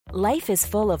Life is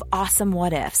full of awesome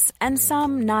what-ifs, and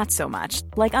some not so much,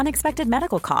 like unexpected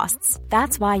medical costs.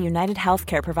 That's why United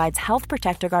Healthcare provides Health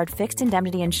Protector Guard fixed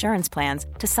indemnity insurance plans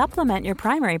to supplement your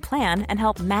primary plan and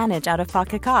help manage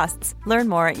out-of-pocket costs. Learn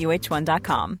more at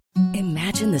uh1.com.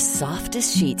 Imagine the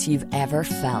softest sheets you've ever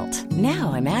felt.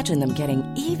 Now imagine them getting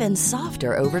even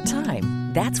softer over time.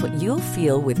 That's what you'll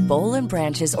feel with Boll &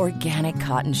 Branch's organic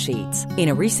cotton sheets. In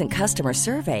a recent customer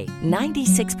survey,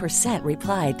 96%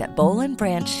 replied that Boll &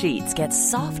 Branch sheets get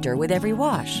softer with every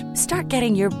wash. Start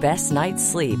getting your best night's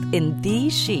sleep in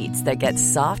these sheets that get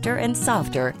softer and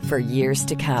softer for years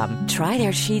to come. Try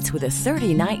their sheets with a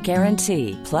 30-night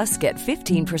guarantee. Plus, get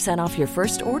 15% off your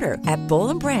first order at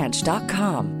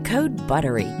bollandbranch.com. Code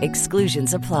BUTTERY.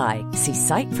 Exclusions apply. See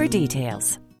site for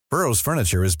details. Burrow's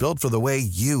furniture is built for the way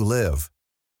you live.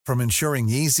 From ensuring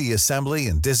easy assembly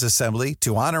and disassembly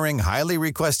to honoring highly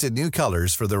requested new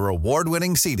colors for their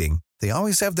award-winning seating, they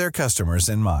always have their customers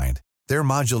in mind. Their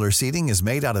modular seating is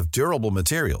made out of durable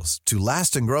materials to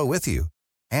last and grow with you.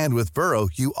 And with Burrow,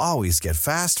 you always get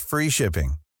fast, free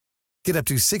shipping. Get up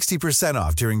to 60%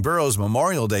 off during Burrow's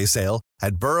Memorial Day sale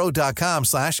at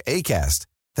burrow.com/ACAST.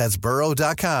 That's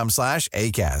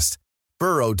burrow.com/ACAST.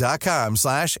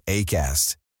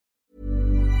 burrow.com/ACAST.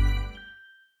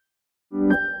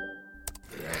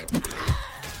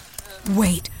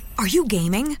 Wait, are you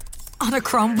gaming? On a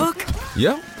Chromebook?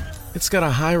 Yep. It's got a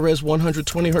high-res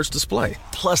 120Hz display,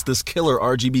 plus this killer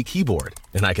RGB keyboard.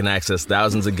 And I can access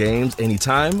thousands of games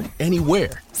anytime,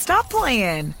 anywhere. Stop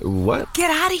playing. What? Get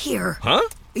out of here. Huh?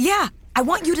 Yeah, I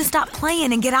want you to stop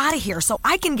playing and get out of here so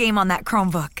I can game on that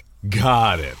Chromebook.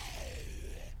 Got it.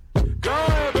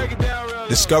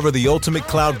 Discover the ultimate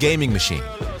cloud gaming machine,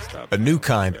 a new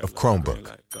kind of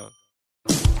Chromebook.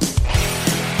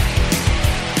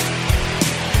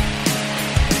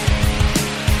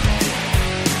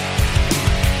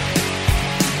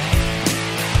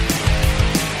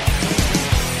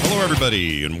 Hello,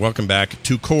 everybody, and welcome back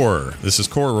to Core. This is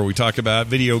Core, where we talk about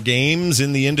video games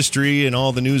in the industry and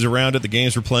all the news around it, the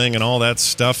games we're playing, and all that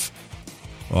stuff.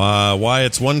 Why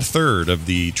it's 1/3 of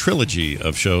the trilogy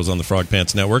of shows on the Frog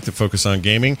Pants Network that focus on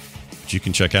gaming, which you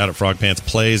can check out at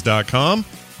frogpantsplays.com.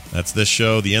 That's this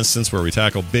show, The Instance, where we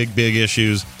tackle big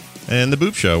issues, and The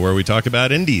Boop Show, where we talk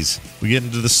about indies. We get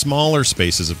into the smaller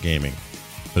spaces of gaming.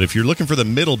 But if you're looking for the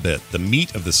middle bit, the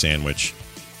meat of the sandwich,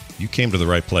 you came to the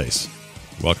right place.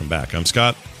 Welcome back. I'm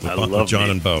Scott with John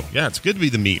meat. And Bo. Yeah, it's good to be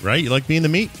the meat, right? You like being the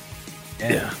meat?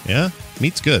 Yeah. Yeah?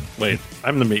 Meat's good. Wait,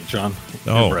 I'm the meat, John.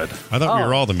 Oh, Bread. I thought we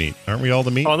were all the meat. Aren't we all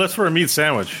the meat? Oh, that's for a meat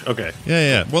sandwich. Okay.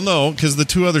 Yeah. Well, no, because the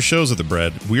two other shows are the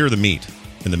bread. We are the meat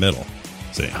in the middle.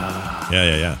 See?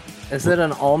 Yeah. Is it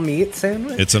an all-meat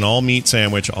sandwich? It's an all-meat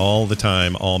sandwich all the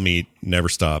time. All meat. Never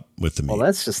stop with the meat. Well,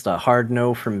 that's just a hard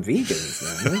no from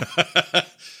vegans, then.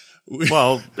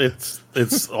 Well, it's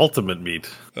ultimate meat.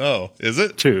 Oh, is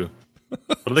it? Too.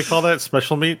 What do they call that?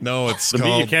 Special meat? No, it's the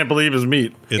called... meat you can't believe is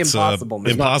meat. It's impossible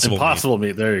meat. Impossible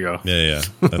meat. There you go. Yeah.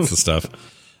 That's the stuff.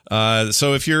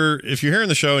 So if you're hearing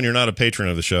the show and you're not a patron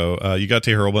of the show, you got to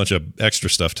hear a whole bunch of extra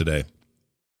stuff today.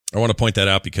 I want to point that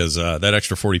out because that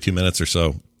extra 42 minutes or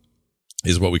so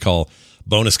is what we call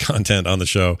bonus content on the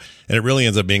show, and it really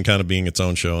ends up being its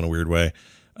own show in a weird way.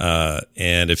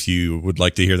 And if you would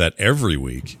like to hear that every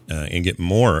week and get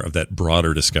more of that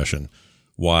broader discussion,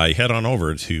 why, head on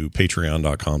over to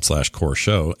patreon.com/core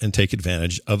show and take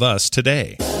advantage of us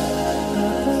today. All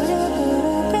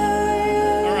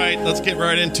right, let's get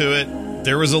right into it.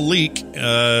 There was a leak.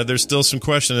 There's still some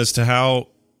question as to how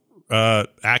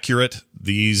accurate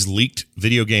these leaked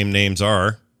video game names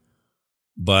are.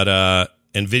 But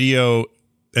NVIDIA,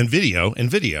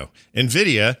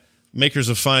 makers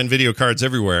of fine video cards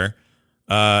everywhere,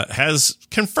 has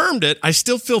confirmed it. I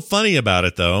still feel funny about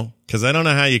it, though, because I don't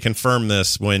know how you confirm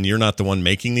this when you're not the one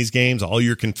making these games. All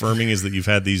you're confirming is that you've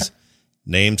had these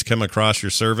names come across your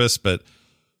service, but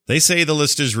they say the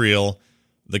list is real.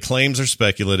 The claims are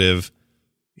speculative.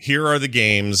 Here are the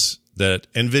games that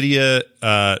NVIDIA,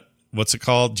 what's it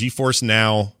called? GeForce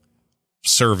Now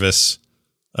service.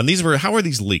 And how are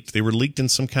these leaked? They were leaked in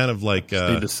some kind of like...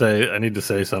 I need to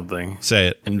say something. Say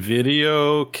it.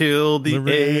 NVIDIA killed the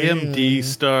AMD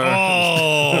star.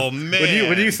 Oh, man.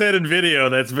 when you said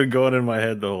NVIDIA, that's been going in my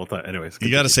head the whole time. Anyways.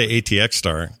 You got to say ATX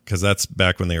star, because that's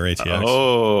back when they were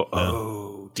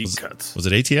ATX. Deep cuts. Was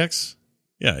it ATX?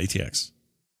 Yeah, ATX.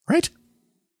 Right?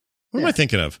 What am I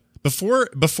thinking of? Before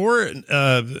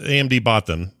AMD bought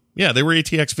them, yeah, they were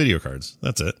ATX video cards.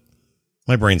 That's it.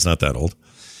 My brain's not that old.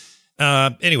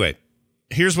 Anyway,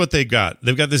 here's what they've got.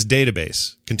 They've got this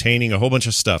database containing a whole bunch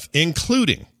of stuff,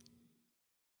 including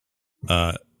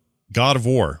God of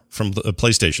War from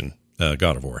PlayStation,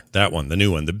 God of War. That one, the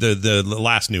new one, the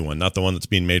last new one, not the one that's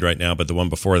being made right now, but the one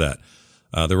before that.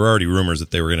 There were already rumors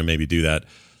that they were going to maybe do that.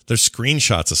 There's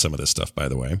screenshots of some of this stuff, by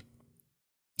the way.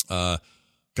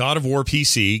 God of War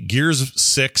PC, Gears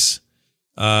 6,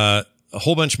 a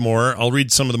whole bunch more. I'll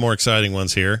read some of the more exciting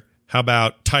ones here. How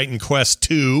about Titan Quest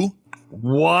 2?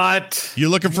 What? You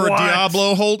looking for a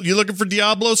Diablo hold? You looking for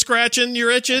Diablo scratching?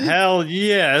 You're itching? Hell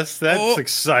yes. That's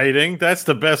exciting. That's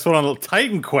the best one on the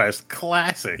Titan Quest.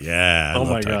 Classic. Yeah. Oh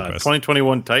my God.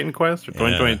 2021 Titan Quest or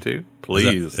 2022?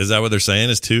 Please. Is that what they're saying?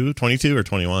 Is 22 or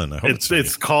 21? I hope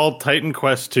it's called Titan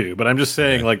Quest 2, but I'm just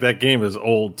saying like that game is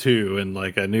old too, and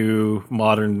like a new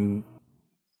modern,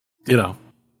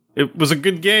 it was a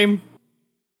good game.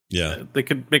 Yeah. They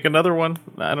could make another one.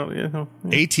 I don't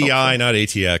ATI, not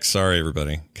ATX. Sorry,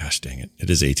 everybody. Gosh dang it. It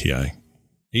is ATI.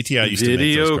 ATI used to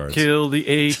make those cards. Kill the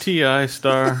ATI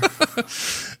star.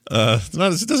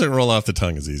 It doesn't roll off the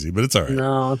tongue as easy, but it's all right.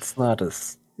 No, it's not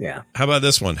as... Yeah. How about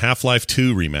this one? Half-Life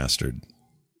 2 remastered.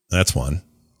 That's one.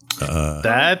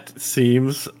 That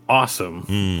seems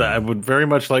awesome. I would very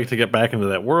much like to get back into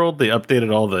that world. They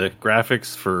updated all the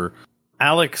graphics for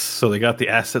Alex, so they got the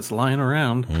assets lying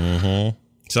around. Mm-hmm.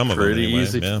 Some of pretty them anyway.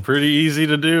 Easy, yeah. Pretty easy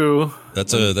to do.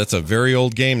 That's a very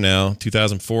old game now.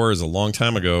 2004 is a long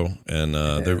time ago, and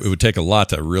it would take a lot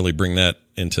to really bring that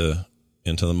into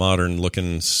the modern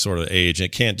looking sort of age.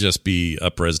 It can't just be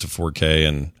up-res to 4K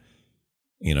and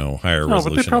higher resolution. No,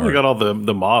 but they probably got all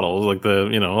the models, like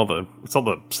it's all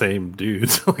the same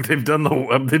dudes. Like they've done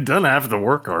half the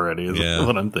work already. Is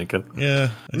what I'm thinking.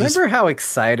 Yeah. Remember how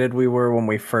excited we were when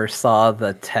we first saw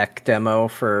the tech demo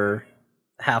for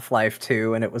Half-Life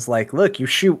 2, and it was like, look, you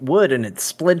shoot wood and it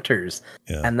splinters.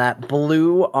 Yeah. And that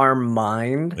blew our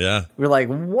mind. Yeah. We're like,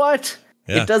 what?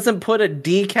 Yeah. It doesn't put a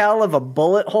decal of a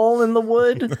bullet hole in the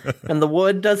wood, and the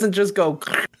wood doesn't just go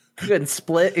and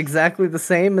split exactly the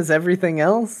same as everything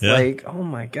else. Yeah. Like, oh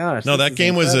my gosh. No, that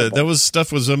game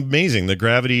stuff was amazing. The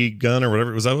gravity gun or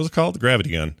whatever, was that what it was called? The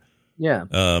gravity gun. Yeah.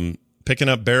 Picking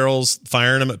up barrels,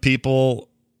 firing them at people,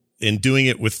 and doing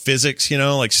it with physics,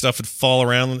 like stuff would fall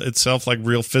around itself like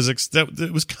real physics.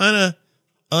 It was kind of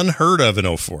unheard of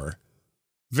in 04.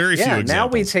 Very few examples. Now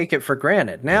we take it for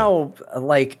granted. Now,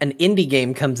 like, an indie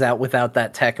game comes out without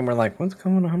that tech, and we're like, what's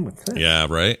going on with this? Yeah,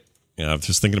 right? Yeah, I was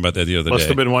just thinking about that the other day. Must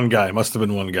have been one guy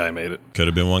made it. Could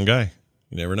have been one guy.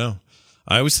 You never know.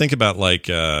 I always think about, like,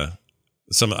 I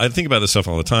think about this stuff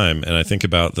all the time, and I think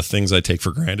about the things I take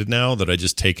for granted now that I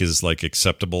just take as, like,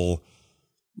 acceptable,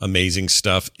 amazing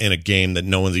stuff in a game that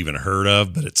no one's even heard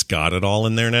of, but it's got it all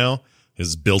in there now.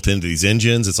 It's built into these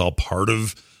engines. It's all part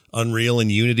of Unreal and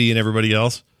Unity and everybody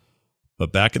else.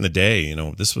 But back in the day,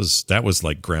 that was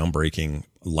like groundbreaking,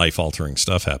 life-altering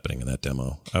stuff happening in that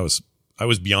demo. I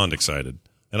was beyond excited.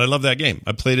 And I love that game.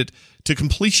 I played it to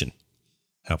completion,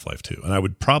 Half-Life 2. And I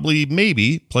would probably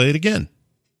maybe play it again.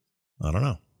 I don't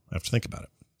know. I have to think about it.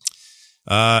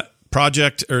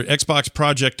 Xbox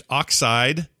Project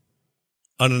Oxide,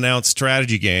 unannounced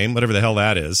strategy game, whatever the hell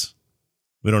that is.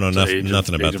 We don't know nothing about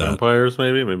that. Age of Empires,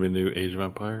 maybe new Age of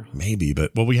Empires. Maybe,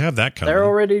 but we have that coming. They're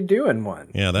already doing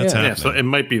one. Yeah, that's happening. Yeah, so it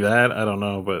might be that. I don't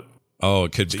know, but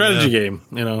it could be strategy game.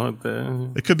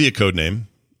 It could be a code name.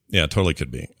 Yeah, it totally could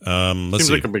be. Let's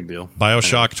see. Like a big deal.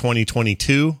 BioShock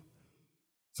 2022.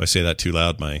 If I say that too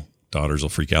loud, my daughters will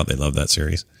freak out. They love that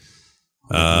series.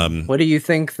 What do you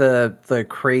think the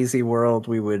crazy world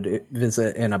we would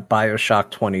visit in a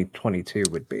BioShock 2022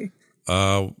 would be?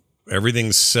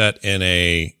 Everything's set in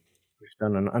We've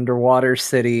done an underwater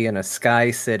city and a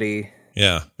sky city.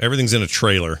 Yeah, everything's in a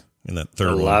trailer in that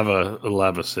third one. A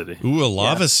lava city. Ooh, a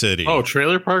lava city. Oh,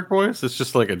 Trailer Park Boys? It's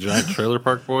just like a giant Trailer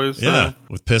Park Boys? Yeah,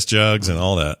 with piss jugs and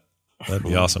all that. That'd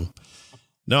be awesome.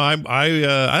 No,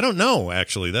 I don't know,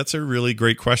 actually. That's a really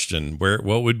great question.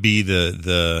 What would be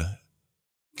the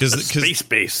space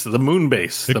base, the moon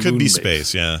base. It could be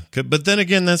space, yeah. But then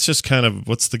again, that's just kind of,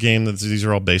 what's the game that these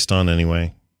are all based on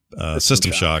anyway?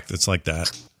 System Shock. It's like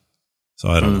that. So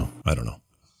I don't know.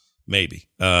 Maybe.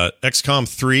 XCOM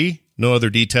 3, no other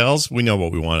details. We know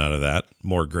what we want out of that.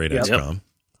 More great XCOM.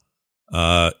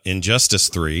 Injustice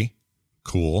 3,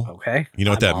 cool. Okay. You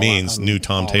know what that means? New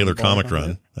Tom Taylor comic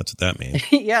run. That's what that means.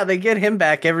 Yeah, they get him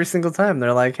back every single time.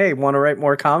 They're like, hey, want to write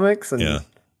more comics? And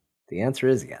the answer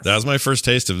is yes. That was my first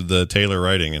taste of the Taylor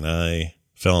writing, and I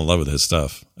fell in love with his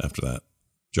stuff after that.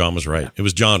 John was right. It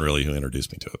was John really who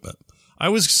introduced me to it, but I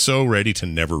was so ready to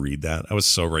never read that. I was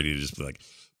so ready to just be like,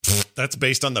 that's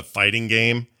based on the fighting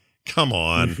game? Come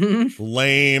on.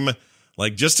 Lame.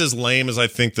 Like, just as lame as I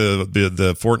think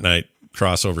the Fortnite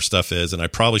crossover stuff is, and I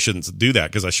probably shouldn't do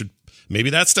that because maybe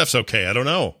that stuff's okay. I don't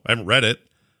know. I haven't read it.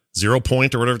 0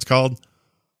 Point or whatever it's called.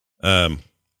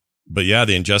 But yeah,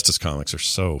 the Injustice comics are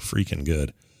so freaking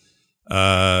good.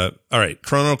 All right,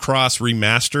 Chrono Cross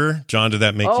remaster. John, did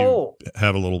that make you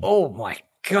have a little? Oh my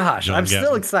gosh, John I'm Gatton?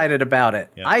 still excited about it.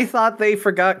 Yeah. I thought they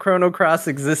forgot Chrono Cross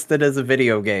existed as a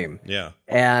video game. Yeah.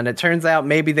 And it turns out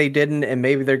maybe they didn't, and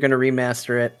maybe they're going to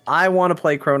remaster it. I want to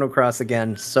play Chrono Cross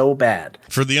again so bad.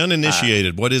 For the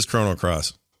uninitiated, what is Chrono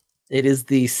Cross? It is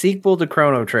the sequel to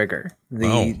Chrono Trigger.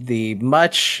 The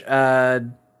much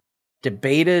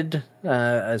debated,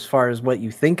 as far as what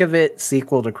you think of it,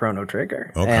 sequel to Chrono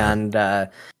Trigger. Okay. And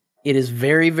it is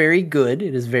very, very good.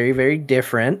 It is very, very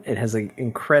different. It has an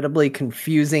incredibly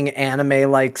confusing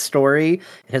anime-like story.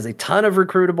 It has a ton of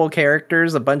recruitable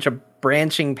characters, a bunch of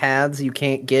branching paths. You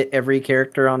can't get every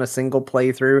character on a single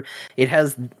playthrough. It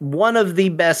has one of the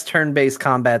best turn-based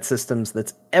combat systems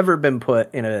that's ever been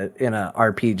put in a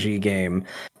RPG game,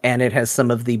 and it has some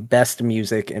of the best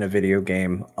music in a video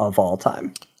game of all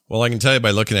time. Well, I can tell you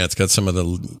by looking at it, it's got some of the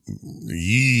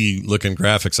looking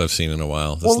graphics I've seen in a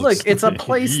while. Look, it's a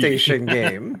PlayStation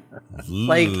game.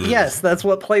 Like, yes, that's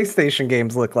what PlayStation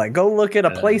games look like. Go look at a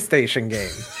PlayStation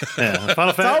game.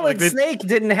 Yeah. Solid Snake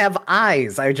didn't have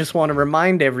eyes. I just want to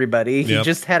remind everybody. He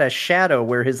just had a shadow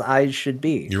where his eyes should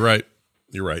be. You're right.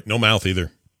 You're right. No mouth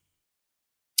either.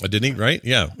 Didn't he? Right?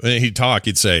 Yeah. He'd talk.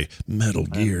 He'd say Metal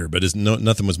Gear, but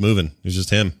nothing was moving. It was just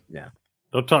him. Yeah.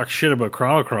 Don't talk shit about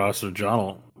Chrono Cross or John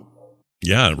will.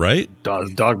 Yeah, right?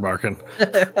 Dog barking.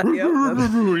 Even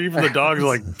the dog's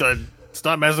like,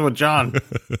 stop messing with John.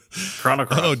 Chrono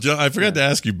Cross. Oh, John, I forgot to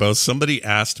ask you both. Somebody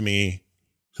asked me,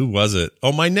 who was it?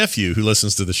 Oh, my nephew who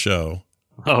listens to the show.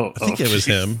 I think it was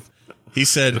him. He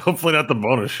said, hopefully not the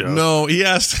bonus show. No, he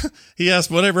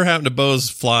asked whatever happened to Bo's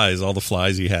flies, all the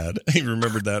flies he had. He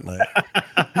remembered that night.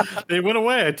 They went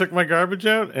away. I took my garbage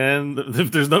out, and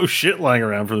if there's no shit lying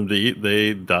around for them to eat,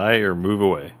 they die or move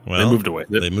away. Well, they moved away.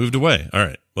 They moved away. All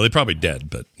right. Well, they're probably dead,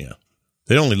 but yeah.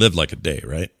 They only lived like a day,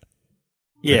 right?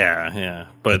 Yeah.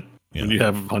 But when you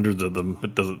have hundreds of them,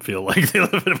 it doesn't feel like they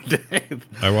live in a day.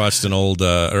 I watched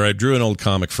I drew an old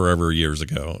comic forever years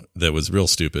ago that was real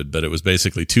stupid, but it was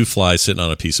basically two flies sitting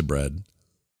on a piece of bread.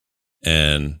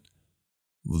 And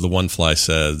the one fly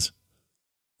says,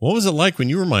 "What was it like when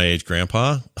you were my age,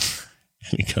 Grandpa?"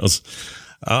 And he goes,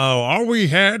 "All we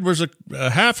had was a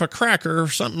half a cracker,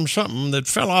 something that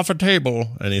fell off a table."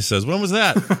 And he says, "When was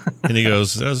that?" And he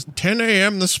goes, "That was 10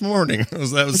 a.m. this morning."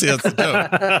 That's the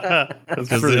joke.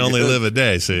 Because they only live a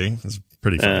day, see? It's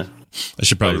pretty funny. I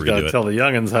should probably redo it. Tell the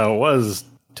youngins how it was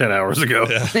 10 hours ago.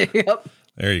 Yeah. Yep.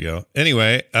 There you go.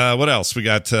 Anyway, what else? We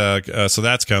got, so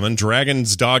that's coming.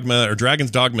 Dragon's Dogma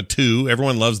 2.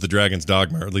 Everyone loves the Dragon's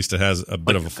Dogma, or at least it has a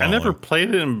bit of a following. I never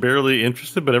played it and barely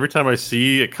interested, but every time I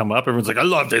see it come up, everyone's like, I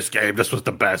love this game. This was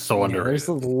the best. So underrated. There's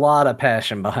a lot of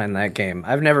passion behind that game.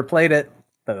 I've never played it,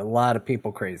 but a lot of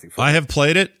people crazy for it. I have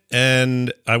played it,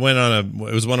 and I went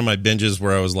it was one of my binges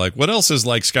where I was like, what else is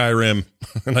like Skyrim?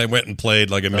 And I went and played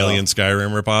like a million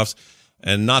Skyrim ripoffs.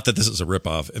 And not that this is a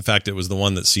ripoff. In fact, it was the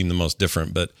one that seemed the most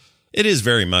different, but it is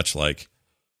very much like,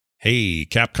 hey,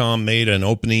 Capcom made an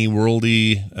open-y,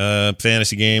 worldy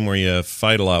fantasy game where you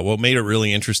fight a lot. What made it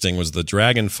really interesting was the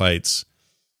dragon fights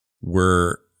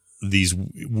were these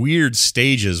weird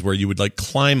stages where you would like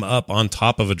climb up on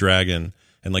top of a dragon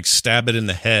and like stab it in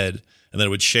the head, and then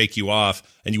it would shake you off,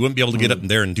 and you wouldn't be able to get up in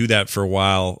there and do that for a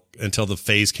while until the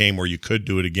phase came where you could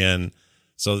do it again.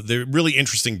 So they're really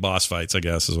interesting boss fights, I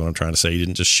guess, is what I'm trying to say. You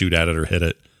didn't just shoot at it or hit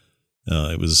it.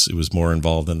 It was more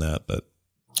involved than that. But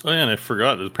and I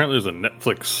forgot. Apparently, there's a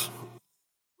Netflix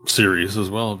series as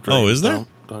well. Is there?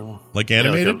 Like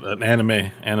animated? Yeah, like an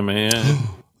anime. Yeah.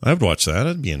 I would watch that.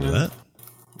 I'd be into that.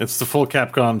 It's the full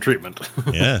Capcom treatment.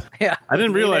 Yeah. Yeah. I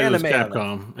didn't realize it was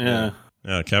Capcom. Yeah.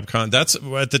 Yeah, Capcom. That's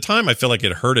at the time. I feel like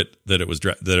it hurt it that it was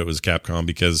Capcom,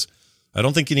 because I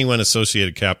don't think anyone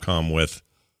associated Capcom with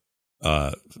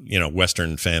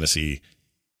Western fantasy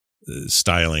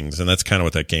stylings, and that's kind of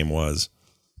what that game was.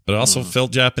 But it also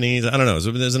felt Japanese. I don't know.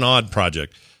 It was an odd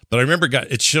project. But I remember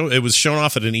it was shown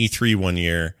off at an E3 one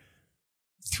year,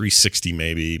 360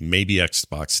 maybe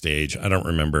Xbox stage. I don't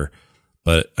remember.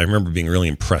 But I remember being really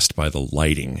impressed by the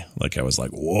lighting. Like I was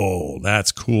like, whoa,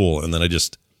 that's cool. And then I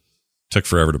just took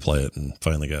forever to play it and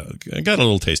finally got a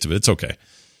little taste of it. It's okay.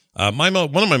 One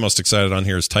of my most excited on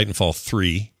here is Titanfall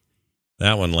 3.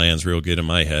 That one lands real good in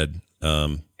my head.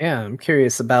 Yeah, I'm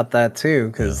curious about that too,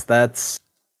 because that's,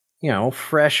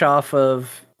 fresh off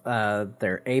of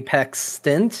their Apex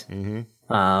stint.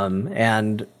 Mm-hmm.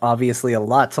 And obviously a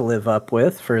lot to live up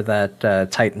with for that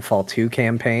Titanfall 2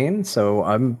 campaign. So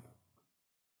I'm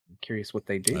Curious what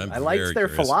they do. I'm I liked very their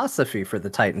curious. philosophy for the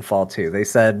Titanfall 2. They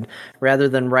said rather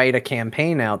than write a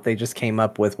campaign out, they just came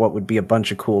up with what would be a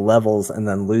bunch of cool levels and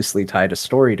then loosely tied a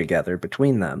story together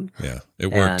between them. Yeah,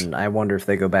 it worked. And I wonder if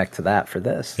they go back to that for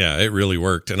this. Yeah, it really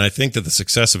worked. And I think that the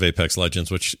success of Apex Legends,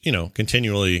 which,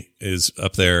 continually is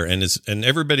up there and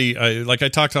everybody, I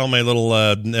talked to all my little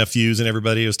nephews and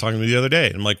everybody I was talking to the other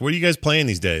day. I'm like, what are you guys playing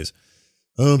these days?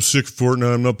 Oh, I'm sick of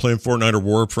Fortnite. I'm not playing Fortnite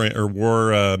or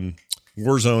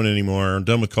Warzone anymore. I'm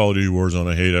done with Call of Duty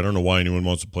Warzone. I hate it. I don't know why anyone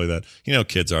wants to play that.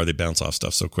 Kids are. They bounce off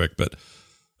stuff so quick. But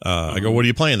I go, what are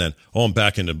you playing then? Oh, I'm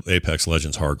back into Apex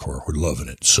Legends Hardcore. We're loving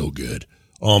it. So good.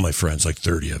 All my friends, like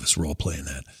 30 of us, we're all playing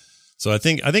that. So I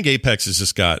think Apex has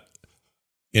just got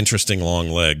interesting long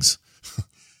legs,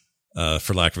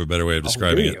 for lack of a better way of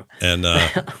describing it. And I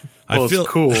feel it's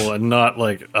cool and not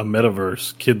like a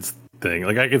metaverse kids thing.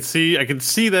 Like I could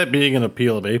see that being an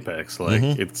appeal of Apex. Like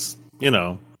it's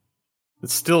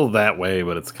it's still that way,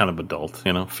 but it's kind of adult,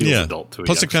 feels adult to it.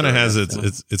 Plus it kind of has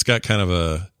it's got kind of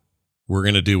a, we're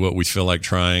going to do what we feel like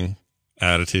trying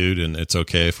attitude. And it's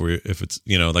okay if it's,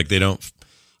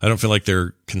 I don't feel like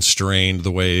they're constrained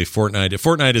the way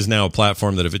Fortnite is now a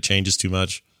platform that if it changes too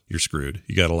much, you're screwed.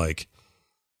 You got to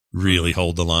really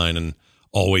hold the line and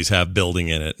always have building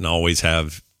in it and always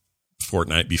have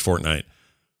Fortnite be Fortnite.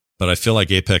 But I feel like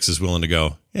Apex is willing to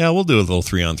go, yeah, we'll do a little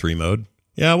 3-on-3 mode.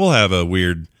 Yeah, we'll have a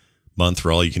weird month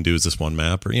where all you can do is this one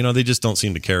map, or they just don't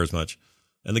seem to care as much.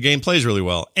 And the game plays really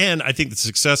well. And I think the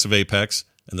success of Apex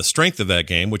and the strength of that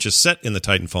game, which is set in the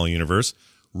Titanfall universe,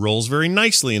 rolls very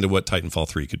nicely into what Titanfall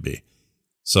 3 could be.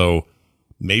 So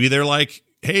maybe they're like,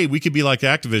 hey, we could be like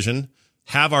Activision,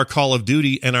 have our Call of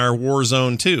Duty and our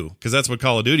Warzone too, because that's what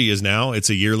Call of Duty is now. It's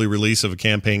a yearly release of a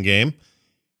campaign game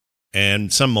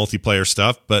and some multiplayer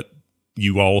stuff, but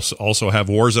you also have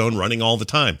Warzone running all the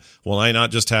time. Well, why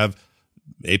not just have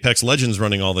Apex Legends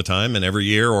running all the time, and every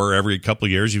year or every couple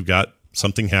of years you've got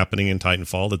something happening in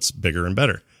Titanfall that's bigger and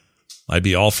better? I'd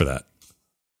be all for that.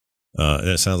 And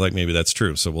it sounds like maybe that's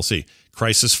true, so we'll see.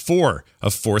 Crysis 4,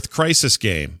 a fourth Crysis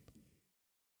game.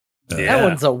 That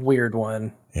one's a weird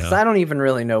one. Yeah. I don't even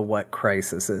really know what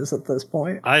Crysis is at this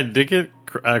point. I dig it.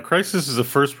 Crysis is a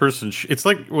first-person. It's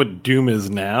like what Doom is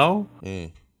now.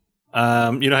 You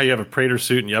know how you have a Praetor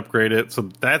suit and you upgrade it? So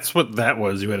that's what that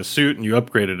was. You had a suit and you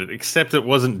upgraded it, except it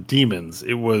wasn't demons.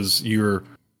 It was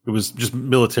just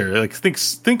military. Like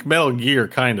think Metal Gear,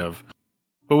 kind of.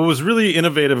 But what was really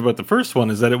innovative about the first one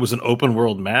is that it was an open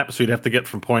world map, so you'd have to get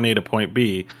from point A to point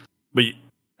B. But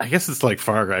I guess it's like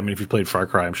Far Cry. I mean, if you played Far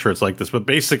Cry, I'm sure it's like this. But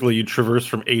basically, you traverse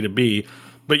from A to B.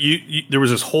 But there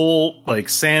was this whole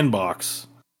sandbox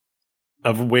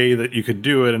of a way that you could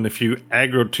do it, and if you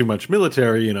aggroed too much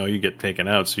military, you get taken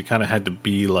out. So you kind of had to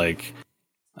be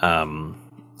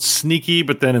sneaky,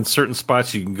 but then in certain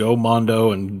spots you can go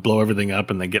Mondo and blow everything up,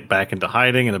 and then get back into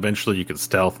hiding, and eventually you could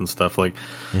stealth and stuff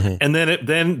and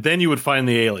then you would find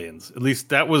the aliens. At least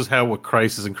that was what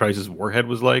Crysis and Crysis Warhead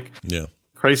was like. Yeah.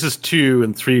 Crysis 2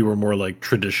 and 3 were more like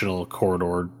traditional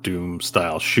corridor Doom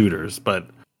style shooters, but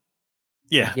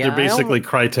they're basically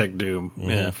Crytek Doom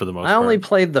for the most part. I only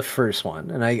played the first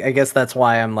one, and I guess that's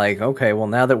why I'm like, okay, well,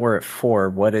 now that we're at 4,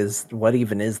 what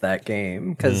even is that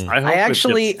game? Because I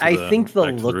think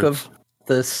the look of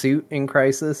the suit in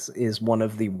Crysis is one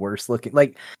of the worst looking.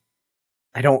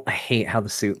 I hate how the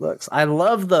suit looks. I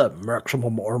love the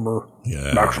maximum armor,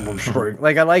 maximum strength.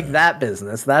 I like that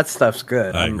business. That stuff's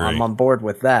good. I'm on board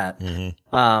with that.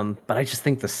 But I just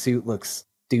think the suit looks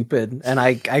stupid. And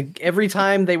I every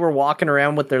time they were walking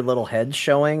around with their little heads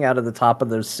showing out of the top of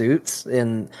those suits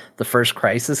in the first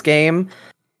Crysis game,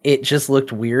 it just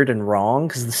looked weird and wrong,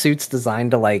 because the suit's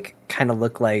designed to kind of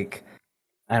look like,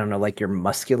 I don't know, like your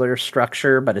muscular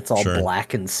structure, but it's all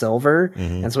black and silver.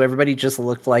 And so everybody just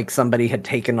looked like somebody had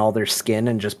taken all their skin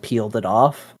and just peeled it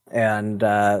off. And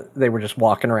they were just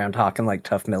walking around talking like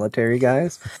tough military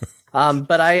guys.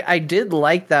 But I did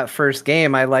like that first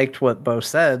game. I liked what Bo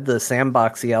said, the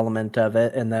sandboxy element of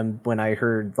it. And then when I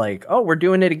heard oh, we're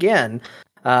doing it again,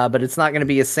 but it's not going to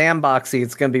be as sandboxy.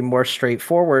 It's going to be more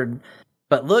straightforward.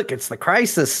 But look, it's the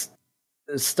Crysis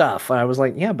stuff. I was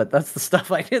like, yeah, but that's the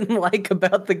stuff I didn't like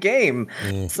about the game.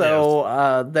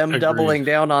 So them doubling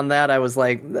down on that, I was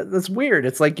like, that's weird.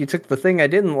 It's like you took the thing I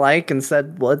didn't like and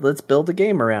said, well, let's build a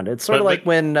game around it. It's sort of like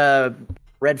when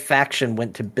Red Faction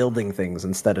went to building things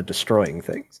instead of destroying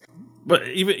things. But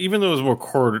even though it was more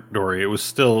corridory, it was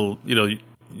still,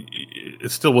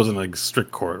 it still wasn't like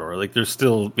strict corridor. There's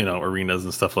still, arenas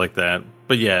and stuff like that.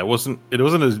 But yeah, it wasn't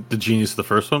the genius of the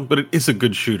first one, but it is a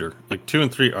good shooter. 2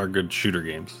 and 3 are good shooter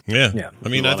games. Yeah. I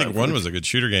mean, I think 1 was a good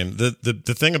shooter game.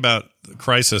 The thing about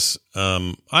Crysis,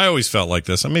 I always felt like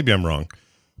this, and maybe I'm wrong,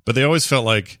 but they always felt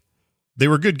like they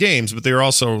were good games, but they were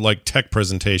also like tech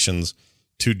presentations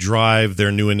to drive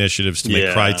their new initiatives to make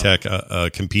Crytek a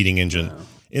competing engine.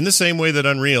 In the same way that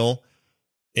Unreal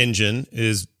Engine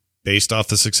is based off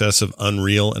the success of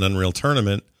Unreal and Unreal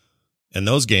Tournament and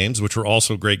those games, which were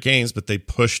also great games, but they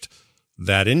pushed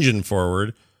that engine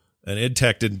forward. And id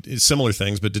Tech did similar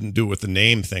things, but didn't do it with the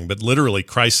name thing. But literally,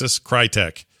 Crysis,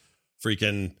 Crytek,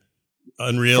 freaking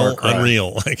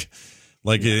Unreal.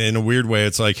 Like in a weird way,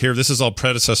 it's like, here, this is all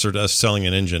predecessor to us selling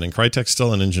an engine, and Crytek's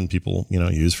still an engine people,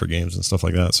 use for games and stuff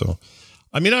like that. So,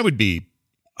 I mean, I would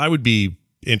be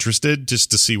interested just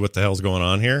to see what the hell's going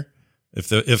on here.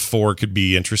 If 4 could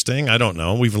be interesting, I don't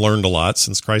know. We've learned a lot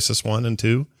since Crysis 1 and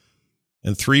 2,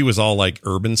 and 3 was all like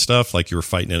urban stuff, like you were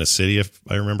fighting in a city, if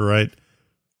I remember right.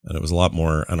 And it was a lot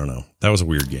more, I don't know. That was a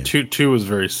weird game. 2 was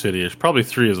very city-ish. Probably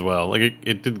 3 as well. Like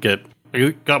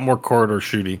it got more corridor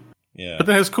shooty. Yeah. But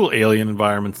it has cool alien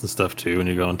environments and stuff too, when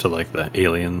you go into like the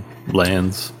alien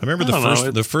lands. I remember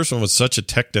the first one was such a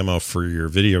tech demo for your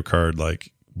video card.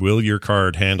 Like, will your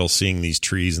card handle seeing these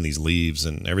trees and these leaves,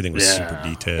 and everything was super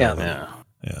detailed.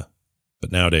 Yeah.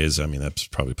 But nowadays, I mean, that's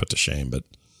probably put to shame. But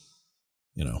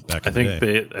back in the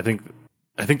day,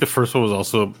 I think the first one was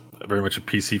also very much a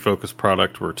PC focused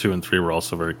product, where 2 and 3 were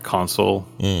also very console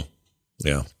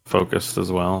focused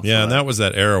as well. Yeah, and that was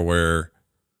that era where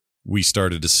we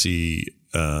started to see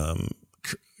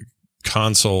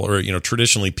console or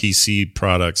traditionally PC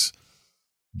products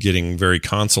getting very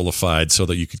console-ified, so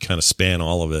that you could kind of span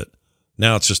all of it.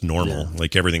 Now it's just normal.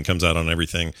 Like, everything comes out on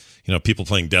everything. People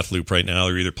playing Deathloop right now,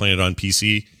 they're either playing it on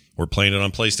PC or playing it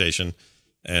on PlayStation.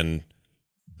 And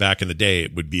back in the day,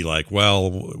 it would be like, well,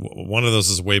 one of those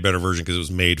is a way better version because it was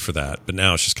made for that. But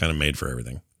now it's just kind of made for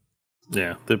everything.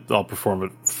 Yeah, they all perform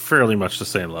at fairly much the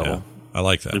same level. Yeah, I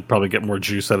like that. You'd probably get more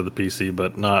juice out of the PC,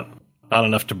 but not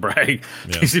enough to brag.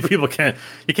 Yeah. PC people can't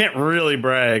really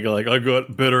brag like, I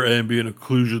got better ambient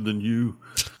occlusion than you.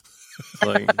 It's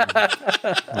like,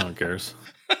 no one cares.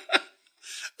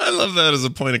 I love that as a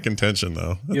point of contention,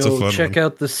 though. That's a fun check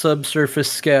out the subsurface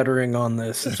scattering on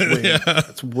this.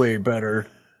 It's way better.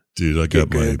 Dude, I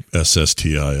got my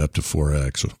SSTI up to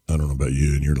 4X. I don't know about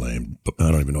you, and you're lame. But I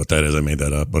don't even know what that is. I made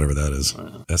that up, whatever that is.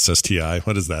 SSTI,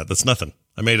 what is that? That's nothing.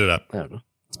 I made it up. I don't know.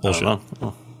 It's bullshit.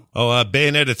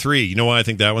 Bayonetta 3. You know why I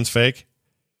think that one's fake?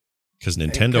 Because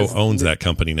Nintendo owns that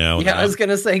company now. Yeah, I was going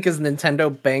to say, because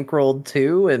Nintendo bankrolled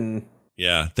 2, and...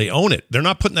 Yeah, they own it. They're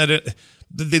not putting that in...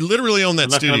 They literally own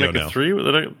that studio now.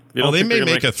 They may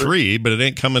make a 3, but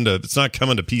it's not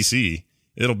coming to PC.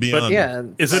 It'll be on. Yeah,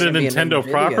 is it a Nintendo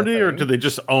property, or do they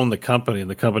just own the company, and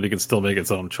the company can still make its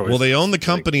own choices? Well, they own the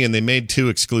company, and they made 2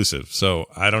 exclusive. So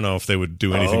I don't know if they would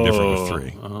do anything different with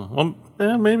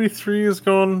 3. Maybe 3 is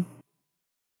going.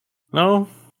 No,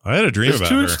 I had a dream about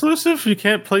 2 exclusive. You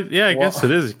can't play. Yeah, I guess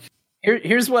it is.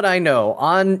 Here's what I know.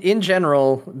 In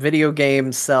general, video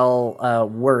games sell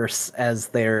worse as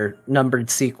their numbered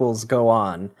sequels go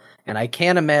on. And I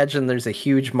can't imagine there's a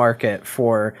huge market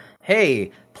for,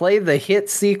 hey, play the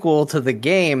hit sequel to the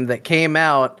game that came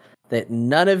out that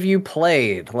none of you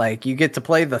played. Like, you get to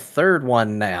play the third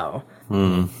one now.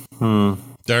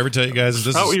 Did I ever tell you guys?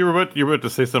 You were about to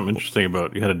say something interesting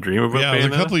about, you had a dream about Bayonetta? Yeah, it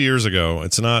was a couple of years ago.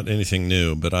 It's not anything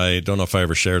new, but I don't know if I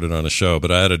ever shared it on a show,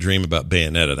 but I had a dream about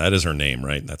Bayonetta. That is her name,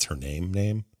 right? That's her name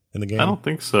in the game? I don't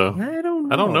think so. I don't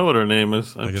know. I don't know what her name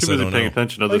is. I'm too busy paying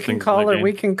attention to other things.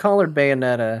 We can call her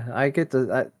Bayonetta. I get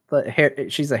the hair.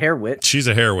 She's a hair witch. She's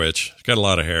a hair witch. She's got a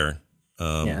lot of hair.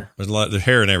 There's a lot of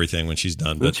hair and everything when she's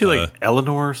done. Isn't she like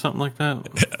Eleanor or something like that?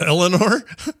 Eleanor?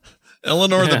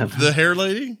 Eleanor, the hair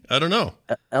lady? I don't know.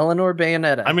 Eleanor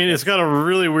Bayonetta. I mean, it's got a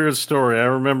really weird story. I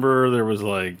remember there was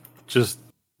like just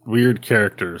weird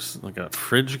characters, like a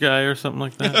fridge guy or something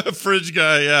like that. Fridge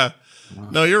guy, yeah.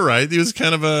 No, you're right. He was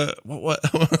kind of a what?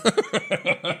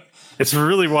 It's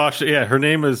really washed. Yeah, her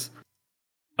name is.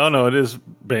 Oh no, it is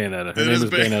Bayonetta. Her name is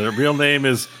Bayonetta. Her real name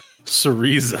is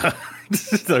Cereza.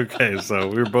 Okay, so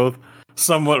we were both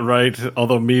somewhat right,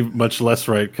 although me much less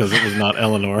right because it was not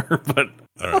Eleanor. But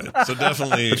all right, so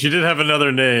definitely. But she did have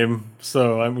another name,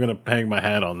 so I'm going to hang my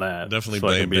hat on that. Definitely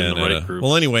blame Bayonetta. Right.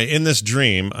 Well, anyway, in this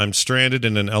dream, I'm stranded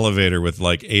in an elevator with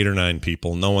like 8 or 9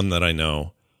 people, no one that I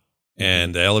know.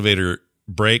 And the elevator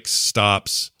breaks,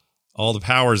 stops, all the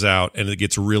power's out, and it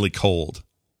gets really cold.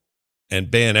 And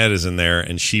Bayonetta's in there,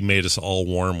 and she made us all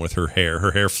warm with her hair.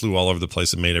 Her hair flew all over the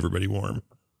place and made everybody warm.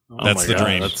 That's the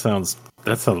dream. That sounds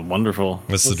wonderful.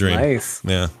 That's the dream. Nice.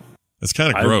 Yeah. It's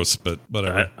kind of gross, but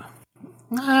whatever.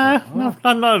 Not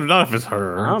if it's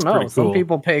her. I don't know. Some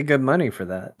people pay good money for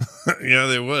that. Yeah,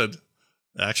 they would.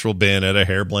 Actual Bayonetta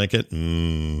hair blanket.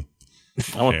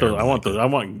 I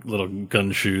want little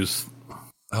gun shoes.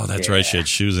 Oh, that's right. She had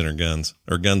shoes in her guns,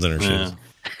 or guns in her shoes.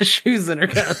 Shoes in her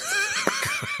guns.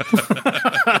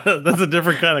 That's a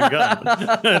different kind of gun.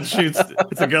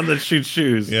 It's a gun that shoots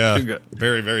shoes. Yeah,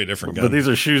 very, very different gun. But these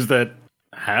are shoes that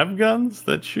have guns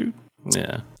that shoot.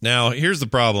 Yeah. Now, here's the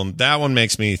problem. That one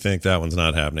makes me think that one's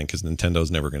not happening because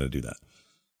Nintendo's never going to do that.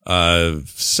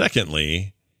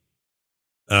 Secondly,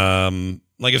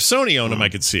 like if Sony owned them, I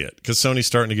could see it because Sony's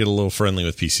starting to get a little friendly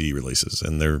with PC releases,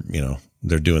 and they're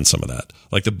doing some of that.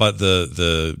 Like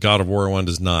the God of War one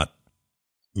does not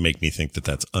make me think that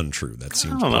that's untrue. That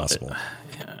seems possible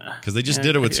because they just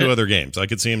did it with two other games. I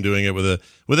could see them doing it with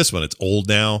this one. It's old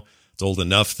now. It's old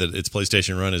enough that its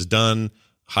PlayStation run is done.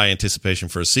 High anticipation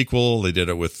for a sequel. They did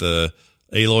it with the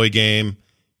Aloy game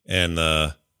and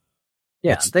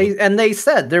they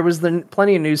said there was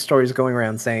plenty of news stories going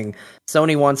around saying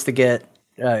Sony wants to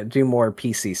do more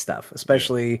PC stuff,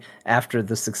 especially after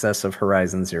the success of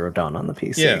Horizon Zero Dawn on the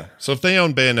PC. Yeah. So if they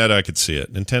own Bayonetta, I could see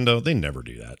it. Nintendo, they never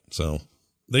do that. So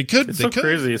they could. It's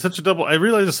crazy. It's such a double. I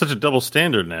realize it's such a double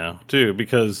standard now too,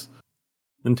 because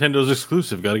Nintendo's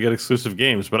exclusive. Got to get exclusive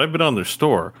games. But I've been on their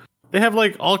store. They have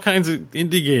like all kinds of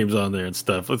indie games on there and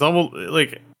stuff. It's almost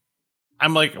like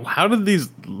I'm like, how did these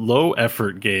low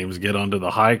effort games get onto the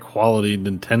high quality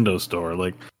Nintendo store?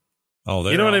 Like, oh,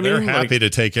 you know what I mean? They're happy to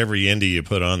take every indie you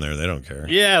put on there. They don't care.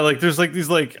 Yeah, like there's like these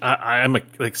like I'm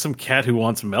like some cat who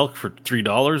wants milk for $3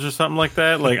 or something like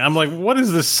that. Like I'm like, what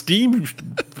is this Steam,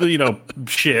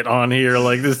 shit on here?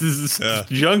 Like this is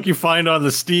junk you find on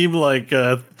the Steam like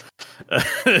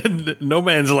No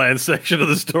Man's Land section of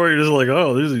the store. You're just like,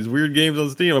 oh, there's these weird games on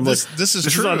Steam. I'm this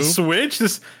is true. On Switch.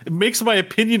 It makes my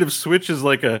opinion of Switch as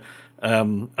like a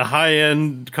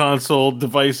high-end console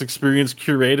device experience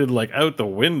curated like out the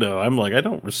window. I'm like, I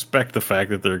don't respect the fact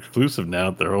that they're exclusive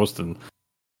now that they're hosting.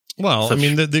 Well, I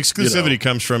mean, the exclusivity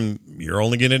comes from you're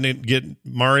only going to get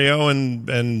Mario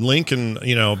and Link and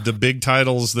the big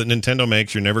titles that Nintendo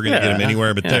makes. You're never going to get them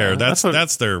anywhere but there.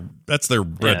 That's their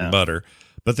bread and butter.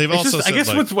 But they've also said, I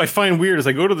guess what I find weird is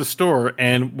I go to the store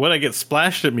and what I get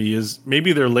splashed at me is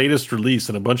maybe their latest release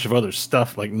and a bunch of other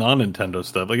stuff like non-Nintendo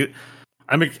stuff. Like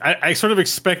I sort of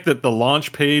expect that the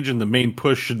launch page and the main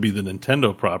push should be the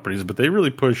Nintendo properties, but they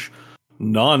really push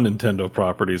non-Nintendo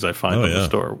properties. I find on the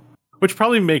store, which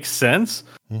probably makes sense,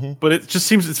 but it just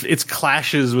seems it's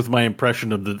clashes with my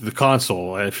impression of the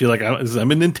console. I feel like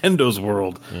I'm in Nintendo's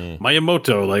world.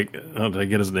 Miyamoto, like, did I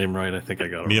get his name right? I think I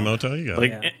got it. Miyamoto, you got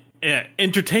it.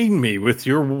 Entertain me with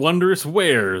your wondrous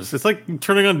wares. It's like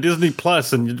turning on Disney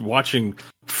Plus and watching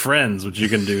Friends, which you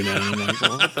can do now. I'm like,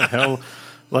 well, what the hell?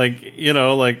 Like,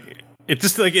 it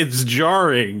just like it's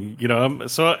jarring,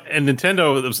 So and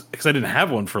Nintendo, because I didn't have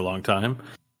one for a long time.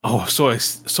 Oh, so I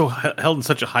held in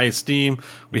such a high esteem.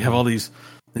 We have all these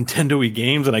Nintendo-y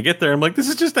games, and I get there, I'm like, this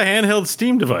is just a handheld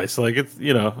Steam device. Like it's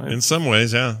in some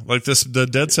ways, yeah. Like the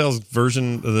Dead Cells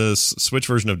version, the Switch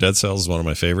version of Dead Cells is one of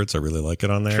my favorites. I really like it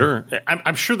on there. Sure,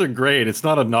 I'm sure they're great. It's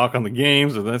not a knock on the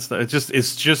games, or it's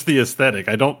just the aesthetic.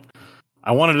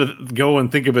 I wanted to go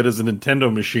and think of it as a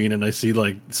Nintendo machine, and I see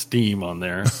like Steam on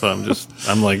there, so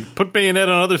I'm like, put Bayonetta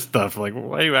on other stuff. Like,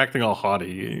 why are you acting all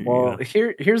haughty? Well,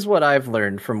 here's what I've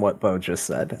learned from what Bo just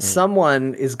said.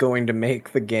 Someone is going to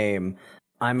make the game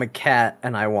I'm a cat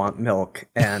and I want milk,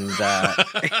 and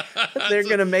they're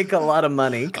gonna make a lot of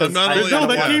money.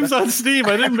 That game's on Steam.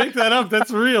 I didn't make that up.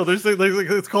 That's real. There's like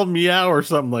it's called Meow or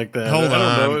something like that. Hold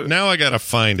on, now I gotta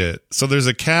find it. So there's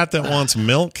a cat that wants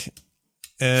milk,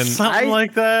 and something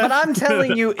like that. But I'm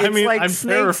telling you, it's like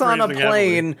snakes on a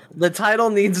plane. The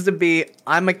title needs to be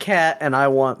 "I'm a cat and I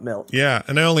want milk." Yeah,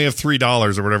 and I only have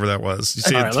 $3 or whatever that was. You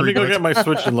see, all right, let me go get my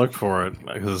Switch and look for it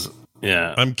because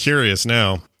I'm curious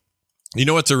now. You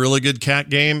know what's a really good cat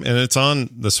game, and it's on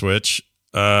the Switch.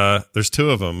 There's two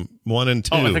of them, 1 and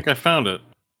 2. Oh, I think I found it.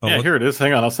 Here it is.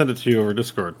 Hang on, I'll send it to you over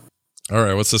Discord. All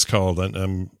right, what's this called?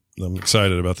 I'm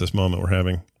excited about this moment we're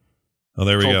having. Oh,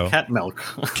 there we go. Cat milk.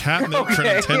 Cat milk for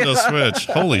Nintendo Switch.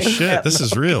 Holy shit, this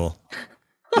is real.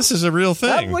 This is a real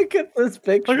thing. Look at this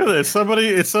picture. Look at this.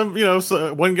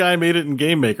 One guy made it in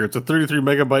Game Maker. It's a 33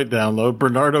 megabyte download.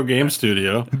 Bernardo Game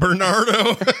Studio.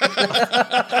 Bernardo.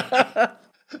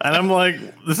 And I'm like,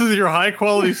 this is your high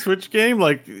quality Switch game?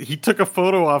 Like, he took a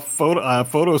photo off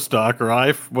Photo Stock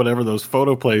or whatever those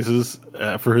photo places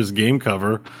for his game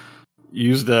cover.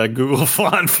 Used Google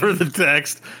font for the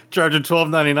text, charging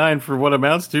 $12.99 for what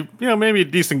amounts to, maybe a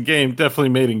decent game, definitely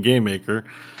made in Game Maker.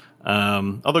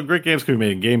 Although great games can be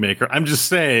made in Game Maker. I'm just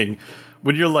saying,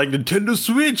 when you're like, Nintendo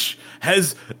Switch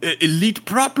has elite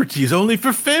properties only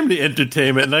for family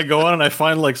entertainment, and I go on and I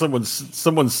find like someone's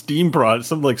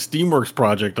Steamworks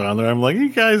project on there. I'm like, you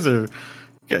guys are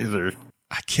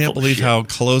I can't believe how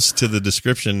close to the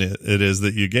description it is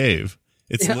that you gave.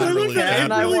 It's literally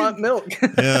and I want milk.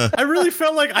 Yeah. I really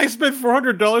felt like I spent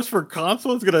 $400 for a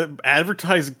console. It's going to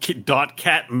advertise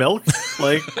 .cat milk.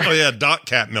 Like, oh yeah,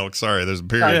 .cat milk. Sorry, there's a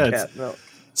period. Cat milk.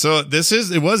 So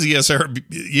it was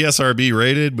ESRB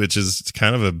rated, which is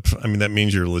kind of I mean, that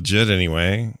means you're legit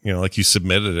anyway. You know, like you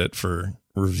submitted it for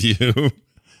review.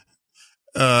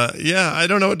 Yeah, I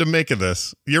don't know what to make of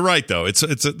this. You're right though. It's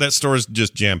that store is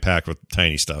just jam packed with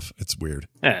tiny stuff. It's weird.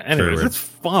 Yeah, anyways, it's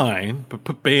fine, but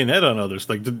put Bayonetta on others.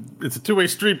 Like, it's a two-way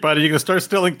street, buddy. You're gonna start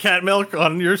selling cat milk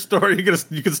on your store. You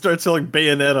can start selling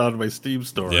Bayonetta on my Steam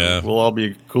store. Yeah, we'll all be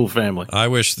a cool family. I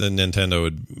wish the Nintendo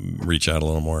would reach out a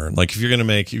little more. Like, if you're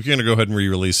gonna go ahead and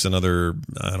re-release another,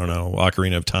 I don't know,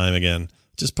 Ocarina of Time again,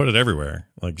 just put it everywhere.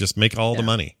 Like, just make all the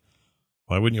money.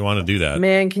 Why wouldn't you want to do that?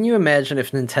 Man, can you imagine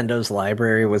if Nintendo's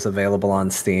library was available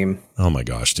on Steam? Oh my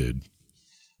gosh, dude.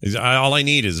 All I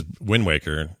need is Wind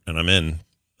Waker, and I'm in.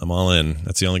 I'm all in.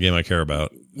 That's the only game I care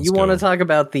about. You want to talk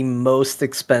about the most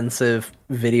expensive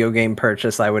video game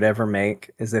purchase I would ever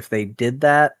make is if they did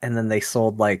that and then they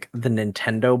sold like the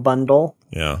Nintendo bundle.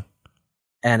 Yeah.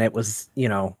 And it was,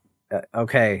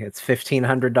 okay, it's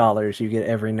 $1,500. You get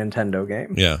every Nintendo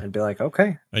game. Yeah. I'd be like,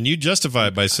 okay. And you justify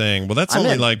it by saying, well, that's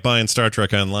only like buying Star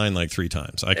Trek Online like 3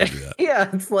 times. I can do that. Yeah,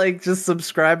 it's like just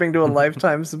subscribing to a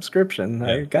lifetime subscription.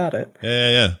 I got it.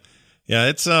 Yeah. Yeah,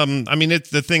 it's I mean,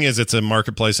 the thing is, it's a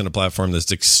marketplace and a platform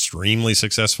that's extremely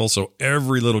successful. So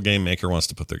every little game maker wants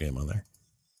to put their game on there,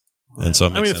 and so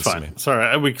it makes it's sense fine. to me.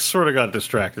 Sorry, we sort of got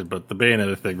distracted, but the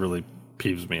Bayonetta thing really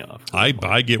peeves me off.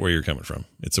 I get where you're coming from.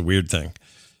 It's a weird thing.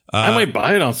 I might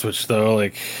buy it on Switch though.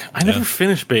 Like, I never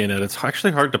finished Bayonetta. It's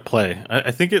actually hard to play.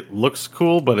 I think it looks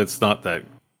cool, but it's not that.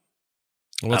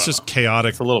 Well, it's just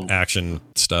chaotic action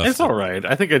stuff. It's all right.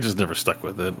 I think I just never stuck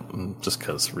with it, just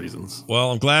because reasons.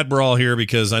 Well, I'm glad we're all here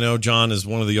because I know John is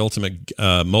one of the ultimate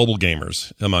mobile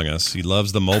gamers among us. He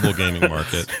loves the mobile gaming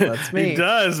market. That's me. He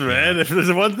does, man. If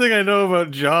there's one thing I know about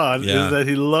John is that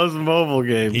he loves mobile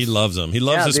games. He loves them. He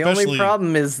loves especially. The only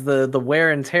problem is the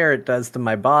wear and tear it does to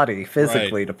my body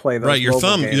physically to play those. Right, your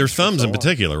thumbs in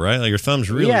particular, right? Like your thumbs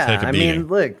really take a beating. I mean,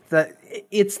 look,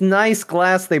 it's nice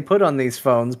glass they put on these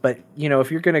phones, but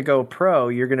if you're going to go pro,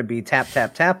 you're going to be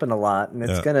tapping a lot, and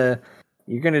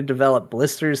you're going to develop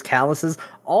blisters, calluses.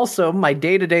 Also, my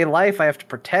day-to-day life, I have to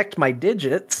protect my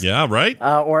digits. Yeah, right.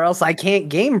 Or else I can't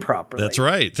game properly. That's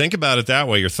right. Think about it that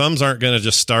way. Your thumbs aren't going to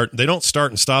just start. They don't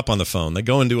start and stop on the phone. They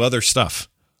go and do other stuff.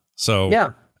 So,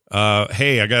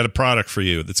 hey, I got a product for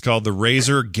you. It's called the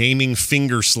Razer Gaming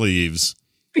Finger Sleeves.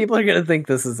 People are going to think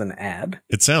this is an ad.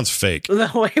 It sounds fake.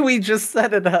 The way we just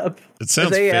set it up. It sounds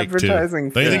fake, advertising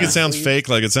too. Don't you think it sounds fake?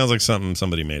 Like, it sounds like something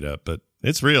somebody made up, but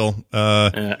it's real.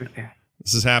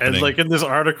 This is happening. And like in this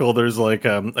article, there's like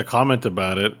a comment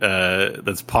about it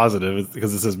that's positive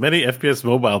because it says, many FPS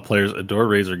mobile players adore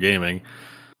Razer Gaming.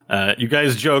 You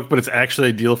guys joke, but it's actually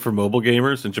ideal for mobile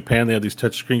gamers. In Japan, they have these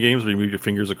touchscreen games where you move your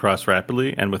fingers across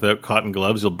rapidly, and without cotton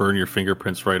gloves, you'll burn your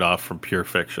fingerprints right off from pure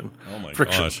friction. Oh my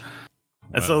gosh.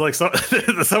 And so, like,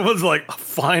 someone's like,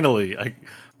 finally,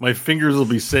 my fingers will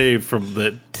be saved from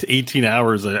the 18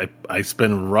 hours I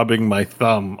spend rubbing my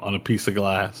thumb on a piece of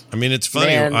glass. I mean, it's funny.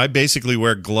 Man. I basically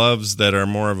wear gloves that are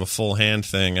more of a full hand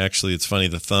thing. Actually, it's funny.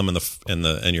 The thumb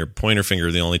and your pointer finger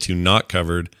are the only two not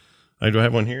covered. Do I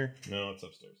have one here? No, it's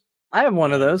upstairs. I have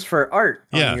one of those for art.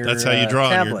 Yeah, that's how you draw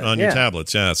on your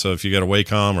tablets. Yeah, so if you got a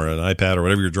Wacom or an iPad or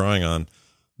whatever you're drawing on,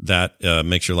 that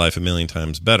makes your life a million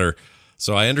times better.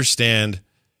 So I understand.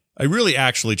 I really,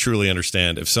 actually, truly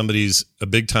understand if somebody's a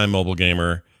big time mobile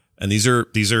gamer, and these are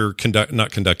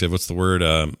not conductive. What's the word?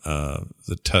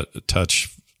 The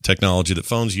touch technology that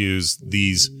phones use.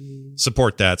 These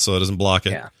support that, so it doesn't block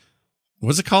it. Yeah.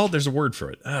 What's it called? There's a word for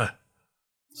it.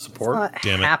 Support.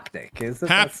 Damn it. Haptic. Is it?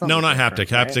 No, not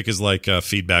haptic. Right? Haptic is like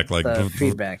feedback. Like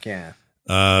feedback. Yeah.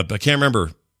 I can't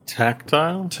remember.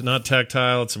 Tactile. Not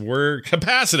tactile. It's a word.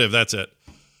 Capacitive. That's it.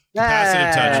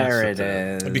 Capacitive touch. There it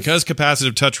is. Because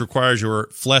capacitive touch requires your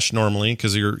flesh normally,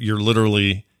 because you're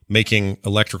literally making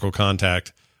electrical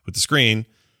contact with the screen.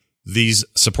 These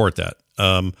support that.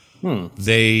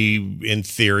 They, in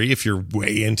theory, if you're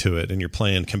way into it and you're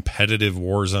playing competitive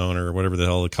Warzone or whatever the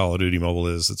hell the Call of Duty mobile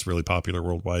is, it's really popular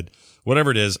worldwide.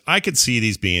 Whatever it is, I could see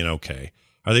these being okay.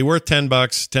 Are they worth $10,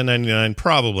 $10.99?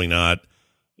 Probably not.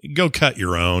 Go cut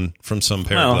your own from some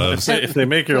pair of gloves. If they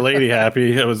make your lady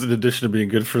happy, it was in addition to being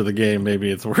good for the game, maybe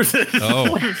it's worth it.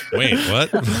 Oh, wait, what?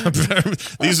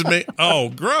 These would make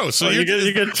gross. So you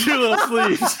get 2 little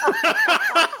sleeves.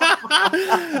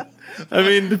 I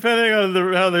mean, depending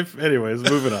on how they. Anyways,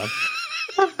 moving on.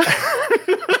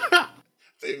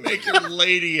 make your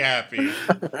lady happy.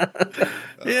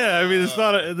 Yeah, I mean,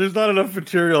 there's not enough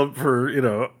material for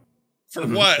for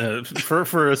what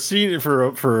for a senior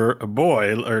for a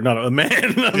boy or not a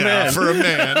man for a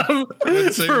man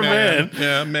for a man.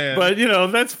 Yeah, man. But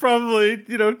that's probably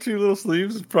 2 little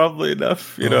sleeves is probably enough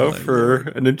for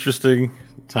an interesting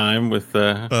time with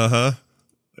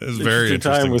It was very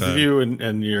interesting time with you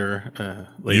and your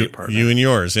lady partner. You and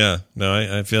yours, yeah. No,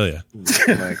 I feel you.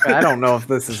 I don't know if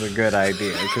this is a good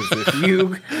idea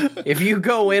because if you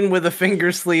go in with a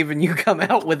finger sleeve and you come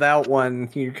out without one,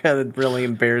 you got a really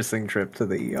embarrassing trip to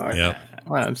the ER. Yeah.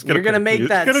 Well, you're gonna make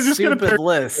that stupid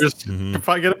list. If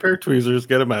I get a pair of tweezers,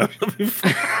 get them out.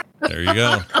 There you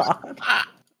go.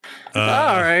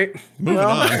 All right.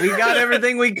 On. We got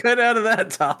everything we could out of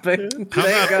that topic.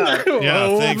 Thank God.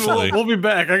 Yeah, thankfully. We'll be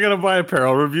back. I gotta buy a pair.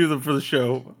 I'll review them for the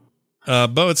show.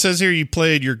 Bo, it says here you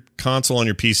played your console on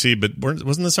your PC, but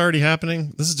wasn't this already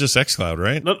happening? This is just xCloud,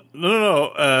 right? No.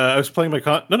 I was playing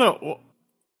my No.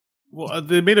 Well,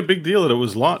 they made a big deal that it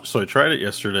was launched, so I tried it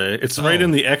yesterday. It's right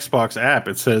in the Xbox app.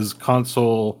 It says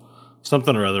console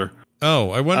something or other.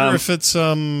 Oh, I wonder if it's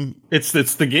It's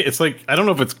the game. It's like I don't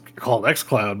know if it's called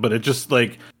xCloud, but it just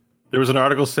like there was an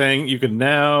article saying you can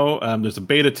now. There's a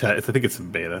beta test. I think it's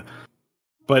in beta,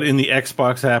 but in the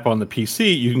Xbox app on the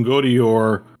PC, you can go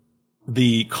to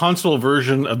the console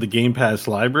version of the Game Pass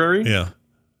library,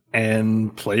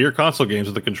 and play your console games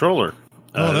with the controller.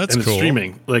 That's and cool. It's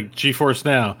streaming like GeForce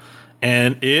Now,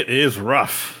 and it is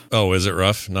rough. Oh, is it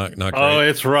rough? Not great. Oh,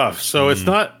 it's rough. So it's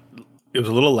not. It was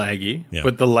a little laggy,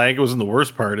 but the lag wasn't the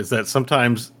worst part. Is that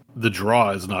sometimes the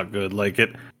draw is not good. Like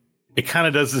it kind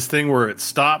of does this thing where it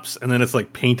stops and then it's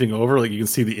like painting over. Like you can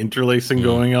see the interlacing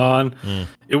going on.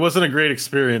 It wasn't a great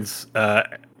experience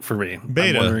for me.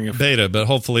 Beta, but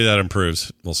hopefully that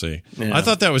improves. We'll see. Yeah. I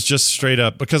thought that was just straight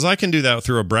up because I can do that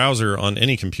through a browser on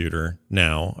any computer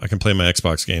now. I can play my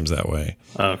Xbox games that way.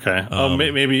 Okay.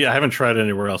 Maybe I haven't tried it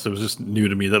anywhere else. It was just new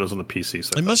to me that it was on the PC.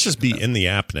 So it must just be in the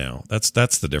app now.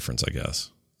 That's the difference, I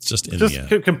guess. It's just in the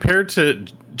app. Compared to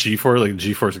GeForce, like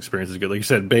GeForce experience is good. Like you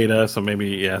said, beta, so maybe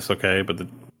yes, okay, but the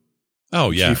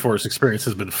GeForce experience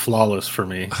has been flawless for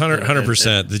me.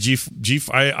 100%.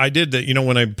 The I did that.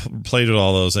 When I played with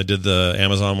all those, I did the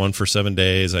Amazon one for 7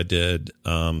 days. I did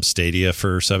Stadia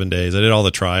for 7 days. I did all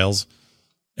the trials,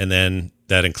 and then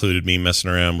that included me messing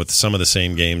around with some of the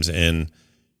same games or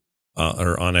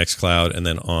on xCloud and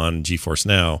then on GeForce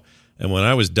Now. And when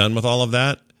I was done with all of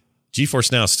that,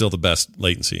 GeForce Now is still the best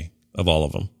latency of all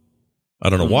of them. I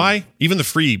don't know why. Even the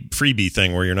freebie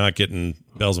thing where you're not getting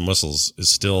bells and whistles is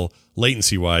still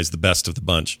latency-wise the best of the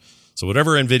bunch. So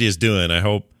whatever NVIDIA's doing, I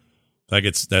hope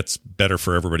that's better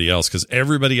for everybody else because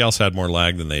everybody else had more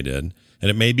lag than they did.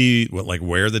 And it may be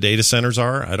where the data centers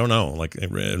are. I don't know, like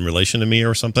in relation to me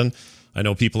or something. I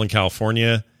know people in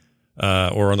California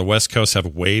or on the West Coast have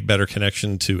way better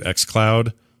connection to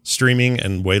xCloud streaming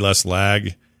and way less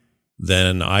lag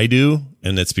than I do,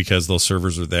 and it's because those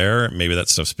servers are there. Maybe that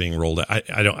stuff's being rolled out.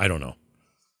 I don't know.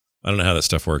 I don't know how that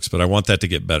stuff works, but I want that to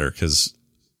get better because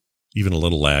even a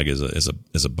little lag is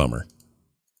a bummer.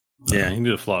 Yeah, you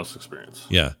need a flawless experience.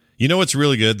 Yeah, you know what's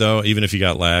really good though, even if you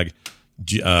got lag,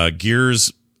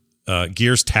 Gears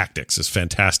Tactics is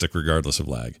fantastic regardless of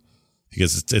lag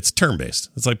because it's turn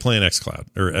based. It's like playing xCloud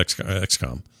or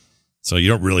XCOM, so you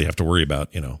don't really have to worry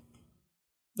about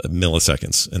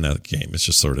milliseconds in that game. It's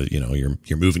just sort of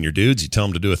you're moving your dudes, you tell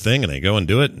them to do a thing and they go and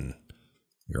do it and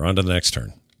you're on to the next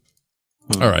turn.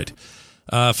 All right,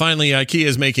 finally IKEA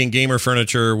is making gamer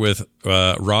furniture with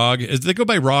ROG. They go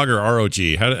by ROG or ROG?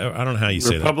 I don't know how you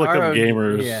say Republic that. of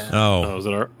Gamers. Yeah. Is it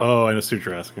I know what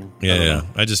you're asking.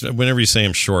 I just whenever you say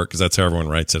them short because that's how everyone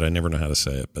writes it, I never know how to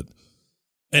say it, but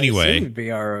anyway, it would be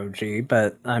ROG,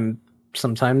 but I'm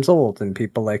sometimes old and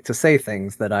people like to say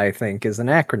things that I think is an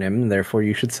acronym, and therefore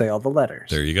you should say all the letters.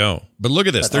 There you go. But look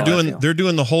at this. They're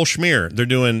doing the whole schmear. They're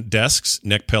doing desks,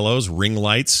 neck pillows, ring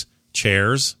lights,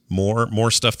 chairs, more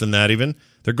stuff than that even.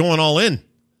 They're going all in.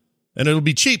 And it'll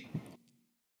be cheap.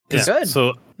 Yeah. Good.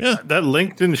 So that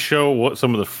link didn't show what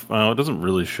some of the it doesn't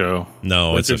really show.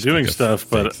 No, it's doing stuff,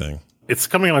 but it's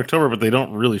coming in October, but they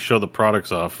don't really show the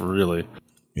products off really.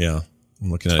 Yeah. I'm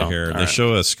looking at it here. They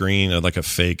show a screen, like a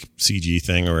fake CG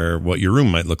thing or what your room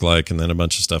might look like and then a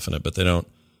bunch of stuff in it, but they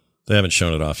haven't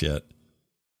shown it off yet.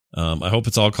 I hope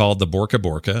it's all called the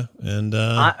Borka. And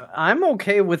I'm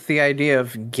okay with the idea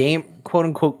of quote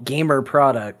unquote gamer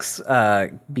products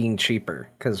being cheaper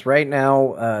because right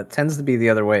now it tends to be the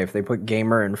other way. If they put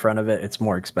gamer in front of it, it's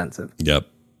more expensive. Yep,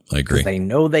 I agree. They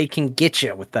know they can get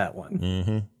you with that one.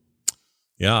 Mm-hmm.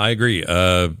 Yeah, I agree.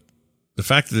 The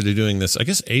fact that they're doing this, I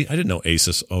guess I didn't know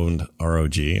Asus owned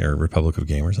ROG or Republic of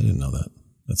Gamers. I didn't know that.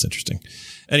 That's interesting.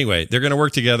 Anyway, they're going to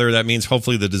work together. That means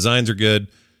hopefully the designs are good.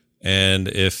 And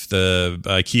if the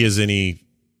IKEA is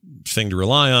anything to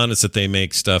rely on, it's that they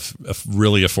make stuff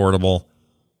really affordable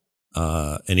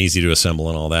and easy to assemble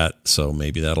and all that. So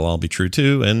maybe that'll all be true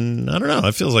too. And I don't know.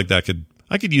 It feels like I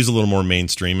could use a little more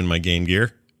mainstream in my Game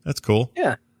Gear. That's cool.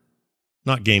 Yeah.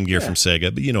 Not Game Gear from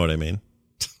Sega, but you know what I mean.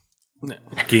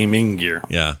 Gaming gear.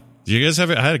 Yeah. Do you guys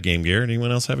have it? I had a Game Gear.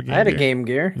 Anyone else have a Game Gear? I had a Game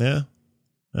Gear. Yeah.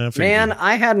 Man,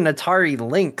 I had an Atari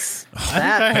Lynx.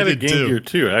 I had a Game Gear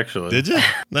too, actually. Did you?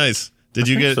 Nice. Did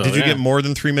you get more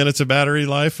than 3 minutes of battery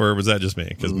life, or was that just me?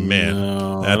 Because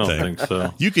no, I don't think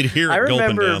so. You could hear it gulping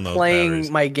down those I remember playing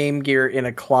batteries. my Game Gear in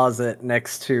a closet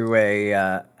next to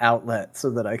a outlet so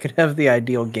that I could have the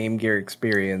ideal Game Gear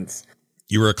experience.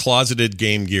 You were a closeted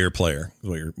Game Gear player,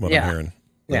 is what I'm hearing.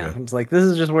 Yeah, Okay. I was like, this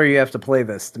is just where you have to play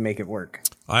this to make it work.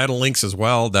 I had a Lynx as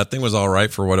well. That thing was all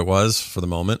right for what it was for the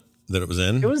moment that it was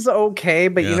in. It was okay,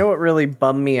 but you know what really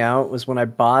bummed me out was when I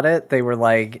bought it, they were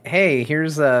like, hey,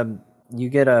 you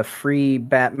get a free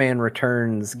Batman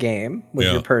Returns game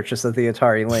with your purchase of the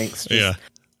Atari Lynx. Just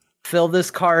fill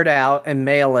this card out and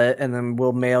mail it, and then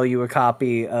we'll mail you a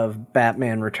copy of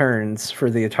Batman Returns for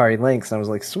the Atari Lynx. And I was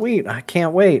like, sweet, I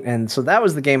can't wait. And so that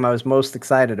was the game I was most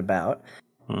excited about.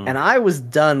 And I was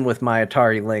done with my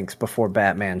Atari Lynx before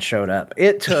Batman showed up.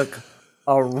 It took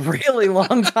a really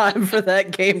long time for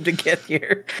that game to get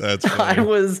here. That's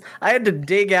funny. I had to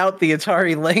dig out the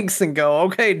Atari Lynx and go,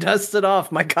 okay, dust it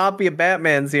off. My copy of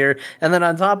Batman's here. And then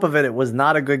on top of it, it was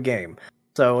not a good game.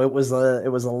 So it was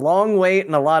a long wait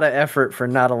and a lot of effort for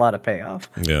not a lot of payoff.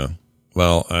 Yeah.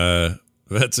 Well,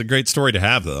 that's a great story to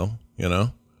have, though. You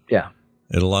know. Yeah.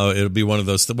 It'll be one of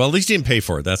those. Well, at least you didn't pay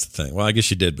for it. That's the thing. Well, I guess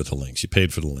you did with the Lynx. You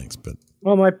paid for the Lynx, but.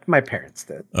 Well, my parents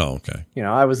did. Oh, okay. You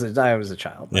know, I was a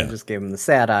child. Yeah. I just gave them the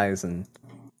sad eyes and.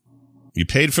 You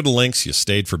paid for the Lynx. You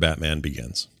stayed for Batman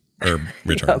Begins or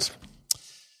Returns.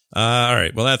 All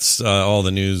right. Well, that's all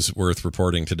the news worth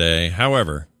reporting today.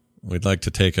 However, we'd like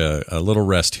to take a little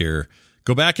rest here.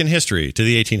 Go back in history to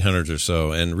the 1800s or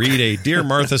so and read a Dear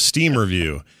Martha Steam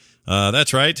review.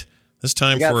 That's right. This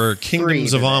time for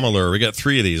Kingdoms of Amalur. We got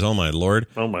 3 of these. Oh, my Lord.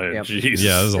 Oh, my jeez.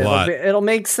 Yeah, there's a lot. It'll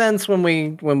make sense when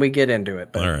we get into it.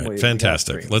 All right.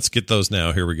 Fantastic. Let's get those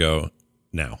now. Here we go.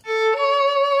 Now.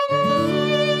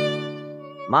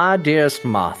 My dearest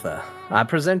Martha, I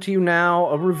present to you now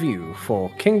a review for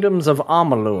Kingdoms of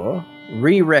Amalur: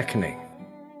 Re-Reckoning.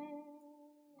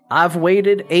 I've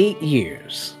waited 8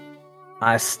 years.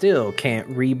 I still can't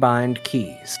rebind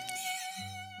keys.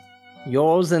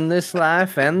 Yours in this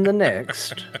life and the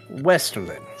next,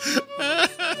 Westerlin.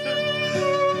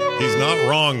 He's not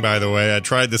wrong, by the way. I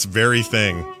tried this very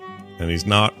thing, and he's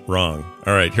not wrong.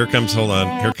 All right, here comes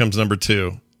number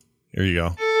 2. Here you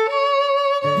go.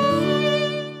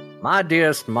 My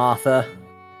dearest Martha,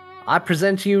 I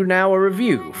present to you now a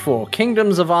review for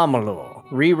Kingdoms of Amalur: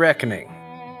 Re-Reckoning.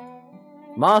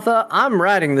 Martha, I'm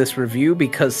writing this review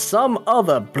because some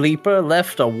other bleeper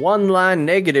left a one-line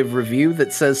negative review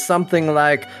that says something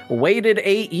like, waited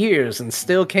 8 years and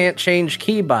still can't change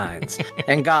keybinds,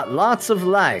 and got lots of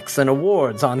likes and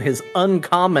awards on his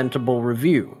uncommentable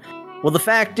review. Well, the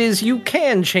fact is, you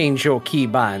can change your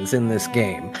keybinds in this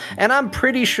game, and I'm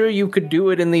pretty sure you could do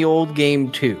it in the old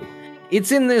game too.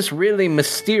 It's in this really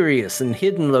mysterious and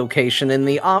hidden location in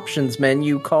the options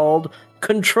menu called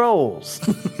Controls.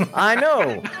 I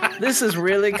know, this is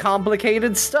really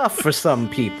complicated stuff for some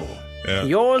people. Yeah.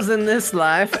 Yours in this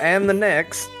life and the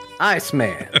next,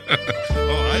 Iceman.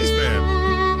 Oh, Iceman.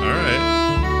 All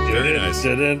right. Very nice.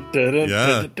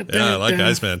 Yeah, I like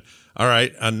Iceman. All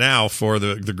right, now for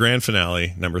the grand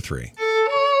finale, number 3.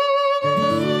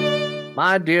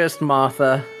 My dearest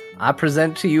Martha, I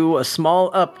present to you a small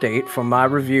update from my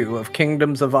review of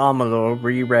Kingdoms of Amalur: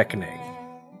 Re-Reckoning.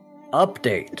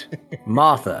 Update.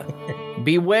 Martha,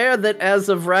 beware that as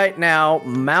of right now,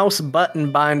 mouse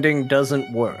button binding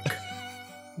doesn't work.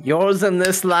 Yours in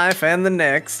this life and the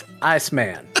next,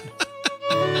 Iceman.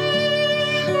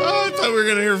 Oh, I thought we were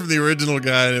going to hear from the original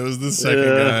guy, and it was the second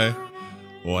guy.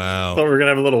 Wow. I thought we were going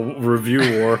to have a little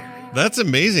review war. That's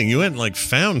amazing. You went and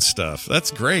found stuff.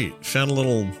 That's great. Found a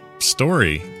little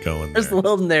story going there. There's a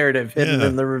little narrative hidden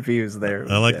in the reviews there.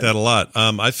 I like that a lot.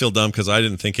 I feel dumb because I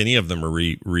didn't think any of them were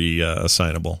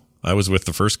assignable. I was with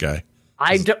the first guy.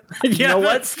 I don't. You know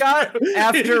what, Scott?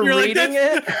 After reading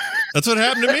it, that's what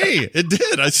happened to me. It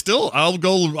did.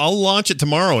 I'll launch it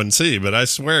tomorrow and see. But I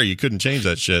swear you couldn't change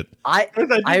that shit. I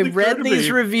read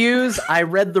these reviews. I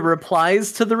read the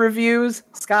replies to the reviews.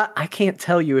 Scott, I can't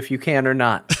tell you if you can or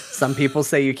not. Some people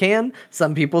say you can.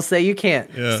 Some people say you can't.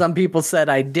 Yeah. Some people said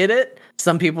I did it.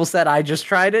 Some people said I just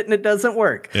tried it and it doesn't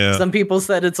work. Yeah. Some people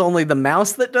said it's only the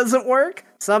mouse that doesn't work.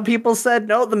 Some people said,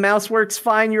 no, the mouse works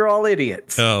fine. You're all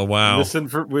idiots. Oh, wow.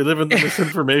 We live in the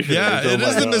misinformation. Yeah, age. it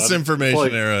is the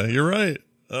misinformation era. You're right.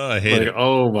 Oh, I hate it.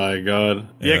 Oh my god.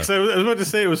 Yeah, because I was about to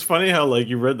say it was funny how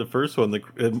you read the first one.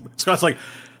 And Scott's like,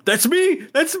 "That's me.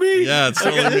 That's me." Yeah, it's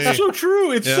totally me. It's so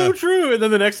true. It's so true. And then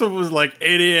the next one was like,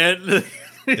 "Idiot."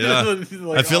 Yeah.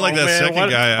 I feel like that second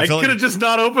guy. I could have just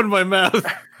not opened my mouth.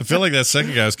 I feel like that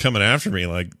second guy was coming after me.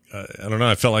 I don't know.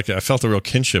 I felt a real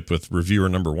kinship with reviewer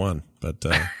number one. But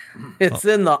it's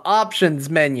in the options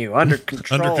menu under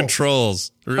control. Under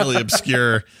controls, really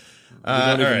obscure.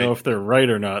 I don't even know if they're right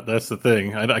or not. That's the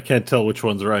thing. I can't tell which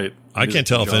one's right. I can't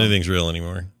tell if anything's real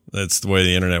anymore. That's the way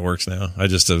the internet works now.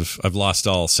 I've lost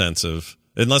all sense of,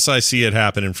 unless I see it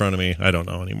happen in front of me, I don't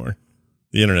know anymore.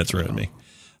 The internet's ruined me.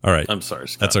 All right. I'm sorry,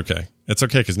 Scott. That's okay. It's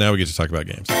okay because now we get to talk about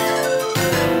games.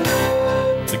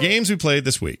 The games we played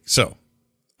this week. So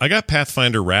I got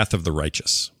Pathfinder Wrath of the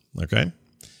Righteous. Okay.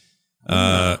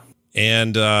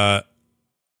 And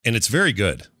it's very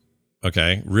good.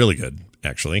 Okay. Really good,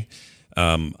 actually.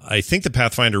 I think the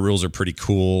Pathfinder rules are pretty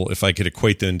cool. If I could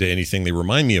equate them to anything, they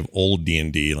remind me of old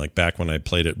D&D, like back when I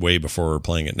played it way before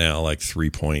playing it now, like 3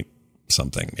 point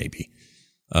something maybe,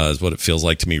 is what it feels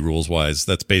like to me rules wise.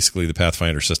 That's basically the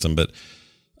Pathfinder system, but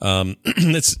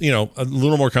it's, a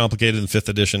little more complicated than 5th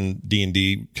edition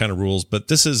D&D kind of rules, but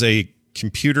this is a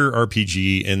computer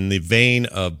RPG in the vein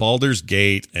of Baldur's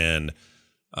Gate and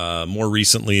more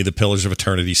recently the Pillars of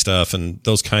Eternity stuff and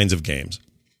those kinds of games.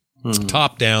 It's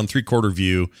top down, 3/4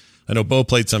 view. I know Bo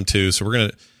played some too, so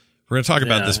we're gonna talk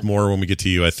about this more when we get to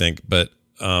you, I think. But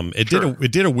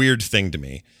it did a weird thing to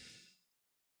me,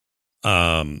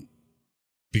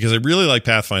 because I really like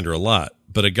Pathfinder a lot,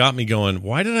 but it got me going.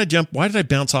 Why did I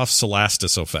bounce off Solasta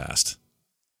so fast?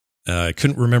 I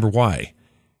couldn't remember why.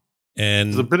 And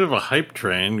there's a bit of a hype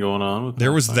train going on. With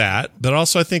there was that, but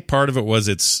also I think part of it was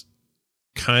it's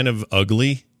kind of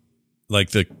ugly,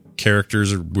 like the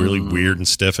characters are really weird and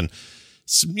stiff, and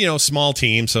small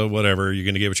team, so whatever, you're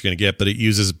going to get what you're going to get, but it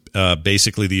uses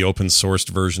basically the open sourced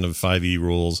version of 5e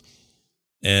rules,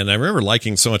 and I remember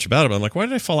liking so much about it, but I'm like, why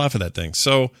did I fall off of that thing?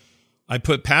 So I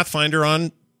put Pathfinder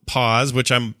on pause,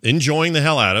 which I'm enjoying the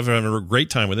hell out of. I'm having a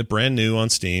great time with it, brand new on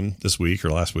Steam this week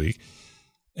or last week,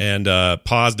 and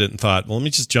paused it and thought, well, let me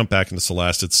just jump back into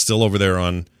Celeste. It's still over there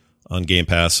on Game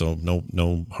Pass, so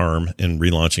no harm in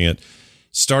relaunching it.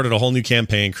 Started a whole new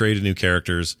campaign, created new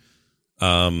characters.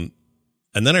 And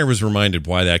then I was reminded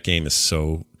why that game is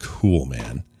so cool,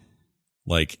 man.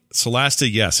 Like Solasta,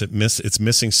 yes, it's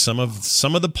missing some of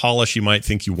the polish you might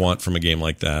think you want from a game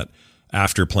like that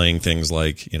after playing things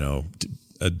like,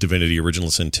 Divinity Original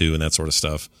Sin 2 and that sort of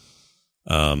stuff.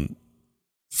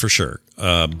 For sure.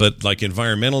 But like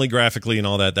environmentally, graphically and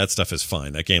all that stuff is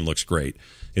fine. That game looks great.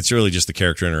 It's really just the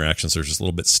character interactions. They're just a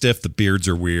little bit stiff. The beards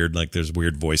are weird. Like there's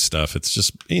weird voice stuff. It's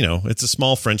just, it's a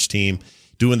small French team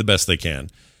doing the best they can.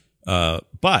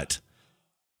 But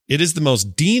it is the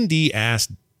most D&D ass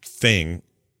thing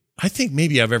I think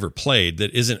maybe I've ever played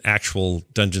that isn't actual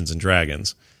Dungeons and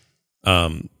Dragons.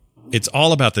 It's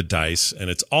all about the dice and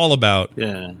it's all about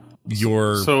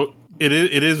your. So it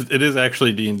is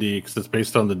actually D&D because it's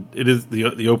based on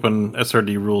the open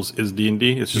SRD rules is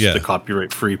D&D. It's just the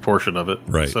copyright free portion of it.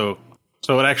 Right. So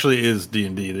it actually is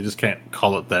D&D. They just can't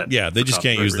call it that. Yeah, they just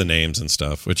can't use the names and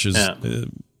stuff, which is,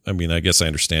 I guess I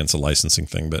understand it's a licensing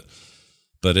thing,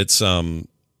 but it's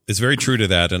very true to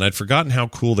that. And I'd forgotten how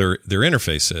cool their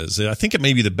interface is. I think it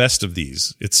may be the best of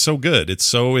these. It's so good. It's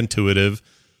so intuitive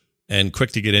and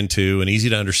quick to get into and easy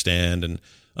to understand and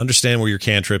understand where your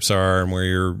cantrips are and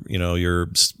where your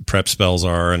prep spells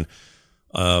are and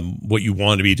what you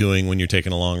want to be doing when you're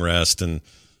taking a long rest, and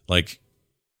like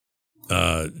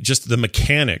just the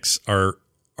mechanics are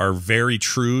very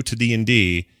true to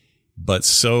D&D, but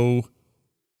so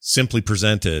simply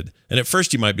presented. And at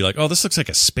first you might be like, oh, this looks like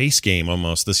a space game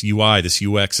almost. This UI, this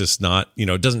UX is not,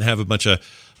 it doesn't have a bunch of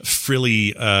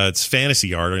frilly it's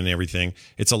fantasy art and everything.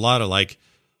 It's a lot of like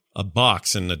a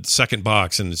box and a second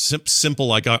box and simple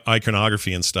like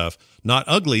iconography and stuff. Not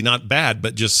ugly, not bad,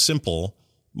 but just simple,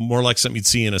 more like something you'd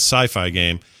see in a sci-fi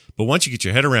game. But once you get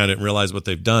your head around it and realize what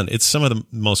they've done, it's some of the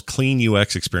most clean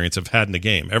UX experience I've had in a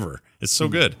game ever. It's so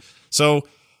good. So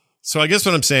I guess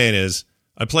what I'm saying is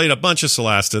I played a bunch of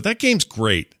Solasta. That game's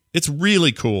great. It's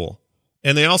really cool.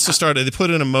 And they also they put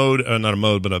in a mode, not a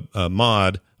mode, but an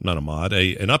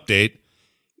update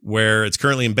where it's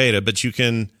currently in beta, but you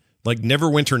can, like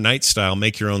Neverwinter Night style,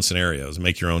 make your own scenarios,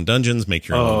 make your own dungeons, make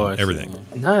your own everything.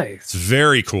 Nice. It's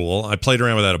very cool. I played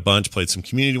around with that a bunch, played some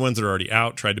community ones that are already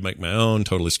out, tried to make my own,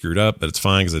 totally screwed up, but it's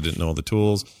fine because I didn't know all the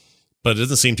tools. but it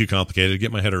doesn't seem too complicated to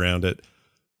get my head around it.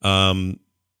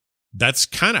 That's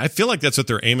kind of, I feel like that's what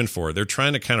they're aiming for. They're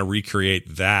trying to kind of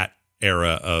recreate that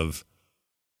era of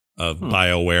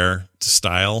BioWare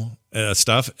style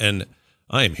stuff, and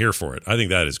I am here for it. I think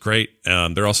that is great.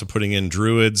 They're also putting in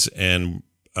druids and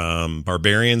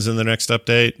barbarians in the next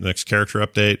update, the next character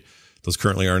update. Those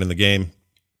currently aren't in the game.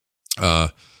 So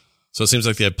it seems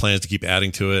like they have plans to keep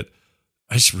adding to it.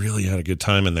 I just really had a good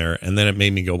time in there. And then it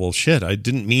made me go, well, shit, I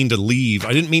didn't mean to leave.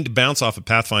 I didn't mean to bounce off of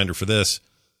Pathfinder for this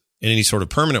in any sort of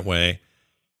permanent way.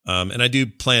 And I do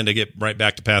plan to get right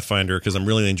back to Pathfinder because I'm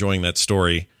really enjoying that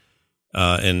story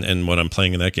and what I'm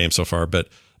playing in that game so far. But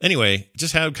anyway,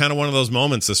 just had kind of one of those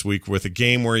moments this week with a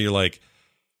game where you're like,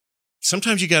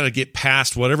 sometimes you got to get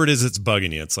past whatever it is that's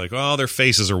bugging you. It's like, oh, their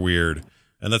faces are weird.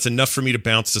 And that's enough for me to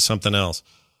bounce to something else.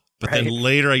 But then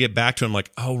later I get back to it, I'm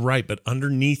like, oh, right. But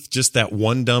underneath just that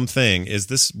one dumb thing is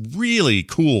this really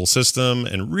cool system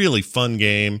and really fun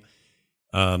game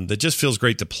that just feels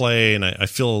great to play. And I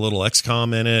feel a little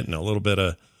XCOM in it and a little bit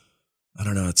of, I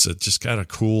don't know, it's just got a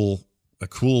cool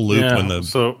loop when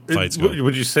the fights go.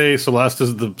 Would you say Solasta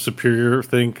is the superior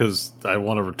thing? Because I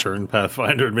want to return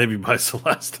Pathfinder and maybe buy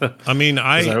Solasta. I mean,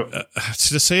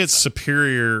 to say it's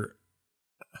superior,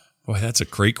 boy, that's a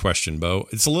great question, Bo.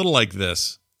 It's a little like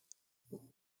this.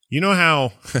 You know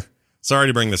how, sorry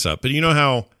to bring this up, but you know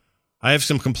how I have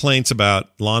some complaints about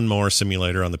Lawnmower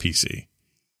Simulator on the PC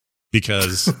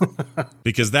because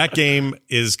that game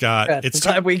is got, it's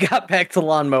time we got back to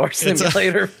Lawnmower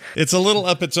Simulator. It's a little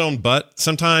up its own butt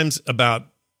sometimes about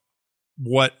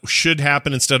what should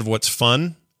happen instead of what's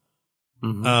fun.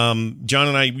 Mm-hmm. John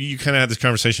and I, you kind of had this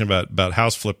conversation about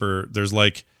House Flipper. There's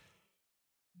like,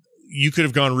 you could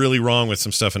have gone really wrong with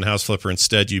some stuff in House Flipper.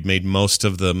 Instead, you made most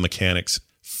of the mechanics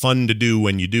fun to do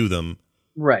when you do them.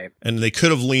 Right. And they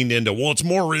could have leaned into, well, it's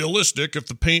more realistic if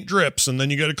the paint drips and then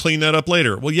you got to clean that up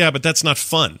later. Well, yeah, but that's not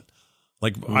fun.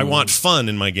 Like, I want fun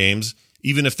in my games,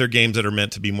 even if they're games that are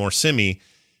meant to be more simmy.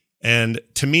 And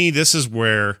to me, this is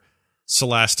where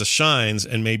Solasta shines,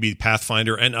 and maybe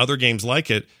Pathfinder and other games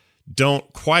like it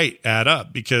don't quite add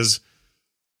up, because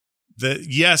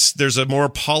yes, there's a more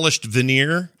polished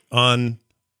veneer on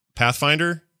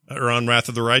Pathfinder or on Wrath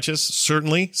of the Righteous,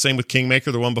 certainly. Same with Kingmaker,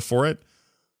 the one before it.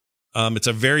 It's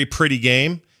a very pretty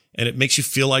game, and it makes you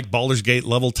feel like Baldur's Gate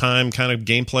level time kind of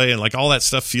gameplay, and like all that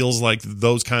stuff feels like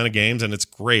those kind of games, and it's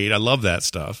great. I love that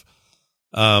stuff.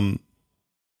 But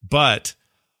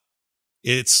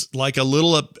it's like a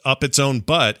little up its own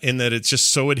butt in that it's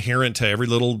just so adherent to every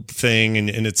little thing,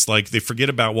 and it's like they forget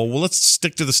about, well, let's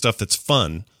stick to the stuff that's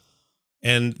fun.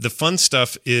 And the fun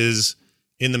stuff is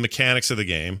in the mechanics of the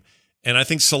game. And I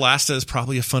think Solasta is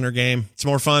probably a funner game. It's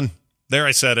more fun. There,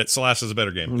 I said it. Solasta is a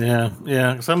better game.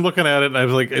 Yeah. So I'm looking at it, and I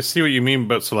was like, I see what you mean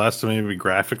about Solasta maybe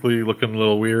graphically looking a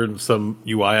little weird, and some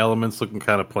UI elements looking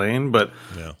kind of plain. But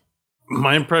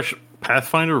my impression,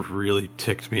 Pathfinder really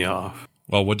ticked me off.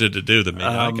 Well, what did it do to me?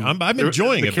 I'm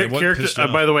enjoying it. But character,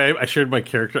 by the way, I shared my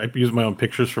character. I used my own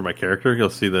pictures for my character. You'll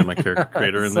see that my character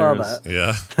creator in there.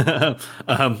 Yeah.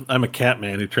 I'm a cat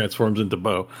man who transforms into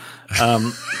Bo.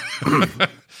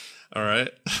 All right.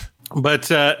 But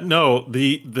no,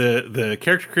 the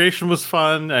character creation was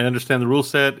fun. I understand the rule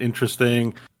set,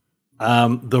 interesting.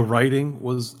 The writing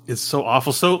is so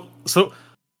awful. So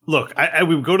look, I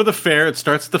we go to the fair. It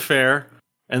starts at the fair,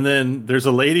 and then there's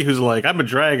a lady who's like, "I'm a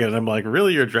dragon," and I'm like,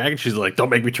 "Really, you're a dragon?" She's like, "Don't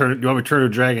make me turn. You want me to turn to a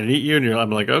dragon and eat you?" And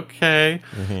I'm like, "Okay."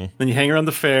 Mm-hmm. Then you hang around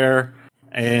the fair,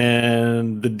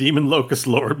 and the demon locust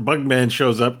lord Bugman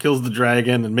shows up, kills the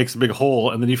dragon, and makes a big hole,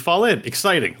 and then you fall in.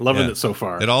 Exciting, loving it so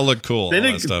far. It all looked cool. Then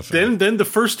the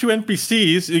first two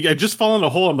NPCs, I just fall in a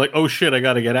hole. I'm like, oh shit, I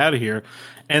got to get out of here.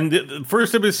 And the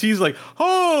first NPC's like,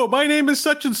 oh, my name is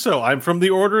such and so. I'm from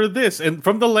the order of this and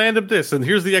from the land of this. And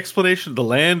here's the explanation: the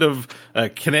land of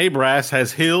Canabras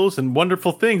has hills and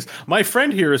wonderful things. My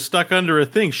friend here is stuck under a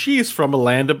thing. She's from a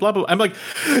land of blah blah. I'm like,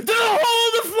 there's a hole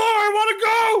in the floor. I want to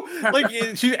go. Like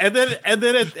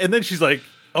and then she's like,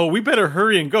 oh, we better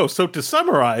hurry and go. So to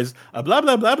summarize, blah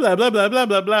blah blah blah blah blah blah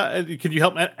blah blah. Can you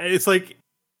help me?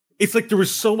 It's like there was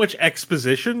so much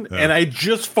exposition, and I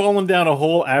just fallen down a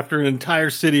hole after an entire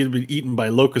city had been eaten by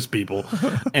locust people,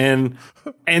 and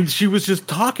she was just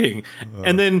talking,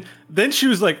 and then she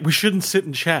was like, "We shouldn't sit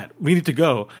and chat. We need to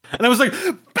go." And I was like,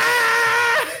 bah!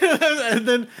 and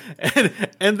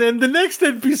then the next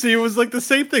NPC was like the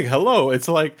same thing. Hello, it's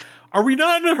like, are we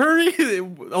not in a hurry?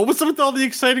 What's up with all the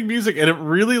exciting music? And it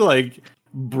really like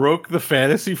broke the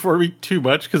fantasy for me too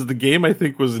much, because the game I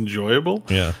think was enjoyable.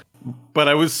 Yeah. but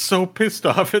I was so pissed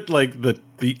off at like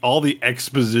all the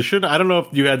exposition. I don't know if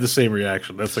you had the same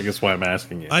reaction. That's I guess why I'm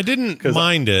asking you. I didn't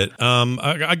mind it.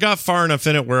 I got far enough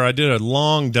in it where I did a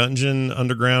long dungeon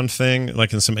underground thing,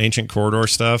 like in some ancient corridor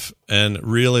stuff, and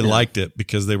really liked it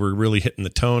because they were really hitting the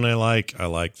tone I like. I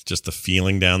liked just the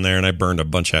feeling down there, and I burned a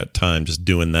bunch of time just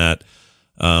doing that,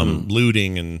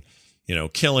 looting and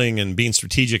killing and being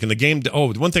strategic. And the game.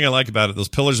 Oh, one thing I like about it, those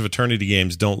Pillars of Eternity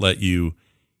games don't let you.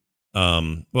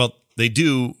 Well, they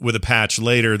do with a patch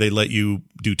later. They let you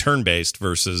do turn-based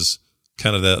versus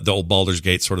kind of the old Baldur's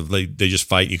Gate sort of. They just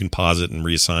fight. You can pause it and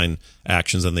reassign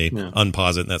actions, and they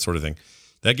unpause it and that sort of thing.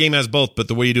 That game has both, but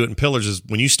the way you do it in Pillars is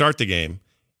when you start the game,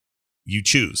 you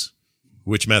choose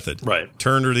which method, right?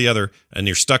 Turn or the other, and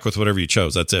you're stuck with whatever you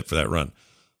chose. That's it for that run.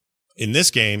 In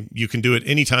this game, you can do it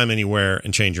anytime, anywhere,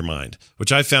 and change your mind,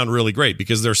 which I found really great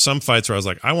because there's some fights where I was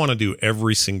like, I want to do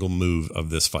every single move of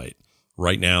this fight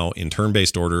right now in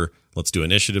turn-based order. Let's do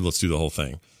initiative. Let's do the whole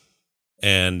thing.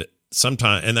 And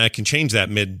I can change that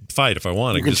mid-fight if I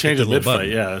want. You can change it mid-fight.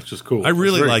 Yeah, it's just cool. I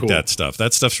really like that stuff.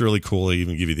 That stuff's really cool. They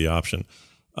even give you the option.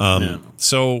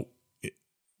 So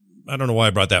I don't know why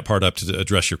I brought that part up to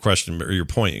address your question or your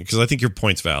point, because I think your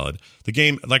point's valid. The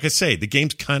game, like I say, the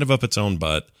game's kind of up its own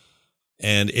butt,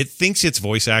 and it thinks its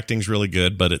voice acting's really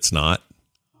good, but it's not.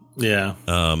 Yeah.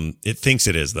 It thinks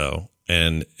it is, though.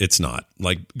 And it's not.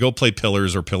 Like, go play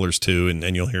Pillars or Pillars 2,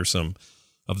 and you'll hear some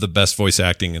of the best voice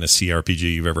acting in a CRPG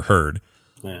you've ever heard.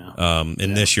 Yeah.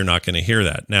 In this, you're not going to hear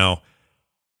that. Now,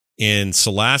 in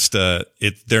Solasta,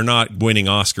 they're not winning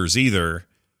Oscars either,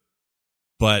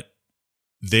 but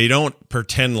they don't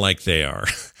pretend like they are.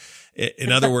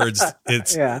 In other words,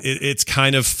 it's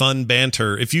kind of fun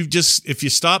banter. If you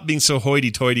stop being so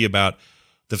hoity-toity about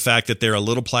the fact that they're a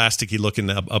little plasticky looking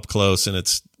up close, and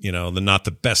it's not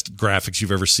the best graphics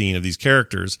you've ever seen of these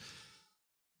characters.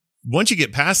 Once you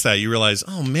get past that, you realize,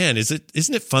 oh man, isn't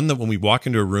it fun that when we walk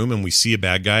into a room and we see a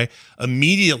bad guy,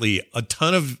 immediately a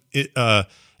ton of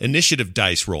initiative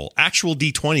dice roll, actual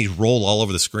D20s roll all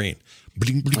over the screen.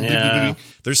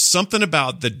 There's something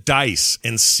about the dice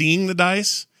and seeing the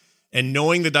dice and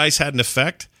knowing the dice had an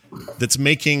effect that's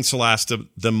making Solasta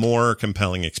the more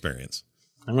compelling experience.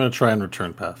 I'm going to try and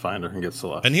return Pathfinder and get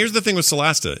Solasta. And here's the thing with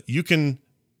Solasta.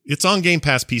 It's on Game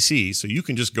Pass PC, so you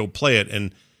can just go play it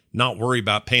and not worry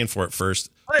about paying for it first.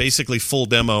 What? Basically full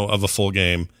demo of a full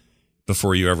game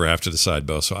before you ever have to decide,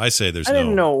 Bo. So I say I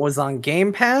didn't know it was on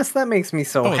Game Pass. That makes me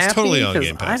so happy. It's totally on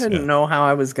Game Pass. I didn't know how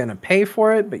I was going to pay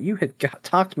for it, but you had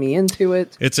talked me into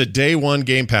it. It's a day one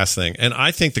Game Pass thing, and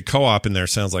I think the co-op in there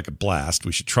sounds like a blast.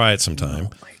 We should try it sometime.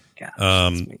 Oh my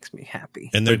gosh, this makes me happy.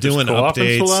 And they're doing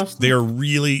updates. They are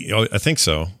really. I think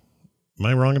so. Am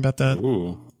I wrong about that?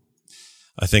 Ooh.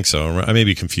 I think so. I may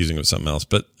be confusing it with something else,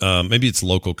 but maybe it's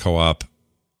local co-op.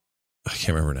 I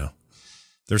can't remember now.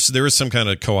 There was some kind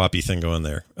of co-op-y thing going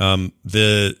there. What was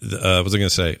I going to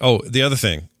say? Oh, the other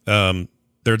thing.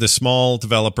 They're this small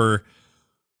developer,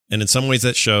 and in some ways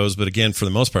that shows, but again, for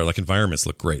the most part, like, environments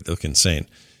look great. They look insane.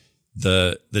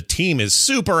 The team is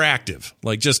super active,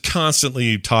 like just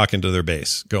constantly talking to their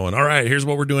base, going, all right, here's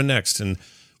what we're doing next. And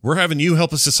we're having you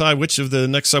help us decide which of the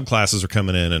next subclasses are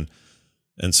coming in.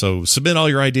 And so submit all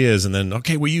your ideas, and then,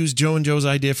 okay, we use Joe and Joe's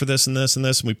idea for this and this and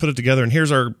this, and we put it together, and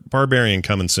here's our barbarian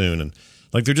coming soon. And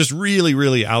like, they're just really,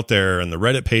 really out there, and the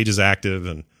Reddit page is active.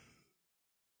 And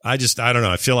I don't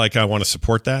know. I feel like I want to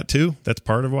support that too. That's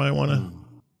part of why I want to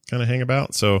kind of hang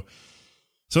about. So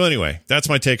anyway, that's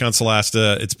my take on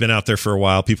Solasta. It's been out there for a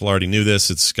while. People already knew this.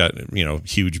 It's got,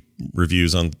 huge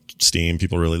reviews on Steam.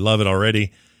 People really love it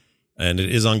already. And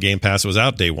it is on Game Pass. It was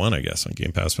out day one, I guess, on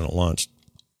Game Pass when it launched.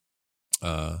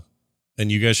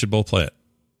 And you guys should both play it.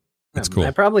 It's cool.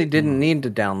 I probably didn't need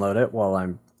to download it while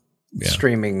I'm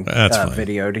streaming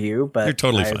video to you, but you're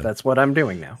totally fine. That's what I'm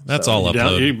doing now. That's all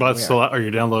upload. Are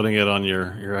you downloading it on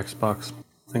your Xbox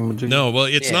thing? No, well,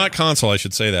 it's not console. I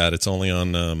should say that. It's only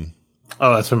on.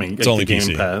 That's what I mean. It's only Game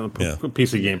PC. Pass,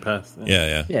 PC Game Pass.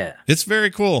 Yeah. It's very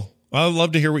cool. I'd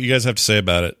love to hear what you guys have to say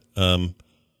about it.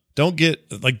 Don't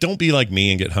be like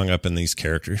me and get hung up in these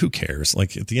characters. Who cares?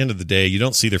 Like, at the end of the day, you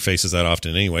don't see their faces that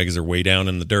often anyway, because they're way down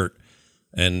in the dirt.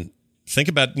 And think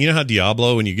about, how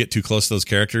Diablo, when you get too close to those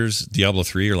characters, Diablo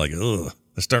 3, you're like, ugh,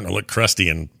 they're starting to look crusty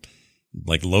and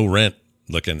like low rent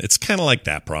looking. It's kind of like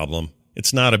that problem.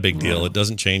 It's not a big deal. It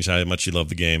doesn't change how much you love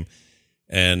the game.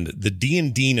 And the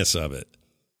D&D-ness of it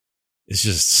is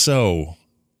just so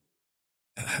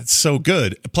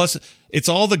good. Plus, it's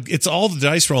all the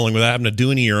dice rolling without having to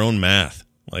do any of your own math.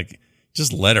 Like,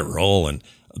 just let it roll, and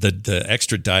the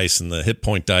extra dice and the hit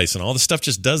point dice and all the stuff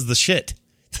just does the shit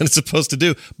that it's supposed to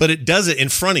do. But it does it in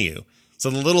front of you. So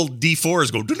the little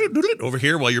D4s go over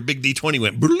here while your big D20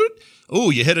 went. Oh,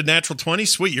 you hit a natural 20?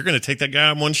 Sweet. You're going to take that guy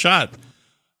on one shot.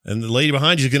 And the lady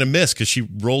behind you is going to miss because she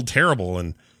rolled terrible.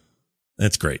 And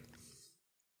that's great.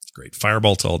 It's great.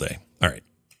 Firebolts all day. All right.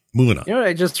 Moving on. You know what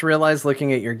I just realized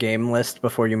looking at your game list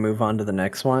before you move on to the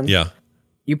next one? Yeah.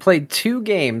 You played 2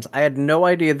 games. I had no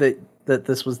idea that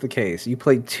this was the case. You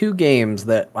played 2 games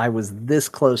that I was this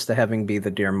close to having be the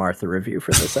Dear Martha review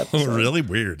for this episode. Oh, really?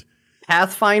 Weird.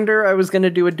 Pathfinder, I was going to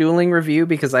do a dueling review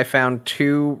because I found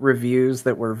 2 reviews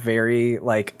that were very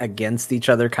against each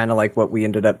other, kind of like what we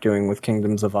ended up doing with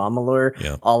Kingdoms of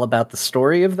Amalur, all about the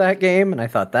story of that game, and I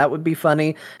thought that would be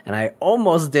funny, and I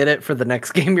almost did it for the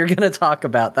next game you're going to talk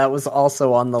about. That was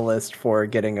also on the list for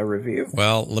getting a review.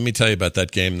 Well, let me tell you about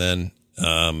that game then,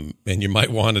 and you might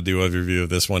want to do a review of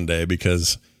this one day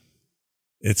because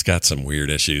it's got some weird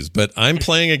issues, but I'm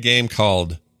playing a game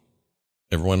called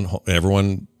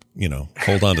everyone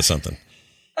hold on to something.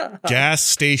 Gas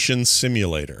Station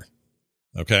Simulator.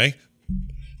 Okay?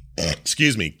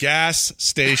 Excuse me. Gas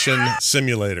Station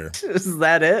Simulator. Is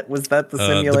that it? Was that the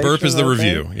simulation? The burp is the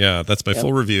review. Yeah, that's my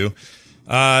full review.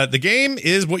 The game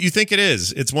is what you think it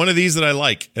is. It's one of these that I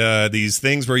like. These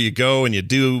things where you go and you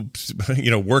do,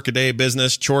 work a day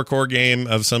business, chore core game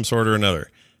of some sort or another.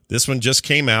 This one just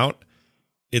came out.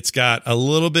 It's got a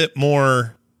little bit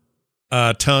more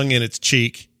tongue in its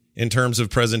cheek in terms of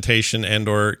presentation and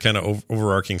or kind of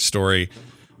overarching story.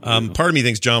 Part of me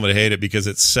thinks John would hate it because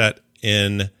it's set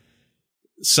in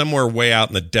somewhere way out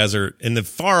in the desert. In the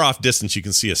far off distance, you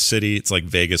can see a city. It's like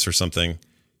Vegas or something.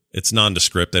 It's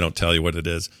nondescript. They don't tell you what it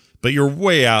is. But you're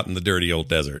way out in the dirty old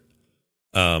desert.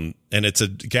 And it's a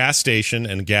gas station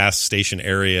and gas station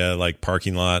area, like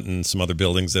parking lot and some other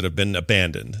buildings that have been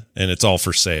abandoned. And it's all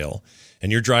for sale.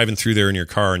 And you're driving through there in your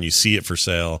car and you see it for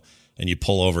sale. And you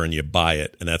pull over and you buy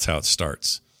it, and that's how it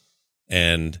starts.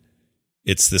 And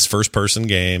it's this first-person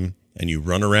game, and you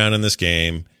run around in this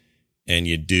game, and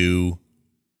you do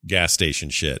gas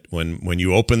station shit. When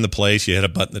you open the place, you hit a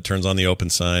button that turns on the open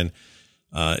sign.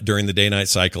 During the day-night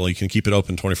cycle, you can keep it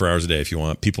open 24 hours a day if you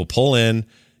want. People pull in.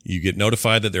 You get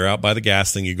notified that they're out by the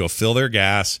gas thing. You go fill their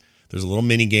gas. There's a little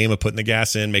mini game of putting the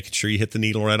gas in, making sure you hit the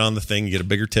needle right on the thing. You get a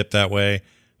bigger tip that way.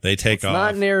 They take off. It's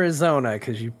not in Arizona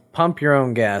because you pump your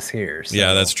own gas here. So.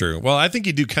 Yeah, that's true. Well, I think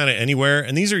you do kind of anywhere.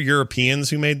 And these are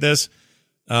Europeans who made this.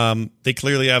 They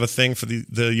clearly have a thing for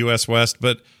the U.S. West,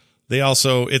 but they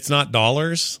also, it's not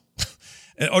dollars.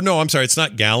 Oh, no, I'm sorry. It's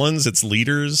not gallons. It's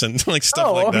liters and like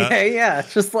stuff like that. Okay, yeah.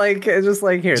 Just like here. Just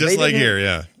like here,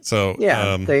 yeah. So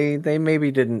yeah, they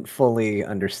maybe didn't fully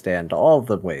understand all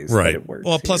the ways that it works.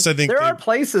 Well, plus I think there are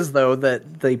places though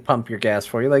that they pump your gas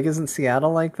for you. Like, isn't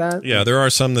Seattle like that? Yeah, there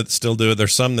are some that still do it.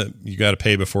 There's some that you got to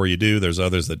pay before you do. There's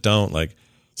others that don't. Like,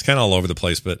 it's kind of all over the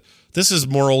place. But this is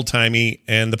more old timey,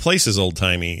 and the place is old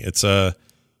timey. It's a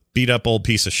beat up old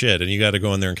piece of shit, and you got to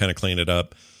go in there and kind of clean it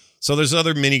up. So there's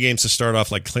other mini games to start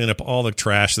off, like clean up all the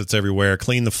trash that's everywhere,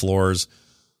 clean the floors,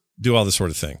 do all this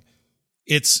sort of thing.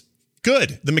 It's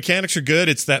good. The mechanics are good.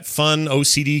 It's that fun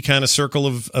OCD kind of circle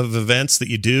of events that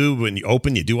you do when you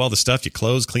open, you do all the stuff, you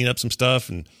close, clean up some stuff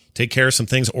and take care of some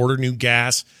things, order new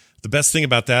gas. The best thing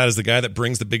about that is the guy that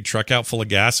brings the big truck out full of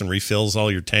gas and refills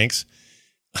all your tanks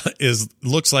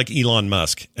looks like Elon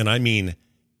Musk. And I mean,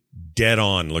 dead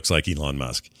on looks like Elon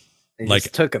Musk. They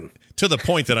just took him. To the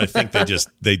point that I think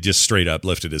they just straight up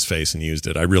lifted his face and used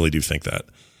it. I really do think that.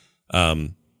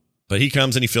 But he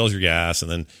comes and he fills your gas, and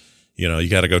then you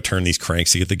got to go turn these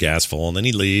cranks to get the gas full, and then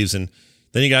he leaves, and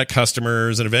then you got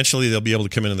customers, and eventually they'll be able to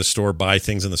come into the store, buy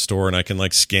things in the store, and I can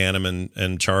like scan them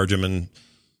and charge them and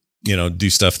do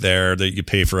stuff there that you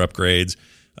pay for upgrades.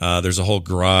 There's a whole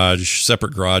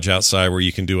separate garage outside where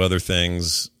you can do other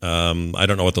things. I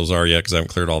don't know what those are yet because I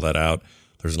haven't cleared all that out.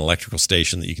 There's an electrical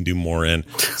station that you can do more in.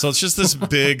 So it's just this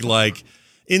big, like,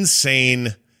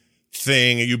 insane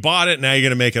thing. You bought it, now you're going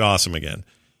to make it awesome again.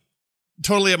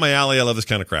 Totally up my alley. I love this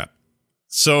kind of crap.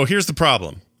 So here's the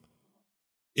problem.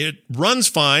 It runs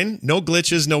fine. No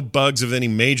glitches, no bugs of any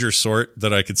major sort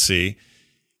that I could see.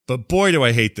 But boy, do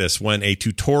I hate this when a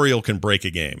tutorial can break a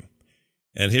game.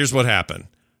 And here's what happened.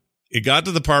 It got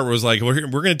to the part where it was like, we're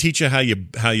going to teach you how you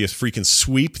freaking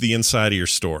sweep the inside of your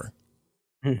store.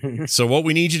 So what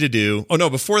we need you to do,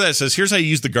 before that it says, here's how you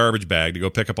use the garbage bag to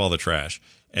go pick up all the trash.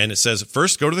 And it says,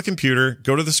 first go to the computer,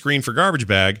 go to the screen for garbage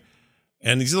bag.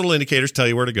 And these little indicators tell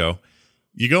you where to go.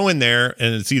 You go in there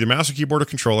and it's either mouse or keyboard or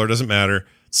controller. It doesn't matter.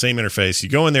 Same interface. You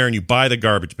go in there and you buy the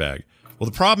garbage bag. Well,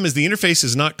 the problem is the interface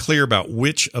is not clear about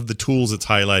which of the tools it's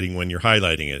highlighting when you're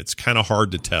highlighting it. It's kind of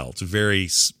hard to tell. It's a very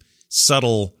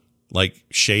subtle, like,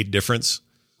 shade difference.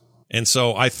 And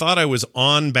so I thought I was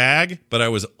on bag, but I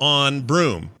was on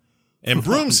broom. And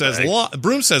Broom says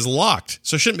locked,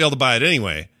 so I shouldn't be able to buy it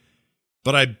anyway.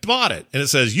 But I bought it, and it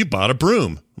says, you bought a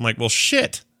broom. I'm like, well,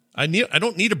 shit. I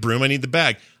don't need a broom. I need the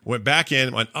bag. Went back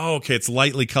in, went, oh, okay, it's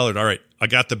lightly colored. All right, I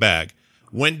got the bag.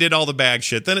 Went and did all the bag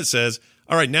shit. Then it says,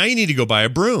 all right, now you need to go buy a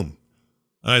broom.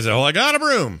 And I said, well, I got a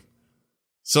broom.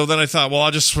 So then I thought, well,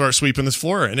 I'll just start sweeping this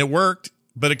floor. And it worked,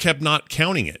 but it kept not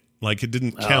counting it. Like, it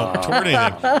didn't count toward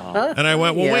anything. And I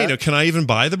went, well, wait, can I even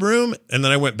buy the broom? And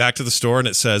then I went back to the store, and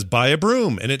it says, buy a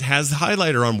broom. And it has the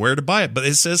highlighter on where to buy it. But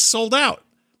it says sold out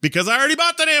because I already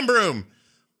bought the damn broom.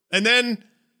 And then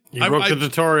you broke the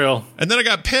tutorial. And then I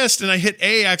got pissed, and I hit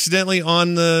A accidentally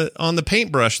on the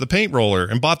paintbrush, the paint roller,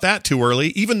 and bought that too early,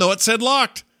 even though it said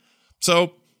locked.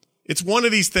 So it's one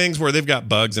of these things where they've got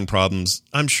bugs and problems.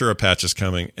 I'm sure a patch is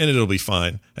coming, and it'll be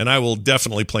fine. And I will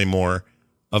definitely play more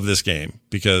of this game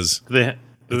because do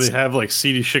they have like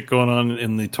seedy shit going on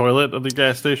in the toilet of the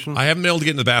gas station? I haven't been able to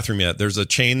get in the bathroom yet. There's a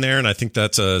chain there, and I think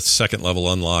that's a second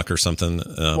level unlock or something.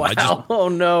 Wow! Oh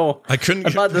no! I couldn't.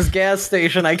 I bought this gas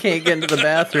station. I can't get into the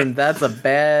bathroom. That's a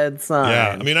bad sign.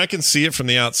 Yeah, I mean, I can see it from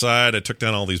the outside. I took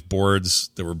down all these boards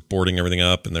that were boarding everything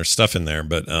up, and there's stuff in there.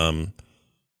 But I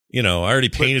already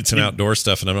painted some outdoor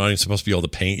stuff, and I'm not even supposed to be able to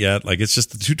paint yet. Like, it's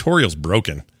just the tutorial's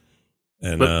broken.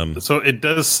 And so it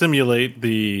does simulate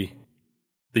the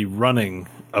running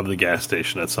of the gas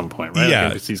station at some point, right? Yeah.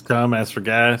 Like NPCs come, ask for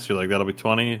gas. You're like, that'll be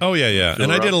 20. Oh yeah.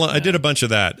 And I did a bunch of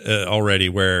that already,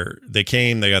 where they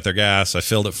came, they got their gas, I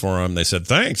filled it for them. They said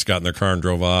thanks, got in their car and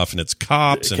drove off. And it's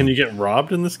cops. Can you get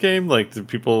robbed in this game? Like, do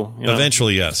people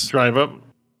eventually? Yes. Drive up.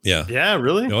 Yeah. Yeah.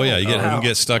 Really? Oh yeah. You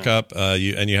get stuck up.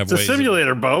 You have it's a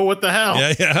simulator, Bo. What the hell?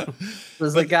 Yeah.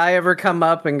 Does the guy ever come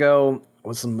up and go,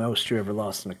 what's the most you ever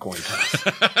lost in a coin toss?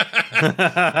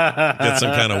 Get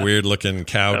some kind of weird looking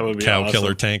cow awesome.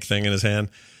 killer tank thing in his hand.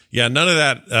 Yeah, none of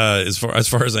that as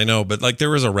far as I know. But like, there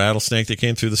was a rattlesnake that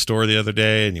came through the store the other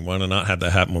day, and you want to not have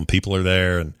that happen when people are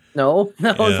there. And no,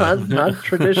 it's not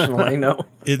traditionally. No,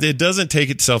 it doesn't take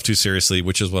itself too seriously,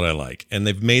 which is what I like. And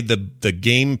they've made the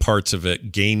game parts of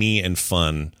it gamey and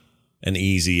fun and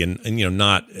easy, and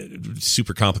not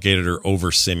super complicated or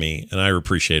over simmy. And I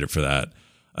appreciate it for that.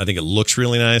 I think it looks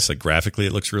really nice. Like, graphically,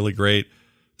 it looks really great.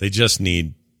 They just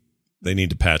need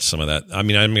to patch some of that. I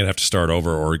mean, I'm going to have to start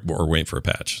over or wait for a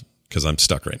patch because I'm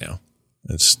stuck right now.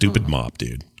 And stupid mob,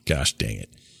 dude. Gosh dang it.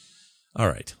 All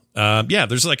right.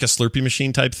 There's like a Slurpee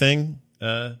machine type thing,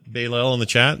 Baylel in the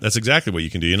chat. That's exactly what you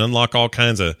can do. You can unlock all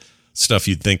kinds of stuff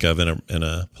you'd think of in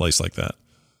a place like that.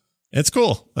 It's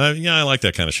cool. I like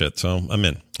that kind of shit. So I'm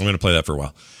in. I'm going to play that for a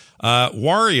while.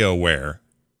 WarioWare.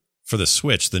 For the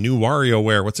Switch, the new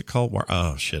WarioWare, what's it called?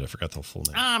 Oh shit, I forgot the full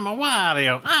name. I'm a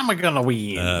Wario. I'm gonna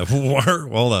win.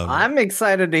 Hold on. I'm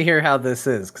excited to hear how this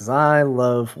is because I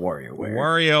love WarioWare.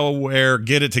 WarioWare,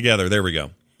 get it together. There we go.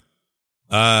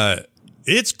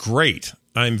 It's great.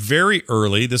 I'm very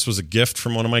early. This was a gift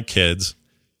from one of my kids.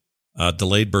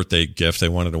 Delayed birthday gift. They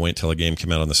wanted to wait till a game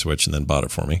came out on the Switch and then bought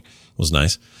it for me. It was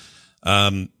nice.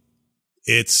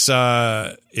 It's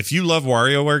if you love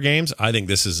WarioWare games, I think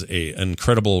this is an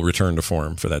incredible return to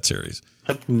form for that series.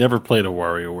 I've never played a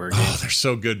WarioWare game. Oh, they're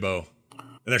so good, Bo.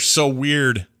 And they're so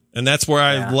weird. And that's where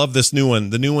I love this new one.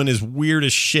 The new one is weird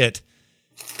as shit.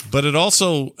 But it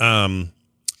also, how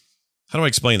do I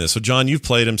explain this? So, John, you've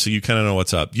played them, so you kind of know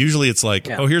what's up. Usually it's like,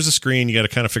 here's a screen. You got to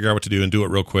kind of figure out what to do and do it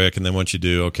real quick. And then once you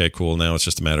do, okay, cool. Now it's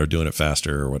just a matter of doing it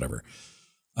faster or whatever.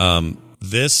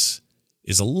 This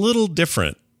is a little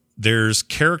different. There's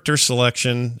character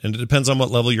selection, and it depends on what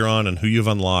level you're on and who you've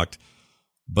unlocked,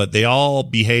 but they all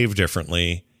behave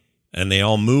differently, and they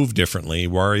all move differently,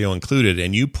 Wario included,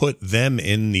 and you put them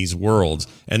in these worlds,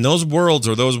 and those worlds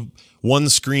or those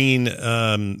one-screen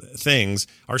things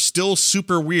are still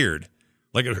super weird.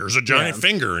 Like, here's a giant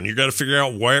finger, and you got to figure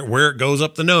out where it goes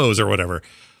up the nose or whatever.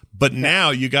 But now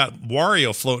you got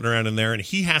Wario floating around in there, and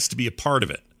he has to be a part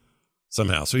of it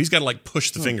somehow. So he's got to like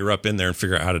push the finger up in there and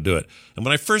figure out how to do it. And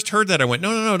when I first heard that, I went,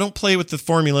 no, don't play with the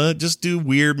formula. Just do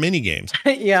weird mini games.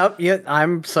 Yeah.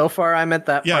 I'm at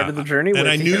that part of the journey. And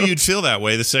I knew you'd feel that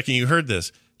way the second you heard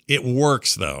this. It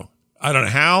works though. I don't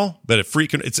know how, but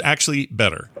it's actually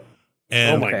better.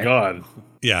 And oh my God.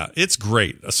 Yeah, it's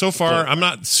great. So far, I'm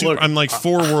not super, I'm like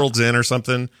 4 worlds in or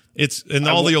something.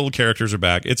 All the old characters are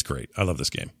back. It's great. I love this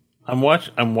game. I'm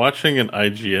watching an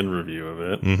IGN review of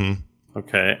it. Mm-hmm.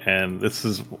 Okay, and this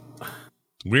is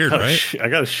weird, right? I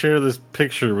got to share this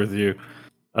picture with you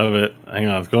of it. Hang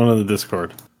on, it's going to the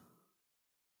Discord.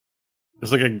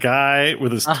 There's like a guy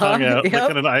with his tongue out,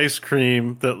 licking an ice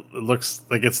cream that looks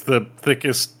like it's the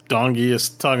thickest,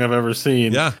 dongiest tongue I've ever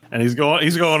seen. Yeah, and he's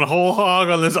going whole hog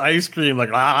on this ice cream, like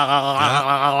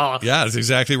yeah, that's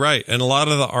exactly right. And a lot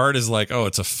of the art is like, oh,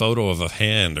 it's a photo of a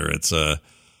hand, or it's a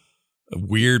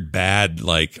weird bad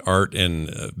like art in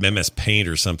MS Paint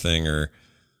or something, or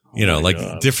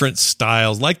different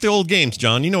styles, like the old games,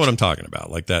 John. You know what I'm talking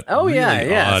about, like that. Oh, really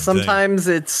yeah. Sometimes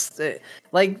thing. It's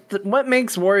what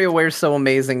makes WarioWare so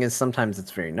amazing is sometimes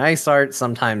it's very nice art.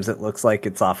 Sometimes it looks like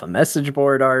it's off a message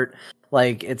board art.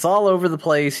 Like, it's all over the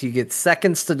place. You get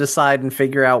seconds to decide and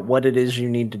figure out what it is you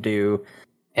need to do.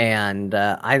 And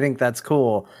I think that's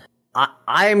cool.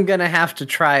 I'm going to have to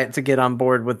try it to get on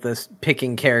board with this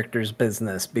picking characters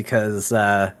business, because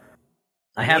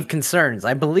I have concerns.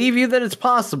 I believe you that it's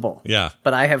possible. Yeah,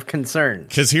 but I have concerns.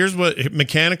 Because here's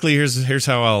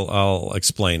how I'll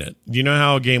explain it. You know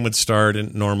how a game would start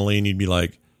normally, and you'd be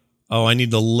like, "Oh, I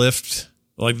need to lift."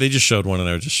 Like they just showed one, and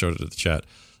I just showed it to the chat.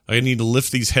 I need to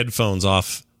lift these headphones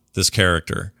off this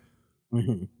character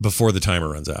before the timer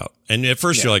runs out. And at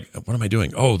first, you're like, "What am I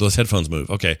doing?" Oh, those headphones move.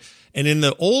 Okay. And in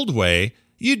the old way,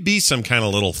 you'd be some kind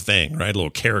of little thing, right? A little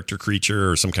character creature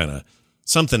or some kind of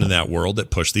something in that world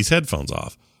that pushed these headphones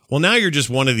off. Well, now you're just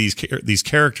one of these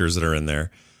characters that are in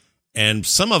there, and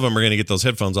some of them are going to get those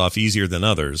headphones off easier than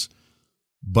others.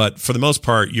 But for the most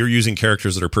part, you're using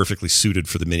characters that are perfectly suited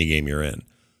for the minigame you're in,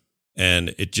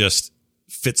 and it just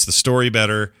fits the story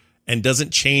better and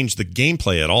doesn't change the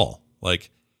gameplay at all.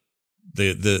 Like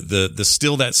the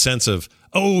still that sense of,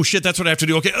 oh shit, that's what I have to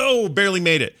do. Okay, oh, barely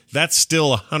made it. That's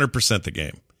still 100% the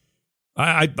game.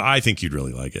 I think you'd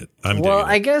really like it.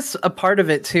 I guess a part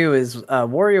of it too is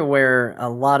WarioWare. A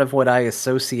lot of what I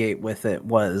associate with it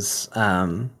was,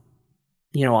 on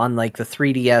like the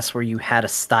 3DS where you had a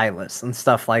stylus and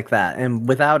stuff like that. And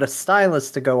without a stylus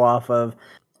to go off of,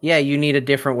 you need a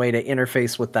different way to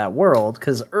interface with that world.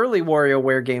 Because early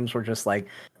WarioWare games were just like,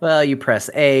 well, you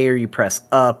press A or you press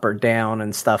up or down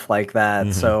and stuff like that.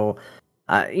 Mm-hmm. So,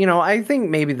 I think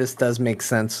maybe this does make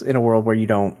sense in a world where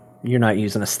you're not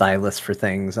using a stylus for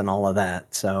things and all of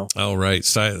that. So, oh right,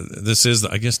 this is,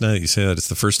 I guess now that you say that, it's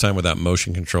the first time without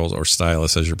motion controls or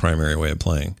stylus as your primary way of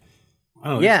playing.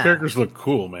 Oh, these characters look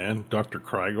cool, man. Dr.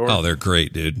 Krygor. Oh, they're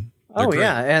great, dude. They're great.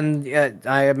 Yeah, and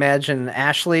I imagine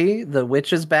Ashley, the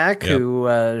witch, is back,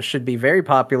 who should be very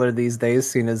popular these days,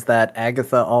 seeing as that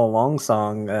Agatha All Along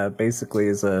song basically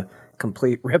is a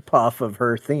complete ripoff of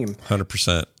her theme.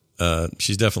 100%.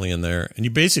 She's definitely in there. And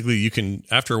you can,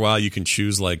 after a while, you can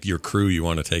choose like your crew you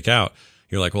want to take out.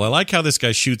 You're like, well, I like how this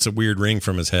guy shoots a weird ring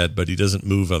from his head, but he doesn't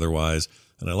move otherwise.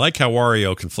 And I like how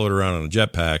Wario can float around on a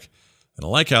jetpack. And I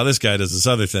like how this guy does this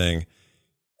other thing.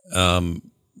 And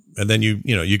then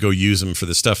you go use him for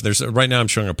this stuff. Right now I'm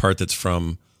showing a part that's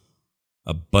from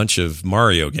a bunch of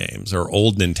Mario games or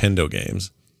old Nintendo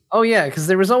games. Oh yeah, because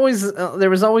there was always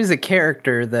a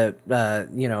character that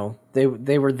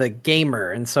they were the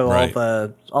gamer, and so right.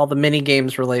 all the mini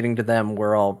games relating to them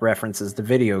were all references to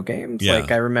video games. Yeah. Like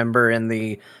I remember in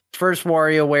the first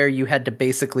WarioWare, you had to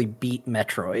basically beat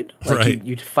Metroid. Like right.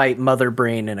 You'd fight Mother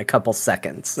Brain in a couple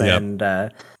seconds, and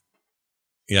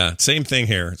yeah, same thing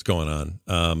here. It's going on.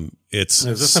 Is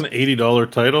this an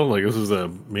 $80 title? Like this is a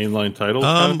mainline title?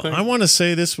 Kind of thing? I want to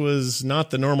say this was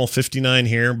not the normal $59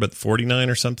 here, but $49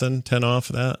 or something, 10 off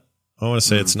of that. I want to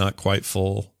say it's not quite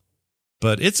full,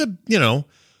 but it's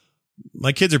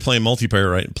my kids are playing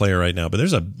multiplayer right now, but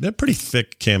there's a pretty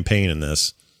thick campaign in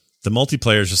this. The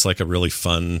multiplayer is just like a really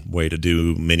fun way to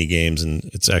do mini games, and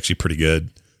it's actually pretty good.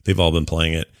 They've all been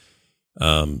playing it.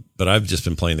 But I've just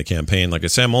been playing the campaign. Like I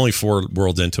say, I'm only 4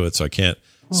 worlds into it, so I can't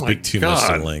speak too much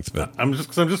to the length. But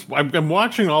I'm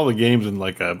watching all the games and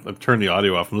like I've turned the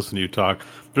audio off and listening to you talk.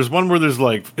 There's one where there's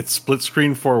like it's split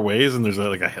screen 4 ways, and there's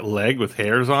like a leg with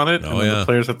hairs on it, and the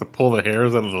players have to pull the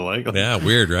hairs out of the leg. Yeah,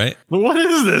 weird, right? What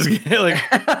is this? Like,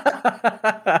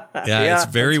 it's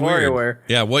very weird.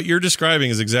 Yeah, what you're describing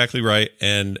is exactly right,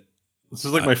 and this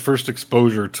is like my first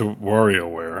exposure to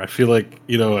WarioWare. I feel like,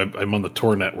 I'm on the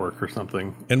Tor network or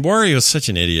something. And Wario is such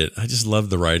an idiot. I just love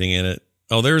the writing in it.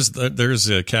 Oh, there's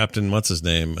Captain, what's his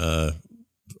name?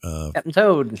 Captain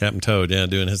Toad. Captain Toad, yeah,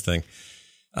 doing his thing.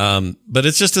 But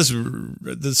it's just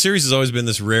the series has always been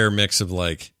this rare mix of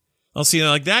like,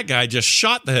 like that guy just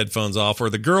shot the headphones off, or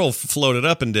the girl floated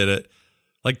up and did it.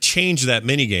 Like changed that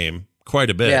minigame quite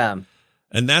a bit. Yeah.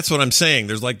 And that's what I'm saying.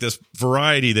 There's like this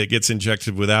variety that gets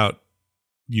injected without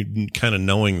you kind of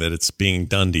knowing that it's being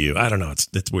done to you. I don't know.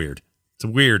 It's weird.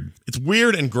 It's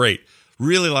weird and great.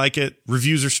 Really like it.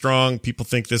 Reviews are strong. People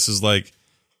think this is like,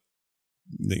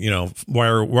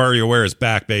 WarioWare is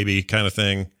back, baby, kind of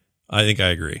thing. I think I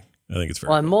agree. I think it's very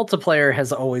well, and multiplayer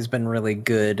has always been really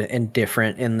good and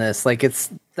different in this. Like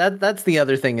that's the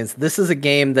other thing is this is a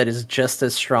game that is just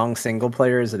as strong single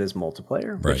player as it is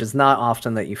multiplayer, Right. which is not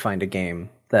often that you find a game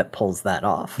that pulls that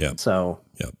off. Yep. So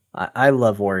Yep. I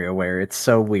love WarioWare. It's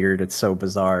so weird. It's so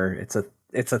bizarre. It's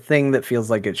a thing that feels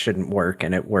like it shouldn't work,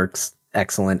 and it works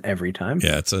excellent every time.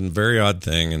 Yeah, it's a very odd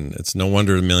thing, and it's no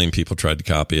wonder a million people tried to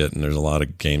copy it, and there's a lot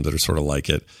of games that are sort of like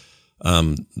it.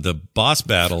 The boss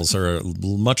battles are a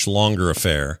much longer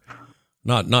affair.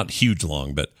 Not huge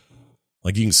long, but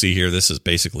like you can see here, this is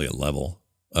basically a level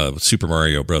of Super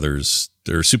Mario Brothers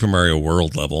or Super Mario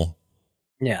World level.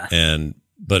 Yeah.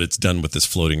 But it's done with this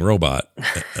floating robot.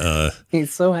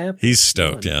 He's so happy. He's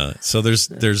stoked, yeah. So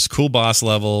there's cool boss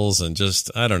levels and just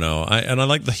I don't know. I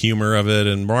like the humor of it,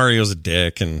 and Mario's a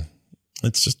dick, and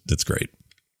it's great.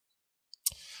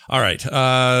 All right,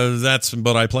 that's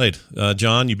what I played.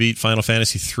 John, you beat Final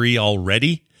Fantasy 3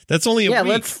 already? That's only a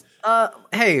week.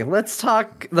 Let's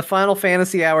talk the Final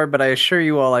Fantasy hour, but I assure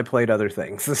you all I played other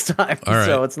things this time. All right.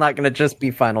 So it's not going to just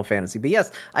be Final Fantasy. But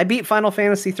yes, I beat Final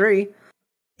Fantasy 3.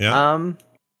 Yeah.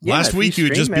 Last week you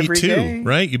just beat 2,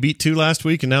 right? You beat 2 last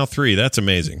week and now 3. That's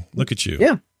amazing. Look at you.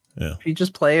 Yeah. Yeah. If you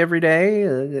just play every day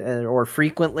or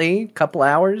frequently, couple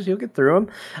hours, you'll get through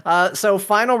them. So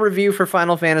final review for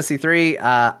Final Fantasy 3.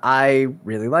 I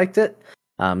really liked it.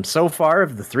 So far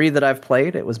of the 3 that I've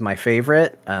played, it was my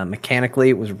favorite. Mechanically,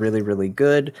 it was really, really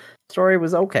good. Story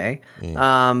was okay.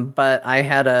 But I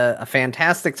had a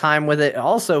fantastic time with it. It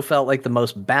also felt like the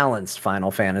most balanced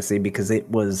Final Fantasy because it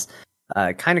was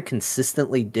kind of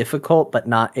consistently difficult, but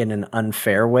not in an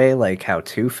unfair way like how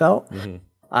 2 felt. Mm-hmm.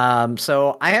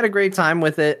 So I had a great time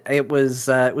with it. It was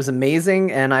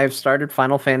amazing, and I've started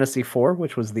Final Fantasy IV,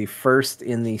 which was the first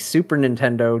in the Super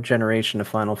Nintendo generation of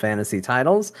Final Fantasy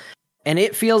titles, and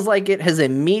it feels like it has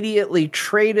immediately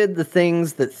traded the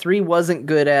things that 3 wasn't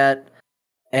good at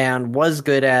and was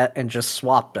good at and just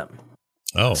swapped them.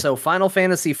 Oh. So Final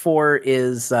Fantasy IV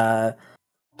is a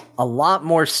lot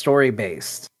more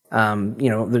story-based.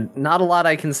 Not a lot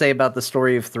I can say about the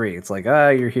story of 3. It's like,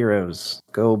 you're heroes.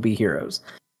 Go be heroes.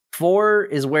 4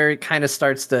 is where it kind of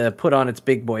starts to put on its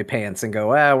big boy pants and go,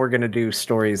 we're going to do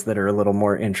stories that are a little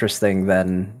more interesting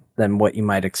than what you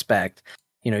might expect.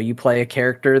 You know, you play a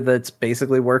character that's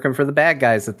basically working for the bad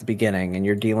guys at the beginning, and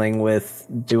you're dealing with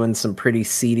doing some pretty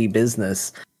seedy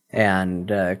business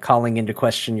and calling into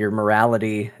question your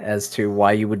morality as to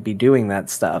why you would be doing that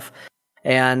stuff.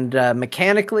 And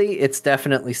mechanically, it's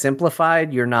definitely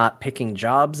simplified. You're not picking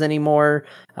jobs anymore.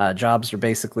 Jobs are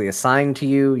basically assigned to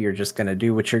you. You're just going to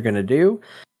do what you're going to do.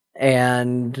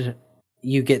 And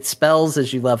you get spells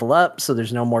as you level up, so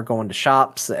there's no more going to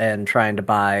shops and trying to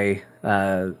buy,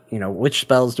 which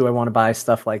spells do I want to buy,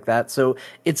 stuff like that. So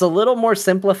it's a little more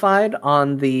simplified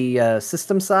on the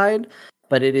system side,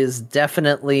 but it is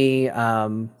definitely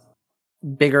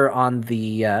bigger on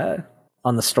the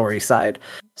story side.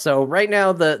 So right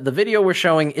now the video we're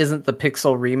showing isn't the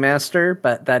Pixel remaster,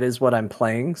 but that is what I'm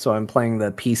playing. So I'm playing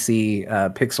the PC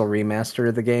Pixel remaster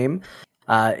of the game.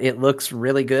 It looks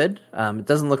really good. It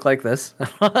doesn't look like this,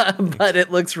 but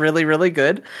it looks really, really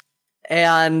good.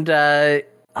 And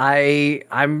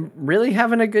I'm really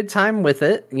having a good time with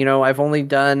it. You know, I've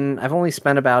only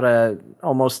spent about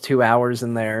almost 2 hours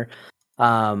in there.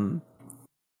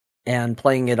 And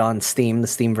playing it on Steam, the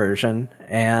Steam version,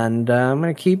 and I'm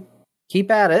gonna keep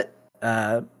at it.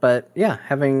 But yeah,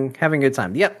 having a good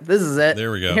time. Yep, this is it.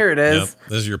 There we go. Here it is. Yep.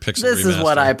 This is your Pixel. This remaster. is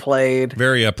what I played.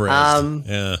 Very up-res.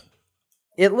 Yeah.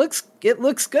 It looks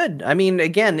good. I mean,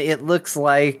 again, it looks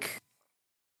like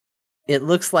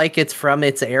it's from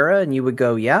its era, and you would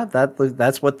go, yeah,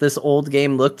 that's what this old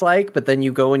game looked like. But then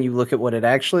you go and you look at what it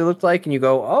actually looked like, and you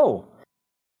go, oh,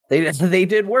 they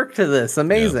did work to this.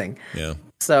 Amazing. Yeah.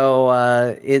 So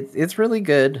it's really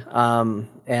good, and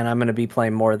I'm going to be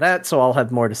playing more of that. So I'll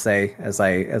have more to say as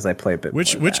I play a bit.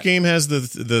 Which more of that. game has the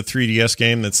 3DS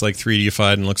game that's like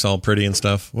 3Dified and looks all pretty and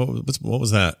stuff? What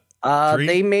was that? 3?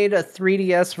 They made a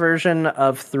 3DS version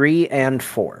of 3 and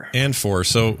 4. And 4.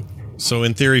 So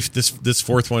in theory, this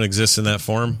fourth one exists in that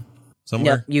form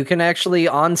somewhere. Yeah, you can actually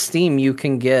on Steam you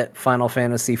can get Final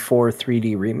Fantasy IV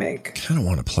 3D remake. I kind of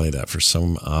want to play that for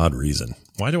some odd reason.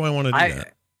 Why do I want to do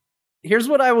that? Here's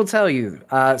what I will tell you.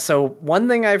 So one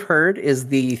thing I've heard is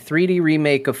the 3D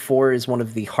remake of 4 is one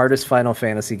of the hardest Final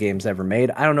Fantasy games ever made.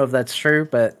 I don't know if that's true,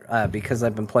 but because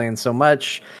I've been playing so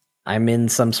much, I'm in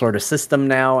some sort of system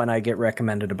now, and I get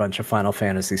recommended a bunch of Final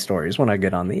Fantasy stories when I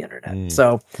get on the internet.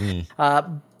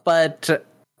 But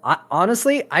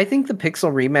honestly, I think the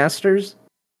Pixel remasters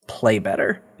play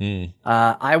better.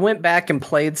 I went back and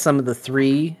played some of the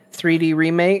 3 3D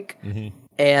remake,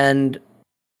 and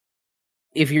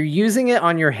if you're using it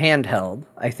on your handheld,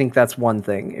 I think that's one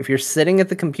thing. If you're sitting at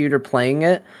the computer playing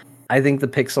it, I think the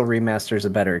Pixel Remaster is a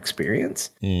better experience.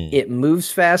 It moves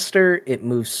faster, it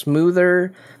moves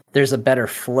smoother, there's a better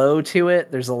flow to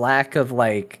it, there's a lack of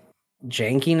like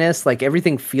jankiness, like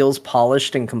everything feels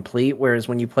polished and complete, whereas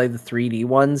when you play the 3D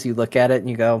ones, you look at it and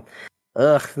you go,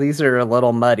 ugh, these are a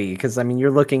little muddy, because I mean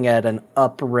you're looking at an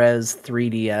up-res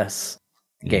 3DS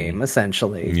game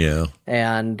essentially. Yeah.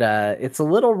 And it's a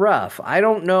little rough. I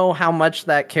don't know how much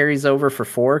that carries over for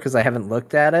 4 because I haven't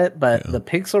looked at it, but the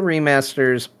Pixel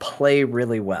remasters play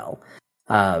really well.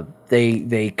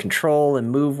 They control and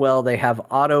move well. They have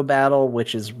auto battle,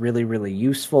 which is really, really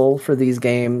useful for these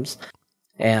games.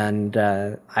 And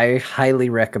I highly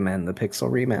recommend the Pixel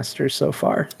remasters so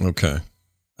far. Okay.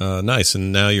 Nice.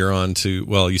 And now you're on to,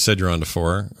 well, you said you're on to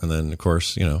 4. And then, of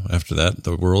course, you know, after that,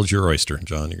 the world's your oyster,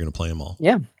 John. You're going to play them all.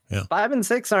 Yeah. Yeah. 5 and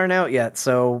 6 aren't out yet.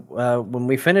 So when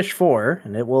we finish 4,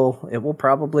 and it will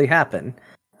probably happen,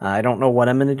 I don't know what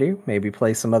I'm going to do. Maybe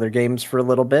play some other games for a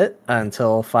little bit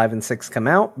until 5 and 6 come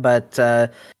out. But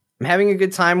I'm having a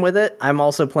good time with it. I'm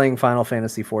also playing Final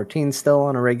Fantasy XIV still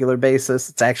on a regular basis.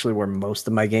 It's actually where most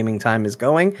of my gaming time is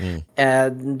going.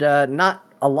 And not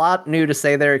a lot new to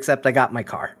say there, except I got my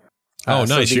car. Oh, nice.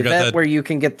 So the You got event that where you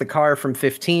can get the car from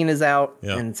 15 is out,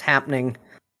 and it's happening,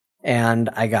 and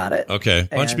I got it. Okay.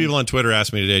 A bunch of people on Twitter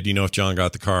asked me today, do you know if John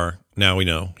got the car? Now we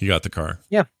know he got the car.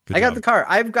 Yeah, Good I got job. the car.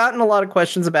 I've gotten a lot of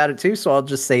questions about it too, so I'll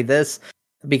just say this,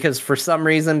 because for some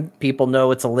reason, people know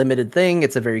it's a limited thing.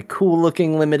 It's a very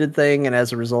cool-looking limited thing, and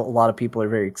as a result, a lot of people are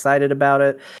very excited about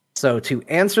it. So to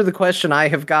answer the question I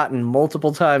have gotten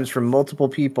multiple times from multiple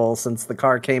people since the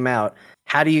car came out,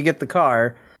 how do you get the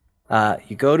car?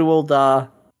 You go to Ul'dah,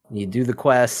 you do the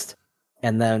quest,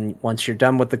 and then once you're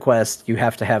done with the quest, you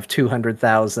have to have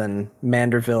 200,000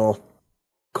 Manderville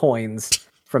coins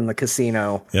from the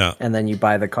casino, and then you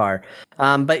buy the car.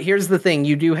 But here's the thing,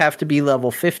 you do have to be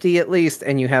level 50 at least,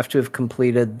 and you have to have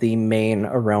completed the main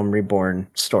A Realm Reborn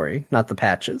story, not the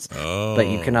patches. But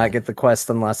you cannot get the quest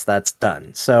unless that's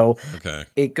done. So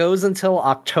it goes until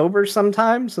October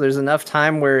sometime, so there's enough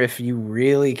time where if you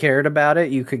really cared about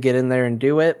it, you could get in there and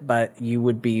do it, but you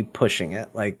would be pushing it.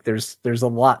 Like there's a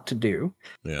lot to do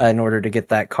in order to get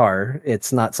that car.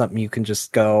 It's not something you can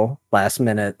just go last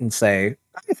minute and say,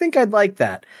 I think I'd like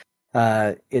that.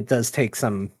 It does take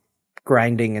some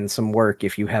grinding and some work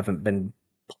if you haven't been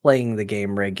playing the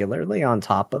game regularly on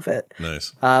top of it.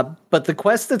 Nice. But the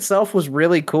quest itself was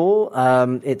really cool.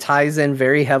 It ties in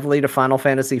very heavily to Final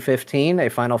Fantasy 15, a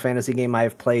Final Fantasy game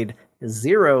I've played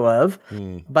 0 of.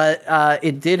 But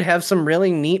it did have some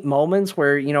really neat moments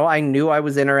where, you know, I knew I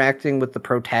was interacting with the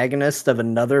protagonist of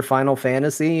another Final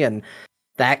Fantasy, and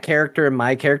that character and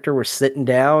my character were sitting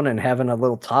down and having a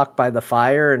little talk by the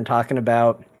fire and talking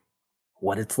about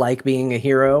what it's like being a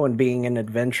hero and being an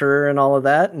adventurer and all of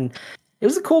that. And it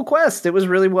was a cool quest. It was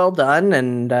really well done,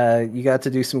 and you got to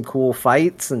do some cool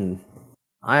fights, and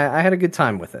I had a good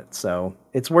time with it. So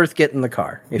it's worth getting the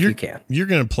car if you can.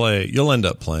 You'll end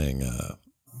up playing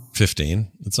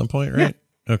 15 at some point, right?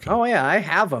 Okay. Oh yeah, I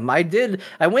have them. I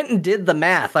went and did the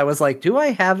math. I was like, do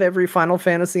I have every Final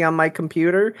Fantasy on my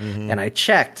computer? And I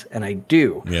checked, and I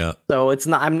do. Yeah. So it's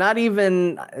not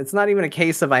even a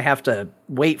case of I have to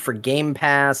wait for Game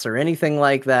Pass or anything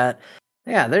like that.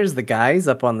 Yeah, there's the guy. He's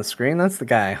up on the screen. That's the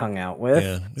guy I hung out with.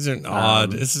 Yeah, these are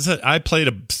odd. I played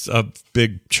a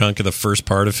big chunk of the first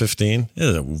part of 15. It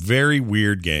is a very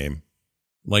weird game.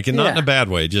 Like, not in a bad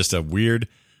way, just a weird.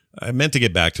 I meant to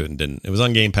get back to it and didn't. It was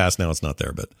on Game Pass. Now it's not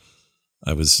there, but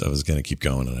I was going to keep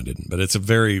going and I didn't. But it's a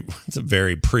very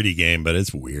pretty game, but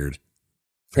it's weird.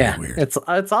 Very weird. It's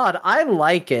odd. I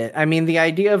like it. I mean, the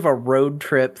idea of a road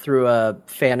trip through a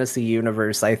fantasy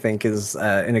universe, I think, is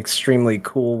an extremely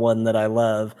cool one that I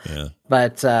love. Yeah.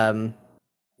 But I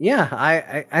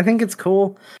think it's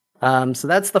cool. So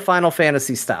that's the Final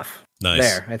Fantasy stuff. Nice.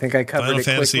 There, I think I covered Final it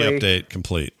Fantasy quickly. update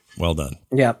complete. Well done.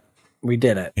 Yep. We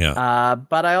did it. Yeah.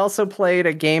 But I also played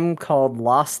a game called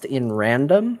Lost in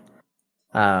Random,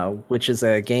 which is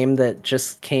a game that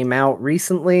just came out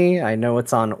recently. I know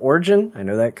it's on Origin. I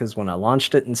know that because when I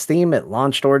launched it in Steam, it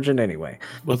launched Origin anyway.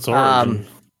 What's Origin?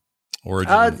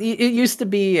 Origin. It used to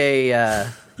be a.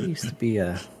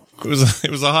 It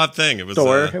was a hot thing. It was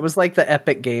store. It was like the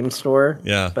Epic Game Store.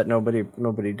 Yeah. But nobody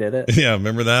did it. Yeah,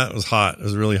 remember that? It was hot. It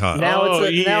was really hot. Now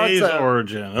it's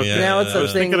Origin. Okay. Yeah. Now it's I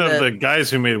was thinking of the guys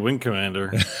who made Wing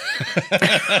Commander.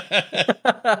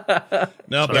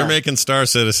 No, they're making Star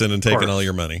Citizen and taking all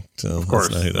your money. So of course.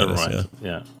 That's not who that is.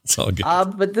 Yeah. It's all good.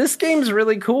 But this game's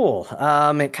really cool.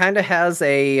 It kind of has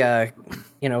a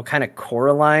kind of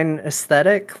Coraline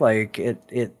aesthetic. Like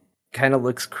it kind of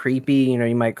looks creepy.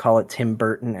 You might call it Tim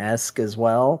Burton-esque as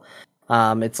well.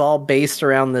 It's all based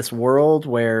around this world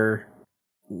where,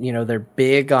 they're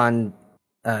big on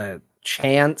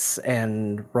chance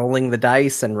and rolling the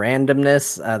dice and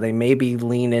randomness. They maybe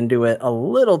lean into it a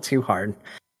little too hard.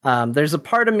 There's a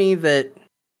part of me that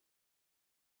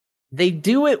they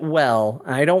do it well.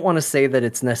 And I don't want to say that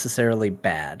it's necessarily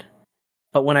bad.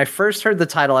 But when I first heard the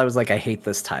title, I was like, I hate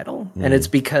this title. And it's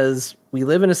because we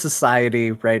live in a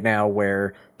society right now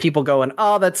where people go,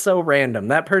 oh, that's so random.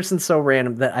 That person's so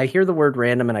random, that I hear the word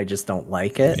random and I just don't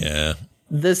like it. Yeah.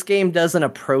 This game doesn't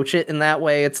approach it in that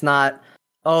way. It's not,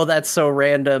 oh, that's so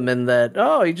random, and that,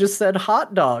 oh, he just said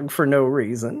hot dog for no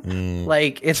reason.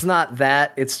 Like, it's not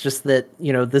that. It's just that,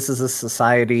 this is a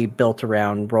society built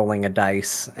around rolling a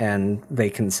dice, and they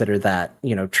consider that,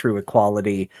 true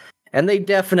equality. And they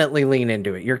definitely lean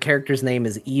into it. Your character's name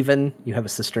is Even. You have a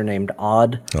sister named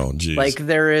Odd. Oh, geez. Like,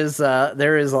 there is a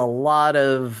lot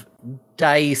of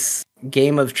dice,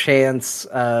 game of chance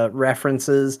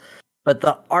references. But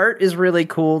the art is really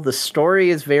cool. The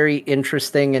story is very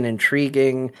interesting and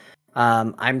intriguing.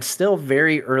 I'm still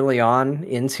very early on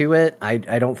into it. I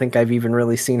don't think I've even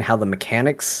really seen how the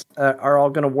mechanics are all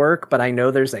going to work, but I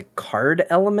know there's a card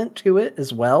element to it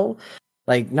as well.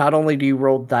 Like, not only do you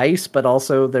roll dice, but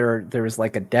also there's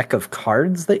like a deck of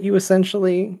cards that you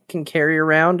essentially can carry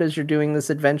around as you're doing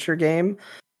this adventure game.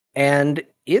 And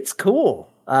it's cool.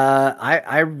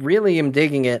 I really am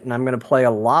digging it, and I'm going to play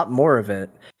a lot more of it.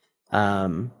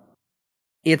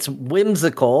 It's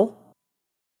whimsical.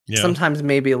 Yeah. Sometimes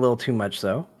maybe a little too much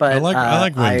so, but I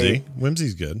like whimsy.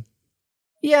 Whimsy's good.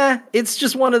 Yeah, it's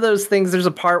just one of those things. There's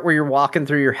a part where you're walking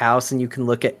through your house and you can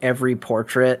look at every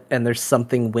portrait, and there's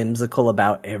something whimsical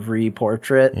about every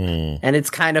portrait. And it's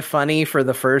kind of funny for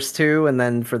the first two, and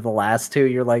then for the last two,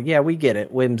 you're like, yeah, we get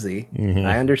it. Whimsy.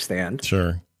 I understand.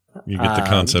 Sure. You get the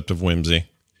concept of whimsy.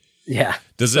 Yeah.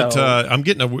 Does it? I'm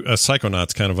getting a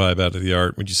Psychonauts kind of vibe out of the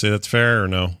art. Would you say that's fair or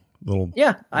no?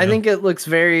 I think it looks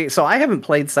very. So I haven't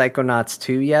played Psychonauts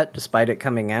 2 yet, despite it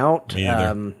coming out. Me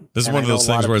either. This is one of those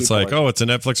things where it's like, oh, it's a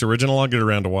Netflix original. I'll get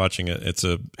around to watching it.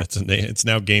 It's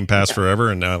now Game Pass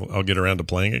forever, and now I'll get around to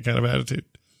playing it. Kind of attitude.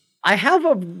 I have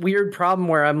a weird problem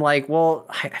where I'm like, well,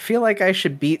 I feel like I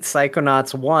should beat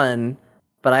Psychonauts 1.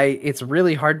 But it's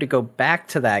really hard to go back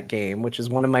to that game, which is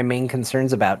one of my main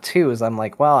concerns about 2, is I'm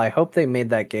like, well, I hope they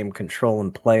made that game control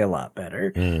and play a lot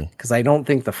better. Because I don't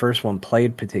think the first one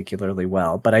played particularly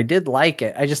well. But I did like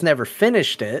it. I just never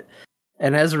finished it.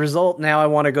 And as a result, now I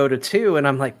want to go to 2. And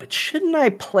I'm like, but shouldn't I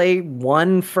play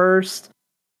 1 first?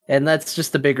 And that's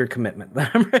just a bigger commitment that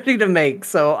I'm ready to make.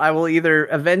 So I will either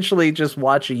eventually just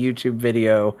watch a YouTube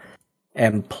video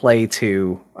and play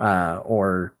 2,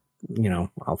 or...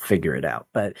 I'll figure it out.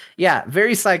 But yeah,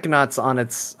 very Psychonauts on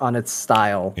its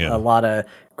style. Yeah. A lot of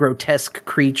grotesque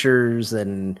creatures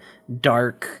and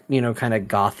dark, kind of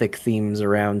gothic themes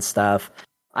around stuff.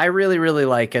 I really, really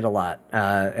like it a lot.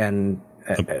 And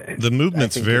the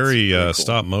movement's very cool.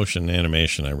 Stop motion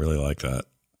animation. I really like that.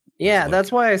 Yeah,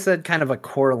 that's why I said kind of a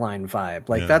Coraline vibe.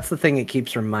 Like, that's the thing it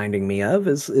keeps reminding me of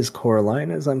is Coraline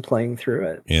as I'm playing through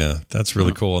it. Yeah, that's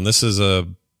really cool. And this is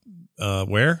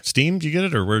where? Steam? Did you get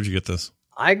it, or where did you get this?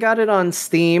 I got it on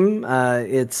Steam.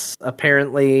 It's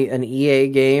apparently an EA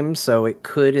game, so it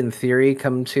could, in theory,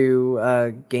 come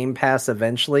to Game Pass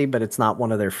eventually, but it's not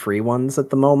one of their free ones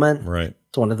at the moment. Right.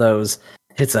 It's one of those,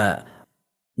 it's a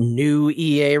new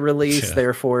EA release,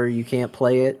 therefore you can't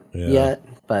play it yet.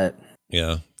 But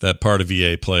yeah, that part of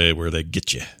EA Play where they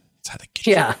get you. That's how they get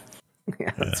you. Yeah.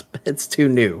 It's too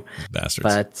new. Bastards.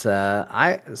 But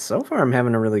so far I'm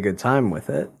having a really good time with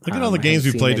it. Look at all the games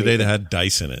we played today that had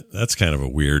dice in it. That's kind of a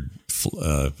weird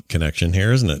connection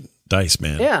here, isn't it? Dice,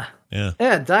 man.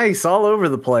 Yeah, dice all over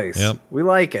the place. Yep. We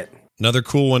like it. Another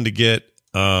cool one to get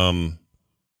that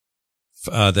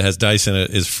has dice in it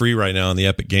is free right now on the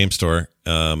Epic Game Store.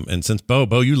 And since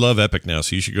Bo, you love Epic now,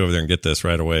 so you should go over there and get this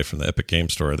right away from the Epic Game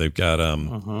Store. They've got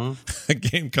a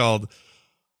game called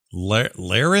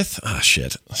Lareth. Oh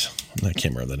shit, I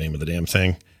can't remember the name of the damn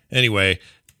thing. Anyway,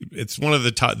 it's one of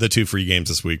the 2 free games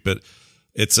this week, but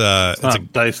it's not a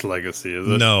Dice Legacy, is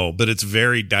it? No, but it's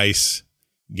very dice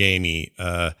gamey.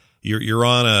 You're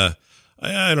on a,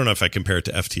 I don't know if I compare it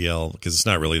to FTL because it's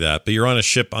not really that, but you're on a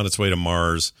ship on its way to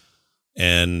Mars,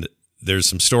 and there's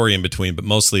some story in between, but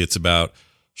mostly it's about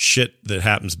shit that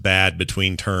happens bad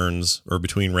between turns or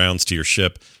between rounds to your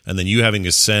ship, and then you having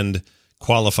to send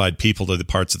qualified people to the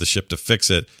parts of the ship to fix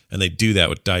it, and they do that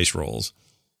with dice rolls.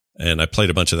 And I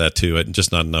played a bunch of that too, and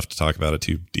just not enough to talk about it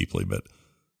too deeply. But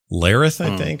Lareth,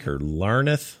 I think, or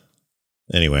Larneth.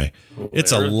 Anyway,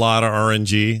 it's a lot of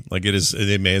RNG. Like, it is,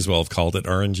 they may as well have called it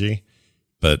RNG,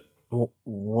 but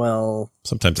Well,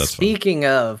 sometimes that's fun. Speaking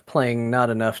of playing not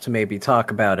enough to maybe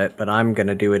talk about it, but I'm going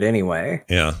to do it anyway.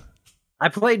 Yeah. I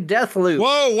played Deathloop.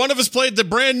 Whoa, one of us played the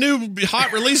brand new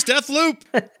hot release Deathloop.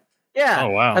 Yeah. Oh,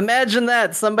 wow. Imagine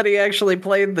that. Somebody actually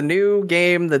played the new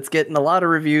game that's getting a lot of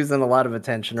reviews and a lot of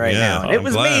attention right now. And it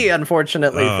was me,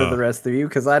 unfortunately, for the rest of you,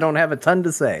 because I don't have a ton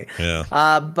to say. Yeah.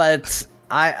 But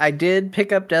I did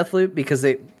pick up Deathloop because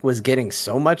it was getting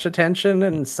so much attention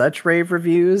and such rave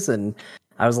reviews, and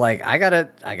I was like, I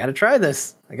gotta try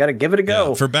this. I gotta give it a go.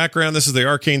 Yeah. For background, this is the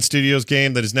Arcane Studios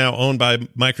game that is now owned by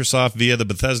Microsoft via the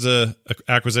Bethesda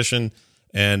acquisition,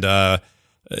 and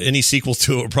any sequel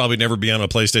to it will probably never be on a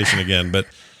PlayStation again. But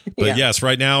yes,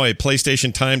 right now a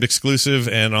PlayStation timed exclusive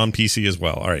and on PC as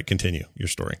well. All right, continue your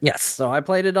story. Yes, so I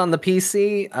played it on the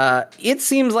PC. It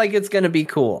seems like it's going to be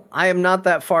cool. I am not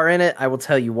that far in it. I will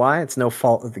tell you why. It's no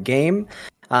fault of the game.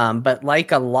 But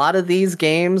like a lot of these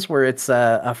games where it's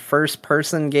a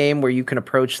first-person game where you can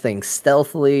approach things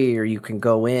stealthily, or you can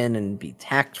go in and be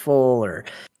tactful, or,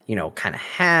 kind of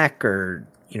hack, or,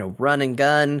 run and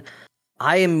gun,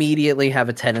 I immediately have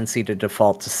a tendency to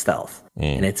default to stealth.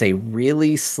 And it's a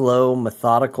really slow,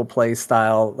 methodical play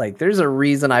style. Like, there's a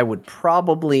reason I would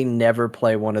probably never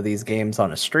play one of these games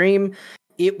on a stream.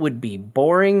 It would be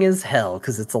boring as hell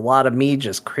because it's a lot of me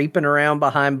just creeping around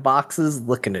behind boxes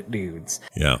looking at dudes.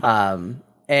 Yeah.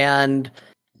 And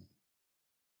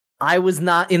I was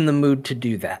not in the mood to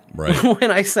do that when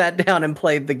I sat down and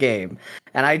played the game.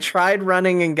 And I tried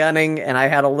running and gunning, and I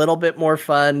had a little bit more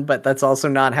fun, but that's also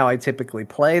not how I typically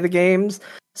play the games.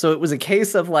 So it was a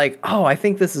case of like, oh, I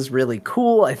think this is really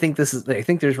cool. I think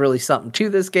there's really something to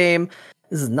this game.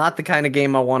 This is not the kind of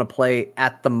game I want to play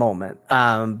at the moment.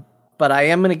 But I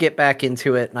am going to get back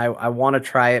into it, and I want to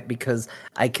try it because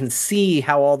I can see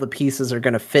how all the pieces are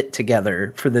going to fit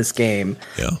together for this game.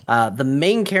 Yeah. The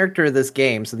main character of this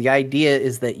game, so the idea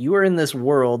is that you are in this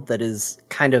world that is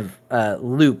kind of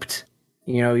looped.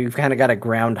 You've kind of got a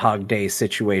Groundhog Day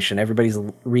situation. Everybody's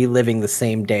reliving the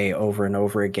same day over and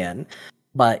over again.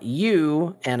 But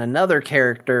you and another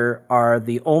character are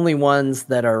the only ones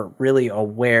that are really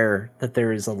aware that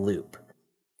there is a loop.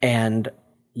 And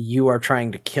you are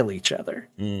trying to kill each other.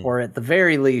 Or at the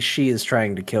very least, she is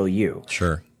trying to kill you.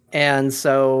 Sure. And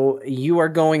so you are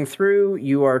going through,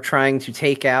 you are trying to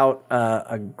take out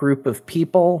a group of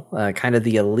people, kind of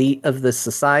the elite of this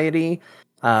society,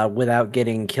 without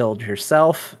getting killed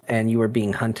yourself. And you are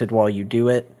being hunted while you do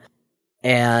it.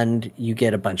 And you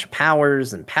get a bunch of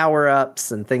powers and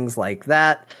power-ups and things like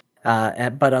that.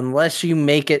 But unless you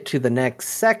make it to the next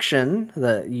section,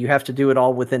 you have to do it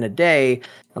all within a day.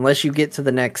 Unless you get to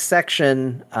the next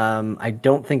section, I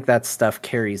don't think that stuff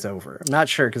carries over. I'm not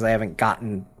sure because I haven't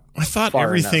gotten. I thought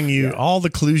everything all the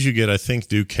clues you get, I think,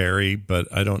 do carry, but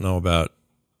I don't know about.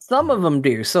 Some of them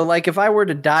do. So, like, if I were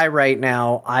to die right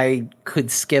now, I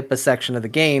could skip a section of the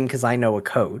game because I know a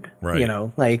code.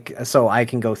 Right. So I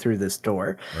can go through this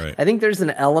door. Right. I think there's an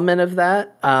element of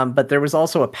that, but there was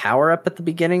also a power-up at the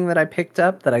beginning that I picked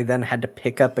up that I then had to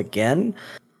pick up again.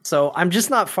 So I'm just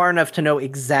not far enough to know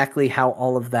exactly how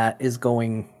all of that is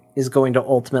going to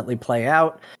ultimately play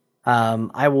out.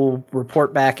 I will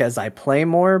report back as I play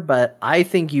more, but I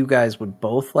think you guys would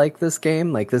both like this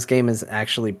game. Like, this game is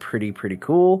actually pretty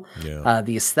cool. Yeah.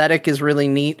 The aesthetic is really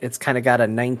neat. It's kind of got a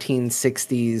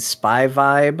 1960s spy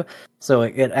vibe. So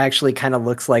it actually kind of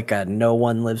looks like a No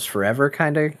One Lives Forever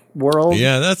kind of world.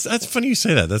 Yeah, that's funny you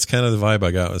say that. That's kind of the vibe I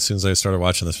got as soon as I started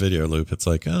watching this video loop. It's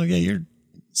like, oh yeah,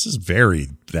 this is very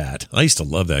that. I used to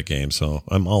love that game, so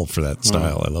I'm all for that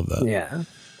style. I love that. Yeah.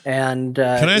 And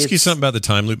can I ask you something about the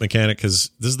time loop mechanic?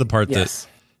 Because this is the part that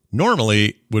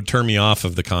normally would turn me off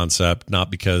of the concept,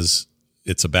 not because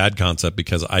it's a bad concept,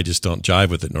 because I just don't jive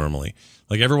with it normally.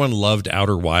 Like, everyone loved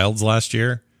Outer Wilds last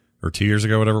year or 2 years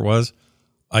ago, whatever it was.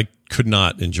 I could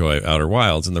not enjoy Outer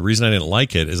Wilds, and the reason I didn't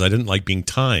like it is I didn't like being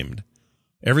timed.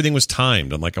 Everything was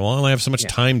timed. I'm like, well, I only have so much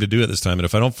time to do it this time, and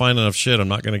if I don't find enough shit, I'm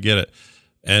not going to get it.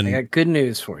 And I got good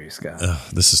news for you, Scott.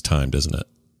 This is timed, isn't it?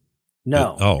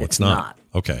 No, it's not.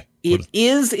 Okay. It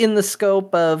is in the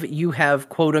scope of you have,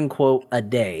 quote unquote, a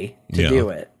day to do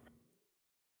it.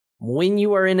 When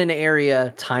you are in an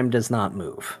area, time does not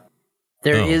move.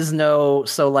 There is no,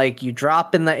 so like you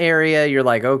drop in the area, you're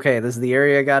like, okay, this is the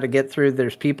area I got to get through.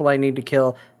 There's people I need to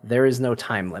kill. There is no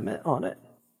time limit on it.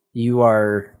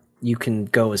 You can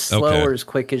go as slow or as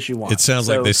quick as you want. It sounds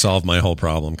like they solved my whole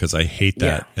problem because I hate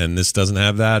that. Yeah. And this doesn't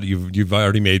have that. You've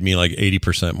already made me like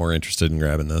 80% more interested in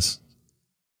grabbing this.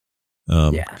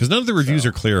 Because none of the reviews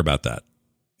are clear about that.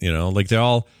 Like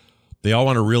they all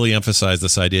want to really emphasize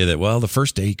this idea that, well, the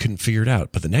first day you couldn't figure it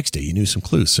out, but the next day you knew some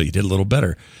clues, so you did a little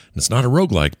better. And it's not a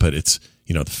roguelike, but it's,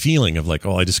 the feeling of like,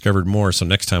 oh, I discovered more, so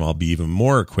next time I'll be even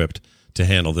more equipped to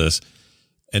handle this.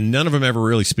 And none of them ever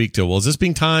really speak to, well, is this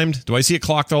being timed? Do I see a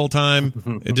clock the whole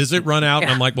time? Does it run out?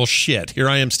 And I'm like, well, shit, here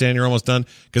I am standing here almost done.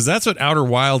 Because that's what Outer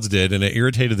Wilds did, and it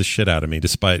irritated the shit out of me,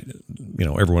 despite,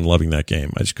 everyone loving that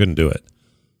game. I just couldn't do it.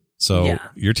 So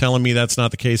you're telling me that's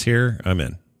not the case here? I'm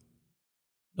in.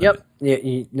 Yep.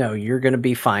 No, you're going to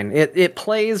be fine. It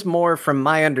plays more, from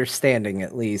my understanding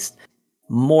at least,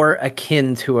 more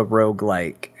akin to a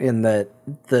roguelike, in that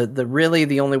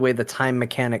the only way the time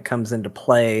mechanic comes into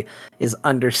play is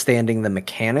understanding the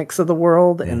mechanics of the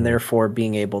world and therefore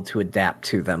being able to adapt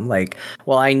to them. Like,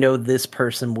 well, I know this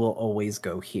person will always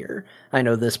go here. I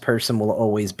know this person will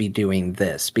always be doing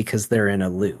this because they're in a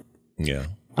loop. Yeah.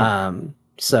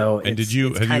 So, and did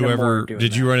you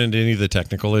run into any of the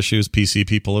technical issues PC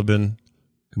people have been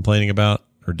complaining about?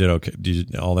 Or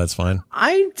all that's fine?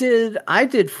 I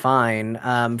did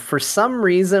fine. For some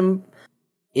reason,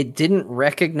 it didn't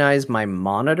recognize my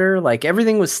monitor. Like,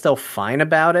 everything was still fine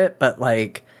about it, but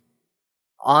like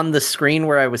on the screen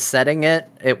where I was setting it,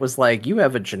 it was like, you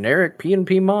have a generic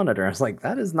P&P monitor. I was like,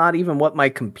 that is not even what my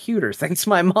computer thinks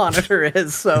my monitor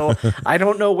is. So I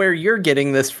don't know where you're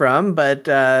getting this from, but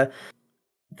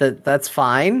that's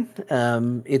fine.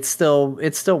 It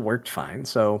still worked fine.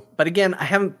 So, but again, I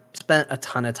haven't spent a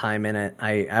ton of time in it.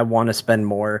 I want to spend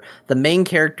more. The main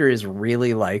character is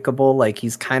really likable. Like, he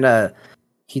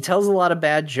tells a lot of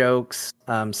bad jokes.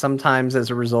 Sometimes as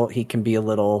a result, he can be a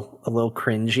little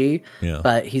cringy,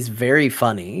 but he's very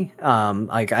funny.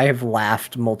 Like, I have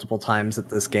laughed multiple times at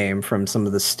this game from some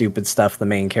of the stupid stuff the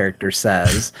main character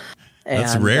says.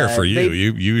 That's rare for you.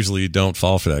 You usually don't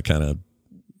fall for that kind of,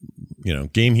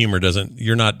 game humor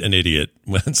you're not an idiot.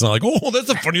 It's not like, oh, that's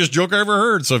the funniest joke I ever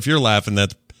heard. So if you're laughing,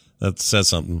 that says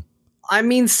something. I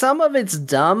mean, some of it's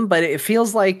dumb, but it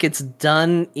feels like it's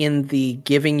done in the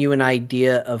giving you an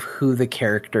idea of who the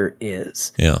character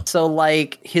is. Yeah. So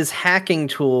like, his hacking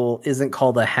tool isn't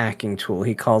called a hacking tool.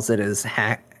 He calls it his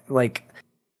hack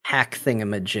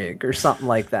thingamajig or something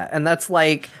like that. And that's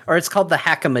like, or it's called the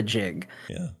hackamajig.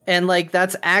 Yeah. And like,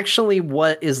 that's actually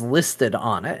what is listed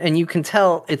on it. And you can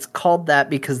tell it's called that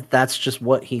because that's just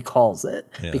what he calls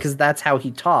it. Yeah. Because that's how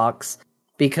he talks.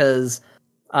 Because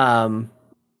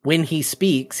when he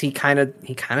speaks, he kind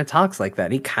of talks like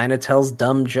that. He kind of tells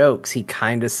dumb jokes. He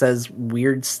kind of says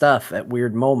weird stuff at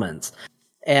weird moments.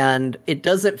 And it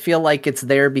doesn't feel like it's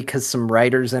there because some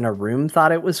writers in a room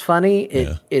thought it was funny.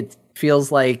 It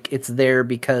feels like it's there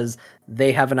because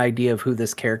they have an idea of who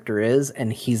this character is,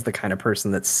 and he's the kind of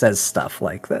person that says stuff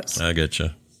like this. I get you.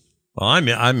 Well,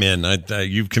 I'm in.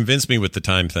 You've convinced me with the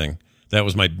time thing. That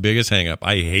was my biggest hang up.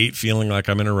 I hate feeling like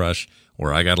I'm in a rush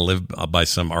where I got to live by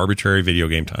some arbitrary video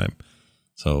game time.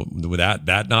 So with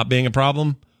that not being a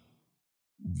problem,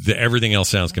 everything else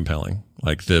sounds compelling.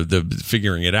 Like the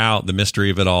figuring it out, the mystery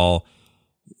of it all.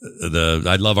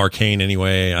 I love Arcane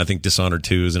anyway. I think Dishonored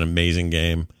 2 is an amazing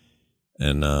game.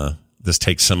 And this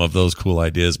takes some of those cool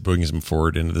ideas, brings them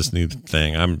forward into this new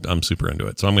thing. I'm super into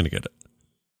it, so I'm going to get it.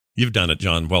 You've done it,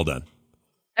 John. Well done.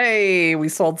 Hey, we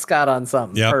sold Scott on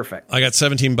something. Yep. Perfect. I got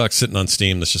 $17 sitting on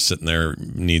Steam that's just sitting there,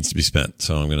 needs to be spent,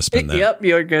 so I'm going to spend that. Yep,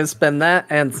 you're going to spend that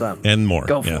and some. And more.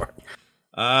 Go for it.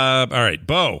 All right,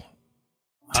 Bo,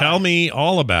 tell me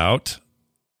all about...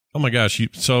 Oh my gosh,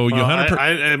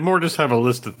 I more just have a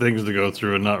list of things to go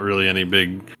through and not really any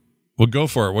big... Well, go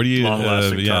for it. What do you...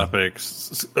 long-lasting topics.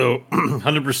 So,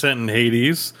 100% in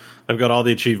Hades. I've got all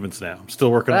the achievements now. I'm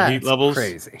still working on heat levels.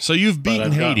 Crazy. So you've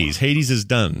beaten Hades. Hades is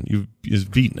done.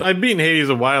 You've beaten it. I've beaten Hades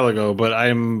a while ago, but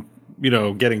I'm,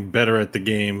 getting better at the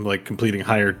game, like completing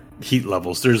higher heat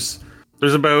levels. There's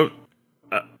about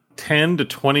 10 to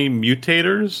 20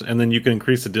 mutators, and then you can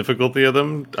increase the difficulty of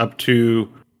them up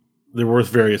to... They're worth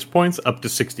various points, up to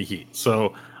 60 heat.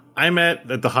 So I'm at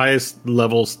the highest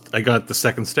levels. I got the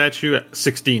second statue at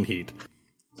 16 heat.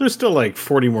 There's still like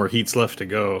 40 more heats left to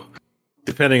go,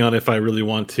 depending on if I really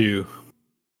want to,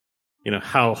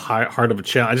 how hard of a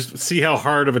challenge. I just see how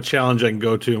hard of a challenge I can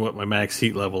go to and what my max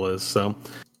heat level is. So,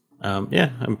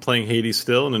 I'm playing Hades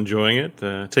still and enjoying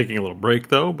it. Taking a little break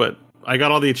though, but I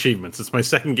got all the achievements. It's my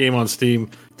second game on Steam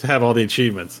to have all the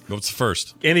achievements. What's the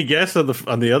first? Any guess on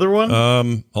the other one?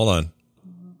 Hold on.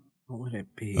 What would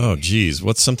it be? Oh, geez.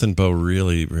 What's something Bo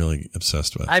really, really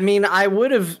obsessed with? I mean, I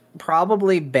would have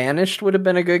probably Banished would have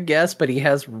been a good guess, but he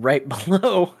has right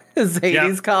below his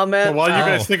Hades comment. Well, while you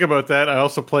guys think about that, I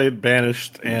also played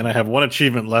Banished, and I have one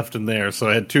achievement left in there. So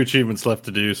I had 2 achievements left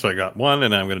to do, so I got one,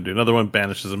 and I'm going to do another one.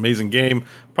 Banished is an amazing game.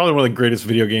 Probably one of the greatest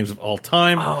video games of all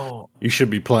time. Oh. You should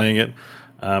be playing it.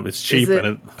 It's cheap.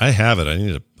 I have it. I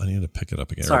need to pick it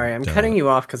up again. Sorry, I'm cutting you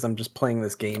off because I'm just playing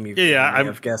this game.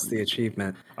 I've guessed the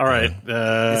achievement. All right.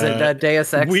 Is it a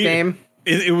Deus Ex game?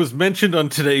 It was mentioned on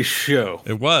today's show.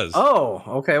 It was. Oh,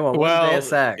 okay. Well,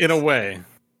 Deus Ex? In a way.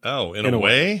 Oh, in a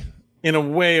way? In a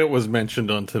way, it was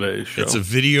mentioned on today's show. It's a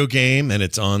video game, and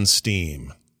it's on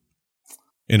Steam.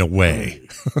 In a way.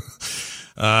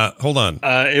 Hold on.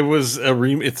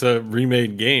 It's a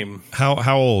remade game.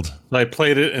 How old? I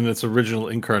played it in its original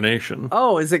incarnation.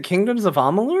 Oh, is it Kingdoms of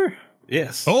Amalur?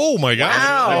 Yes. Oh my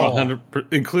god! Wow.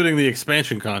 Including the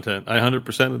expansion content. I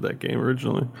 100%ed that game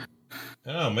originally.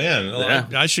 Oh man, yeah.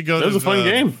 I should go. It was a fun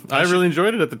game. I really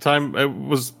enjoyed it at the time. It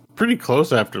was pretty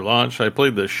close after launch. I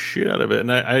played the shit out of it,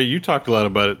 and you talked a lot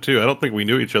about it too. I don't think we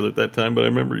knew each other at that time, but I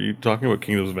remember you talking about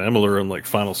Kingdoms of Amalur and like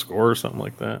Final Score or something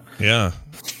like that. Yeah.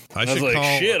 I was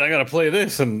like, shit, I gotta play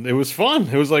this, and it was fun.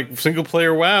 It was like single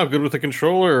player WoW, good with the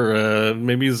controller,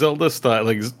 maybe Zelda style.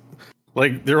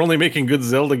 Like they're only making good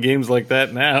Zelda games like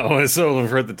that now. So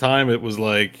for at the time, it was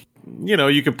like,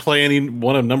 you could play any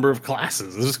one of a number of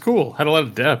classes. This is cool. Had a lot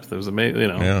of depth. It was amazing.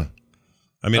 Yeah.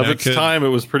 I mean, of its time, it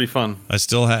was pretty fun. I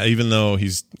still have, even though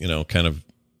he's kind of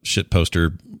shit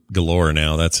poster galore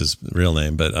now. That's his real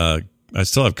name, but I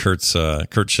still have Kurt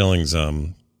Schilling's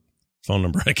phone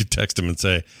number. I could text him and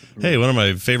say, "Hey, one of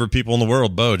my favorite people in the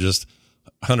world, Bo, just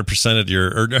 100%ed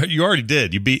or you already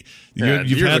did.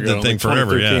 You've had the thing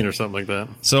forever, yeah, or something like that."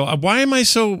 So why am I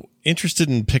so interested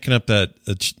in picking up that?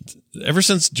 Ever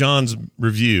since John's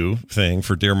review thing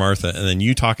for Dear Martha, and then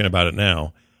you talking about it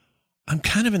now, I'm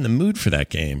kind of in the mood for that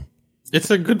game.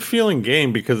 It's a good feeling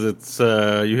game because it's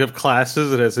you have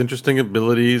classes. It has interesting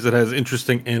abilities. It has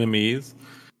interesting enemies.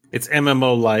 It's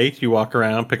MMO light. You walk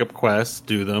around, pick up quests,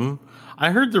 do them. I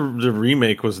heard the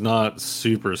remake was not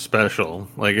super special.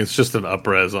 Like, it's just an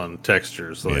up-res on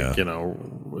textures. Like,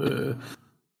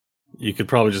 you could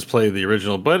probably just play the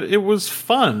original. But it was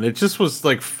fun. It just was,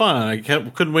 like, fun. I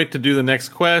couldn't wait to do the next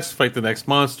quest, fight the next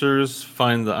monsters,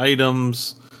 find the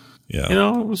items.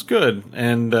 Yeah. It was good.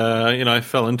 And, I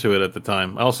fell into it at the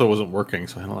time. I also wasn't working,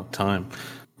 so I had a lot of time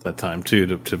at that time, too,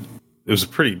 to it was a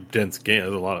pretty dense game.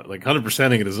 There's a lot of,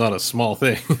 100%ing it is not a small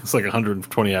thing. It's like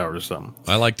 120 hours or something.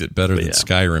 I liked it better than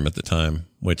Skyrim at the time,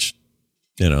 which,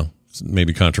 may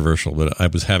be controversial, but I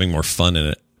was having more fun in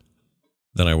it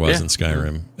than I was in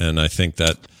Skyrim. And I think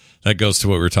that goes to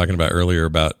what we were talking about earlier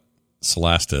about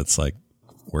Solasta. It's like,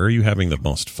 where are you having the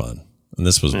most fun? And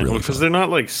this was really because fun. They're not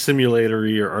like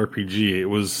simulatory or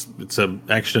RPG. It's an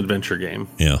action adventure game.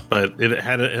 Yeah. But it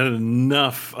had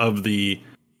enough of the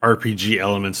RPG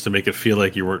elements to make it feel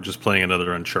like you weren't just playing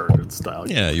another Uncharted style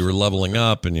game. Yeah, you were leveling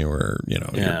up, and you were,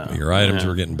 your items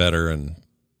were getting better, and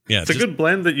it's a good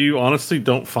blend that you honestly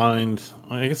don't find.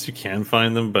 I guess you can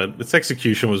find them, but its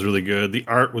execution was really good. The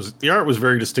art was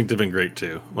very distinctive and great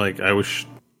too. Like, I wish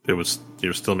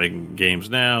you're still making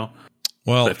games now.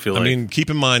 Well, I mean,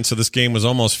 keep in mind, so this game was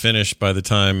almost finished by the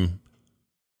time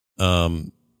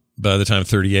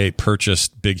 38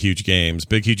 purchased Big Huge Games.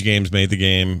 Big Huge Games made the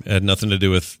game. It had nothing to do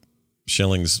with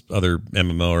Schilling's other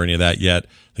MMO or any of that yet.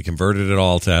 They converted it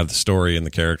all to have the story and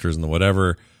the characters and the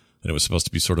whatever. And it was supposed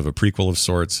to be sort of a prequel of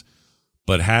sorts.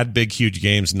 But had Big Huge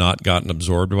Games not gotten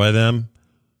absorbed by them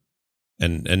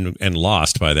and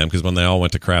lost by them, because when they all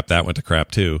went to crap, that went to crap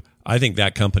too, I think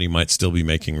that company might still be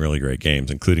making really great games,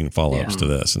 including follow-ups to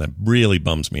this. And that really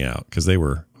bums me out because they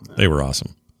were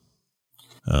awesome.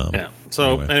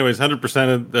 So, anyways,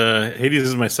 100%. Hades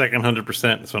is my second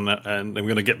 100%. So, and I'm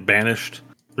going to get Banished.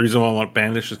 The reason why I want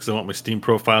Banished is because I want my Steam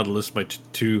profile to list my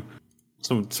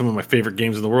some of my favorite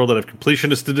games in the world that I've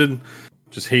completionisted in,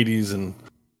 just Hades and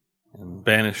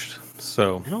Banished.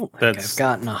 So I don't think I've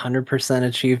gotten 100%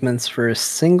 achievements for a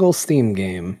single Steam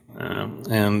game. I don't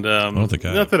think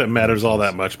not that it matters all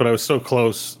that much, but I was so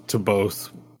close to both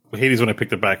Hades when I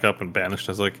picked it back up and Banished.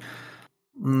 I was like.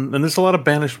 And there's a lot of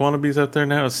Banished wannabes out there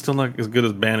now. It's still not as good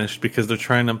as Banished because they're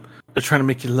trying to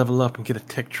make you level up and get a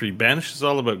tech tree. Banished is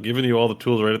all about giving you all the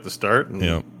tools right at the start, and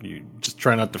you just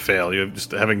try not to fail. You just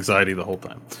have anxiety the whole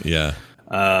time. Yeah,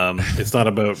 it's not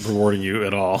about rewarding you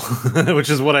at all,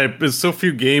 which is what there's so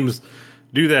few games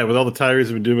do that with all the tirades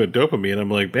I've been doing with dopamine.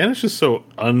 I'm like, Banished is so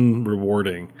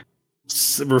unrewarding.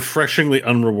 Refreshingly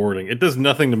unrewarding. It does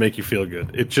nothing to make you feel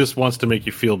good. It just wants to make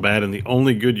you feel bad, and the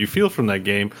only good you feel from that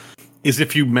game is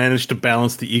if you manage to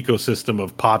balance the ecosystem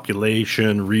of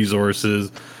population,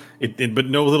 resources. But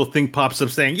no little thing pops up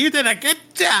saying, you did a good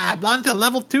job on to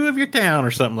level 2 of your town or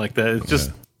something like that.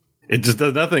 It just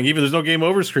does nothing. Even there's no game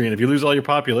over screen. If you lose all your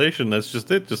population, that's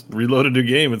just it. Just reload a new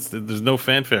game. There's no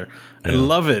fanfare. I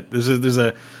love it. There's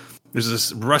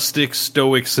this rustic,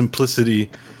 stoic simplicity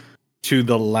to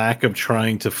the lack of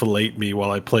trying to fillet me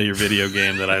while I play your video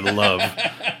game that I love.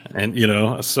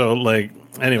 And, so like,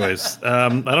 anyways, I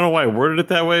don't know why I worded it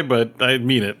that way, but I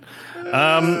mean it.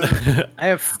 I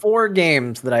have 4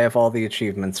 games that I have all the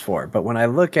achievements for, but when I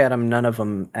look at them, none of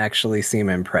them actually seem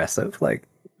impressive. How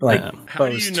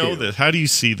do you know this? How do you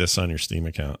see this on your Steam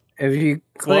account? If you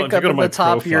click up at the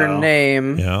top of your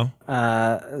name,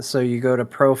 so you go to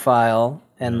profile,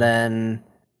 and then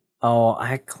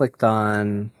I clicked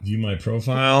on view my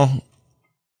profile.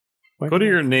 Go to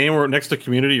your name or next to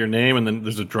community, your name, and then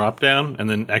there's a drop down, and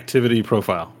then activity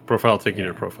profile. Profile take you to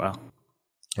your profile.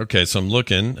 Okay, so I'm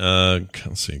looking.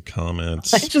 Let's see,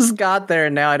 comments. I just got there,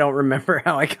 and now I don't remember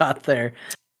how I got there.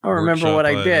 I don't remember what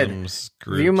I did. Groups,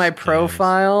 view my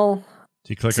profile.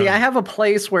 Do you click See, I have a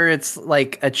place where it's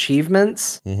like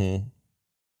achievements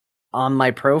on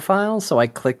my profile, so I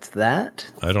clicked that.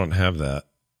 I don't have that.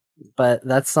 But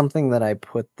that's something that I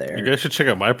put there. You guys should check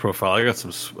out my profile. I got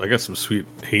some sweet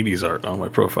Hades art on my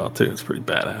profile too. It's pretty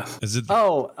badass. Is it?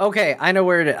 Oh, okay. I know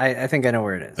where it is. I think I know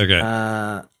where it is. Okay.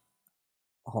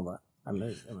 Hold on. I'm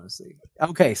gonna see.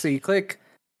 Okay, so you click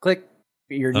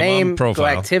your name, go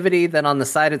activity. Then on the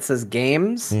side it says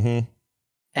games, and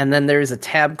then there's a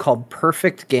tab called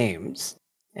Perfect Games.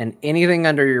 And anything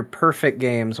under your perfect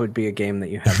games would be a game that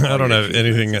you have. I don't have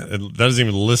anything. It doesn't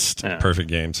even list perfect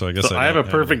games, so I guess I have a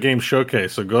perfect game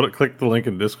showcase. So click the link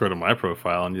in Discord on my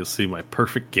profile, and you'll see my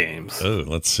perfect games. Oh,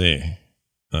 let's see.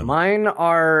 Mine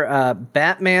are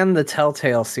Batman: The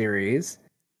Telltale series,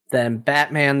 then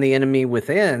Batman: The Enemy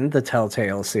Within the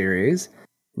Telltale series,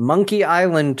 Monkey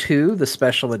Island 2, the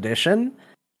special edition,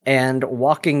 and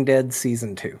Walking Dead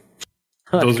Season 2.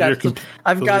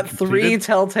 I've got 3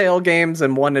 Telltale games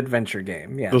and 1 adventure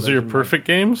game. Yeah, those are your perfect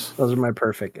games? Those are my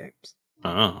perfect games.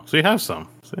 Oh, so you have some.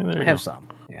 I have some.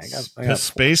 Yeah, I got the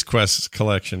Space Quest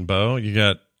collection, Bo. You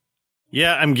got...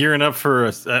 Yeah, I'm gearing up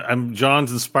for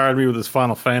John's inspired me with this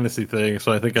Final Fantasy thing,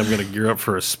 so I think I'm going to gear up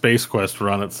for a Space Quest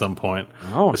run at some point.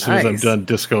 Oh, as soon as I've done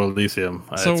Disco Elysium.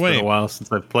 So it's been a while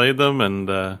since I've played them, and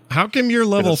how come you're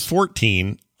level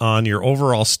 14 on your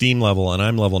overall Steam level, and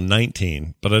I'm level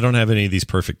 19, but I don't have any of these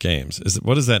perfect games?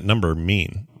 What does that number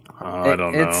mean? I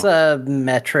don't know. It's a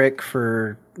metric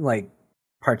for like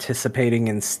participating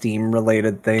in Steam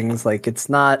related things. Like it's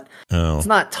not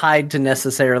tied to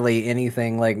necessarily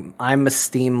anything. Like I'm a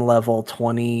Steam level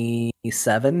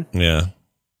 27. Yeah.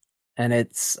 And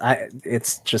it's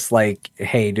just like,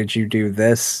 hey, did you do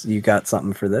this? You got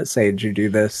something for this. Hey, did you do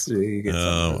this? You get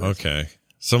something for this. Okay.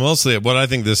 So mostly what I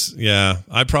think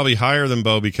I'd probably higher than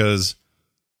Bo because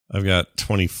I've got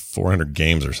 2,400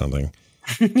 games or something.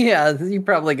 Yeah, you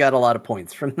probably got a lot of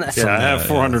points from that. Yeah, I have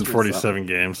 447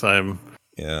 games.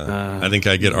 I think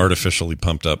I get artificially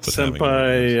pumped up with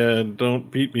Senpai,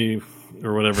 don't beat me,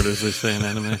 or whatever it is they say in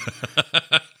anime.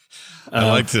 I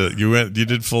liked it. You did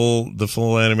the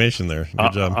full animation there.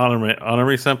 Good job. Honor me,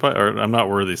 senpai, or I'm not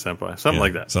worthy, senpai. Something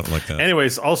like that. Something like that.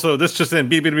 Anyways, also this just in.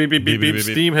 Beep.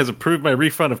 Steam has approved my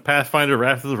refund of Pathfinder: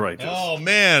 Wrath of the Righteous. Oh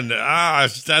man,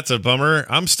 that's a bummer.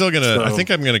 I'm still gonna. I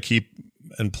think I'm gonna keep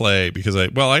and play because I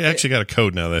actually got a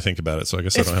code now that I think about it. So I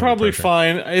guess it's I don't have probably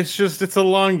fine. It's a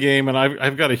long game, and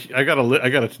I've got a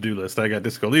to-do list. I got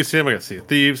Disco Elysium. I got Sea of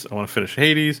Thieves. I want to finish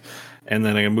Hades. And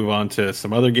then I'm gonna move on to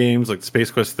some other games like the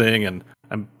Space Quest thing, and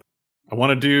I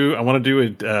want to do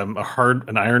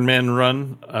an Iron Man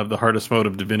run of the hardest mode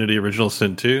of Divinity: Original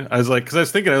Sin 2. I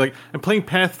was thinking I'm playing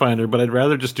Pathfinder, but I'd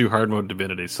rather just do hard mode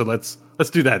Divinity. So let's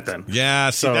do that then. Yeah,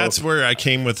 so that's where I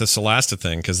came with the Solasta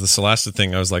thing, because the Solasta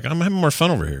thing I was like, I'm having more fun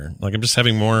over here. Like I'm just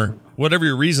having more, whatever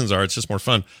your reasons are, it's just more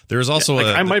fun. There's also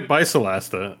I might buy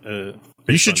Solasta.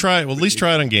 You should try. Well, at least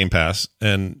try it on Game Pass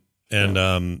and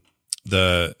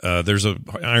there's a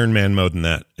Iron Man mode in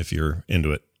that if you're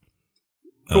into it.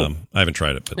 Cool. I haven't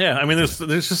tried it, but yeah, I mean, there's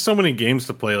just so many games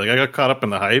to play. Like I got caught up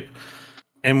in the hype,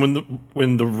 and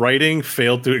when the writing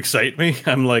failed to excite me,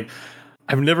 I'm like,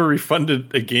 I've never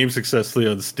refunded a game successfully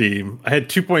on Steam. I had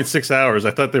 2.6 hours.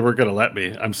 I thought they weren't going to let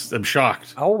me. I'm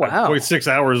shocked. Oh wow, 0.6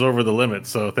 hours over the limit.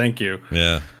 So thank you.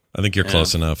 Yeah, I think you're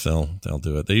close enough. They'll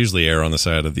do it. They usually err on the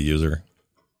side of the user.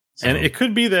 So. And it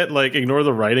could be that, like, ignore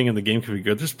the writing and the game could be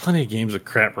good. There's plenty of games with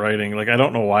crap writing. Like, I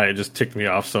don't know why it just ticked me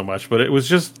off so much, but it was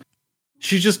just,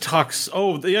 she just talks.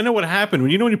 Oh, I know what happened.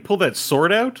 When you pull that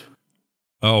sword out?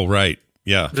 Oh, right.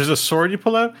 Yeah. There's a sword you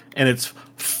pull out, and it's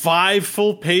 5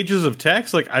 full pages of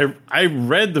text. Like I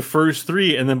read the first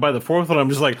 3, and then by the 4th one, I'm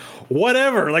just like,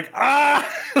 whatever. Like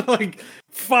like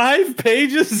 5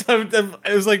 pages.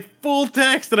 It was like full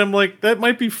text, and I'm like, that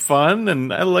might be fun,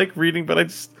 and I like reading, but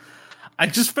I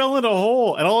just fell in a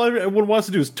hole, and all everyone wants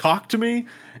to do is talk to me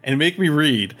and make me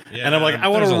read. Yeah, and I'm like, I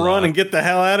want to run and get the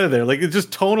hell out of there. Like, it just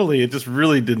tonally, it just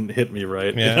really didn't hit me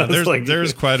right. Yeah,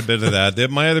 there's quite a bit of that.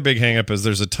 My other big hang up is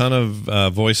there's a ton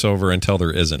of voiceover until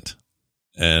there isn't.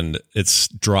 And it's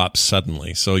dropped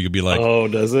suddenly. So you'll be like, oh,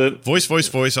 does it? Voice.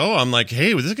 Oh, I'm like,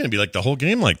 hey, this is going to be like the whole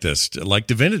game like this, like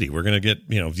Divinity. We're going to get,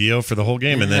 VO for the whole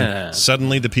game. And then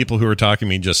suddenly the people who were talking to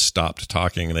me just stopped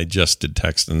talking and they just did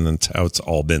text. And that's how it's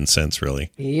all been since,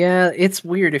 really. Yeah, it's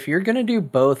weird. If you're going to do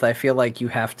both, I feel like you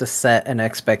have to set an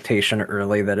expectation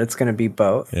early that it's going to be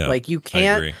both. Yeah, like you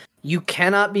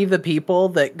cannot be the people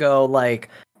that go like,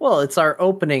 well, it's our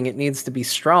opening. It needs to be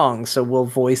strong, so we'll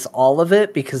voice all of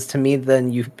it, because to me,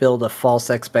 then you build a false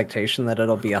expectation that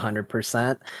it'll be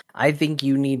 100%. I think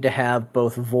you need to have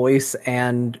both voice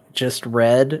and just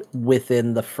read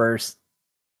within the first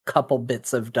couple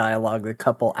bits of dialogue, the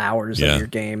couple hours of your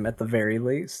game at the very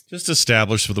least. Just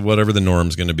establish whatever the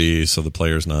norm's going to be so the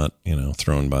player's not,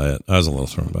 thrown by it. I was a little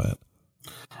thrown by it.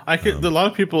 A lot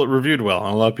of people reviewed well,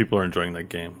 and a lot of people are enjoying that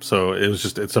game. So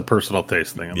it's a personal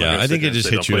taste thing. I think it just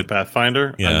hits you at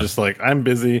Pathfinder. Yeah. I'm just like, I'm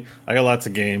busy. I got lots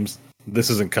of games. This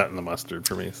isn't cutting the mustard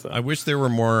for me. So I wish there were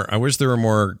more.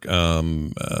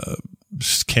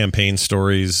 Campaign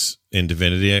stories in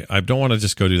Divinity. I don't want to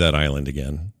just go do that island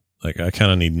again. Like, I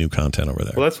kind of need new content over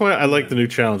there. Well, that's why I like the new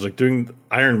challenge, like doing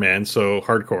Iron Man. So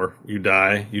hardcore, you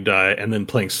die, and then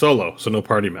playing solo, so no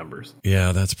party members. Yeah,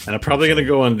 and I'm probably going to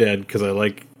go undead because I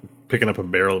like picking up a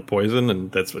barrel of poison, and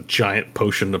that's a giant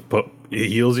potion of it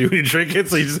heals you when you drink it.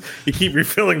 So you keep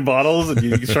refilling bottles, and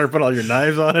you sharpen all your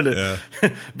knives on it. Yeah.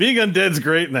 Being undead's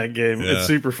great in that game. Yeah. It's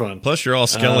super fun. Plus, you're all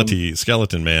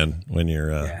skeleton man when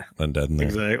you're undead in there.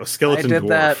 Exactly. Skeleton I did dwarf.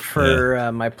 that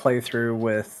for my playthrough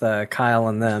with Kyle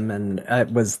and them, and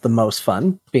it was the most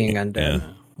fun being undead.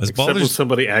 Yeah. Except when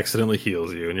somebody accidentally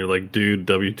heals you, and you're like, dude,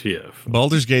 WTF.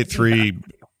 Baldur's Gate 3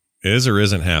 is or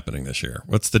isn't happening this year?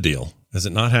 What's the deal? Is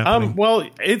it not happening? Well,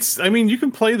 you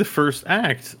can play the first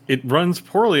act. It runs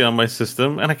poorly on my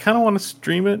system, and I kind of want to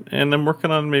stream it, and I'm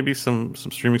working on maybe some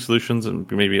streaming solutions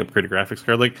and maybe upgrade a graphics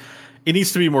card. Like, it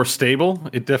needs to be more stable.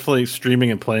 It definitely,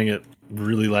 streaming and playing it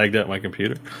really lagged out my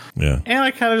computer. Yeah. And I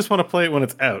kind of just want to play it when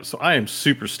it's out, so I am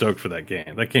super stoked for that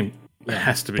game. That game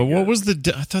has to be But good. what was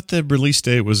I thought the release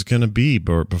date was going to be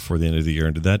before the end of the year,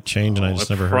 and did that change? And I just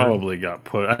never probably got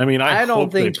put. I mean, I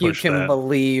don't think you can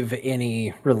believe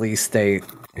any release date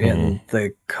in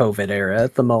the COVID era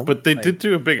at the moment. But they did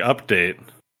do a big update.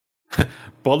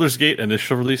 Baldur's Gate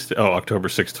initial release date, October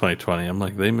 6, 2020. I'm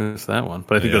like, they missed that one.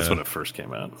 But I think that's when it first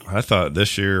came out. I thought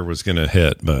this year was going to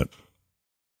hit, but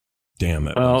damn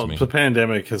it. Well, the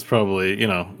pandemic has probably,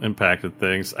 impacted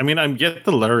things. I mean, I get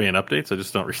the Larian updates. I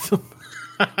just don't read them.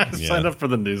 I signed up for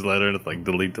the newsletter and it's like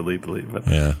delete. But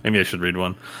maybe I should read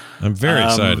one. I'm very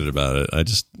excited about it.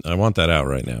 I want that out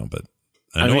right now, but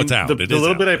I know it's out. The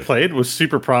little bit I played was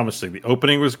super promising. The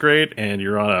opening was great, and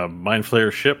you're on a Mind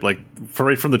Flayer ship. Like,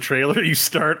 right from the trailer, you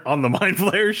start on the Mind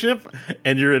Flayer ship,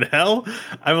 and you're in hell.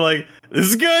 I'm like, this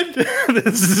is good.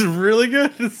 This is really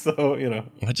good. So,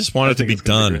 I just want it to be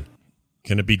done.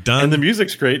 Can it be done? And the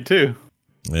music's great, too.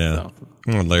 Yeah.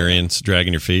 Larian's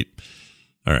dragging your feet.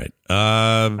 All right.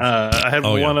 I have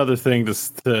one other thing to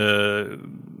say.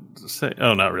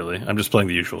 Oh, not really. I'm just playing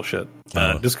the usual shit.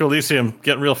 Disco Elysium,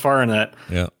 getting real far in that.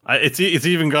 Yeah. It's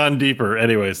even gone deeper.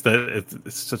 Anyways,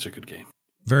 it's such a good game.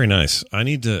 Very nice. I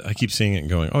keep seeing it and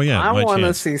going, oh yeah. I want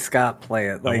to see Scott play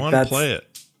it. I want to play it.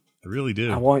 I really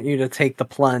do. I want you to take the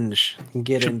plunge and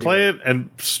get into play it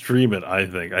and stream it. I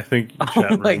think.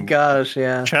 Oh my gosh,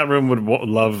 yeah. Chat room would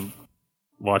love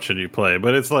watching you play,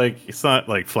 but it's not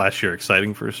like flashy or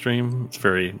exciting for a stream. It's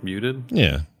very muted.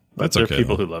 Yeah, that's okay. There are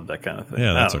people who love that kind of thing.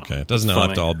 Yeah, that's okay. It doesn't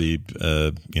have to all be,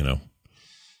 freaking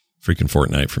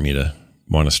Fortnite for me to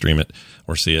want to stream it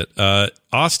or see it.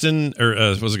 Austin, or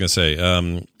what was I going to say?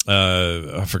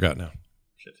 I forgot now.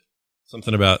 Shit.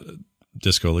 Something about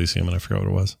Disco Elysium, and I forgot what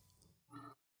it was.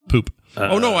 Poop.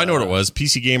 I know what it was.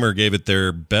 PC Gamer gave it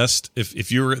their best.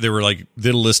 If you were, they were like,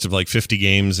 did a list of like 50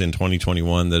 games in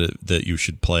 2021 that you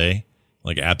should play,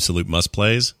 like absolute must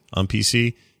plays on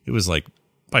PC. It was like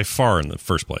by far in the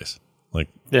first place. Like,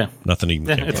 nothing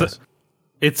even came close.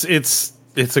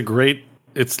 It's a great.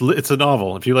 It's a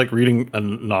novel. If you like reading a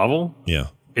novel,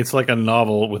 it's like a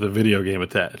novel with a video game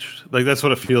attached. Like, that's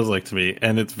what it feels like to me,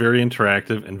 and it's very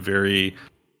interactive and very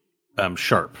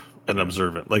sharp and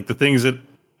observant. Like, the things that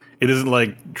it isn't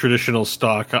like traditional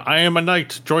stock. I am a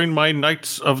knight. Join my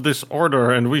knights of this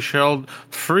order, and we shall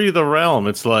free the realm.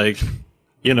 It's like,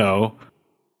 you know,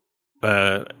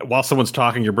 while someone's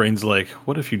talking, your brain's like,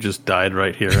 what if you just died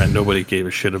right here and nobody gave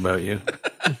a shit about you?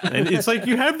 And it's like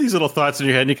you have these little thoughts in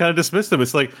your head and you kind of dismiss them.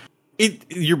 It's like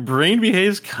your brain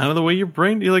behaves kind of the way your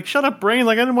brain. You're like, shut up, brain.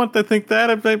 Like, I didn't want to think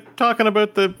that. I'm talking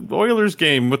about the Oilers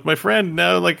game with my friend.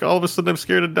 Now, like, all of a sudden I'm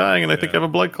scared of dying and I think I have a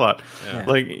blood clot. Yeah.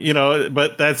 Like, you know,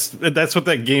 but that's what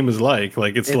that game is like.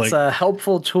 Like, it's like a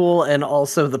helpful tool and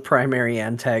also the primary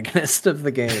antagonist of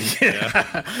the game.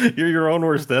 Yeah. You're your own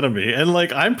worst enemy. And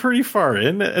like, I'm pretty far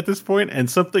in at this point, and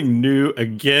something new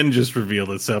again just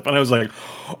revealed itself. And I was like,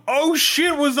 oh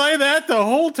shit, was I that the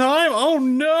whole time? Oh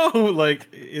no. Like,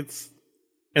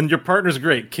 and your partner's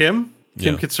great. Kim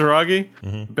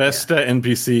Kitsuragi, best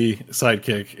NPC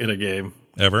sidekick in a game.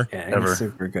 Ever. He's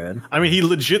super good. I mean, he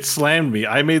legit slammed me.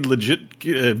 I made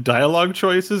legit dialogue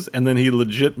choices, and then he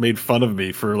legit made fun of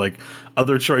me for like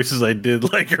other choices I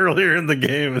did like earlier in the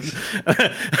game.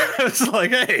 I was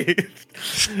like, hey.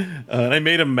 And I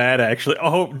made him mad, actually.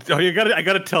 I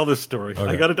gotta tell this story.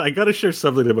 Okay. I gotta share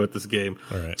something about this game.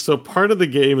 All right. So part of the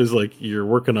game is like you're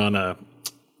working on a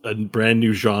brand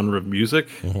new genre of music,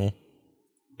 and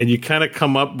you kind of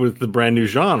come up with the brand new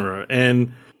genre,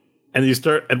 and you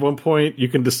start at one point you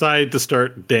can decide to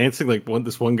start dancing. Like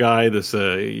this one guy, this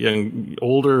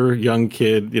older young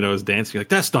kid, you know, is dancing. Like,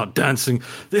 that's not dancing,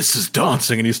 this is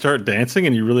dancing. And you start dancing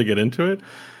and you really get into it,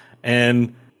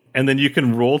 and then you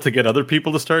can roll to get other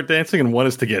people to start dancing, and one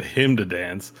is to get him to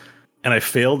dance. And I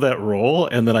failed that roll,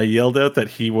 and then I yelled out that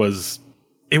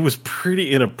it was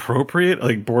pretty inappropriate,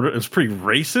 like it was pretty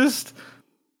racist,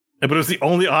 but it was the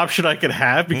only option I could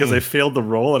have because I failed the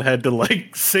roll and had to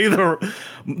like say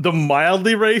the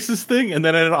mildly racist thing, and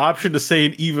then I had an option to say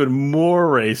an even more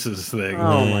racist thing.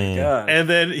 Oh my god! And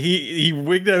then he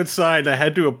wigged outside, and I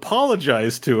had to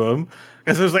apologize to him.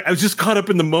 Because I was like, I was just caught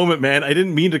up in the moment, man. I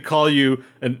didn't mean to call you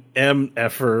an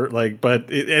MFer, like, but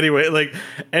anyway, like,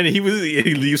 and he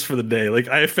leaves for the day. Like,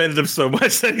 I offended him so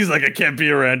much that he's like, I can't be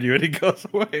around you, and he goes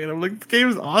away. And I'm like, this game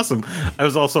is awesome. I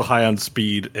was also high on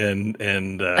speed, and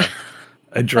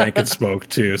I drank and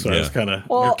smoked too, so I was kind of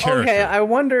okay. I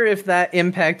wonder if that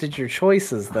impacted your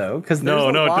choices though, because no,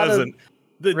 it doesn't.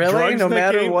 Really? No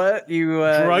matter what,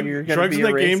 you're drugs in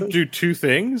that game do two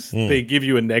things. They give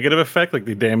you a negative effect, like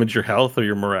they damage your health or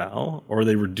your morale, or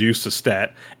they reduce a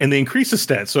stat, and they increase a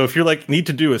stat. So if you're like, need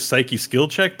to do a psyche skill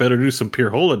check, better do some Pure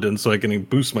Holadin so I can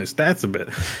boost my stats a bit,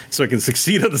 so I can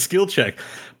succeed on the skill check.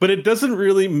 But it doesn't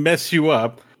really mess you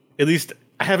up. At least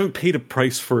I haven't paid a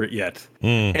price for it yet.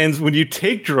 And when you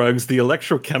take drugs, the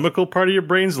electrochemical part of your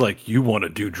brain's like, you want to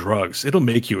do drugs. It'll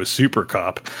make you a super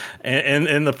cop. And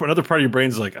another part of your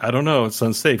brain's like, I don't know, it's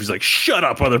unsafe. He's like, shut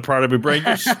up, other part of your brain.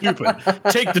 You're stupid.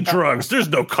 Take the drugs. There's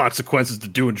no consequences to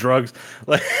doing drugs.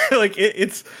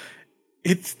 It's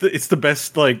the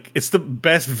best, like, it's the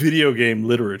best video game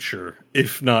literature,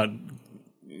 if not,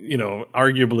 you know,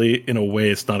 arguably in a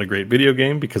way it's not a great video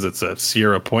game because it's a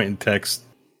Sierra point and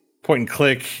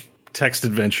click text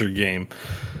adventure game,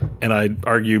 and I'd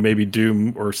argue maybe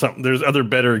Doom or something. There's other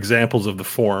better examples of the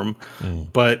form,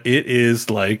 but it is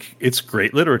like, it's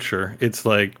great literature. It's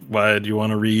like, why do you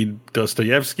want to read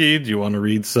Dostoevsky? Do you want to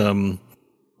read some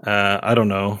I don't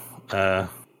know,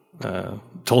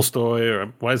 Tolstoy, or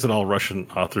why is it all Russian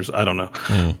authors? I don't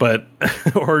know. But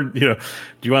or, you know,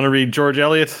 do you want to read George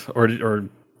Eliot or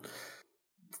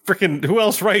freaking who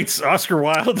else writes Oscar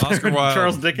Wilde,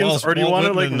 Charles Dickens, or do you want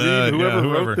to like read whoever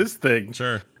wrote this thing?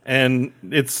 Sure. And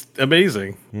it's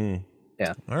amazing.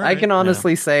 Yeah. Right. I can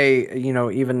honestly say, you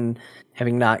know, even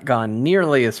having not gone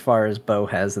nearly as far as Bo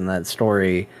has in that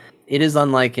story, it is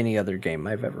unlike any other game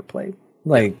I've ever played.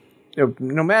 Like,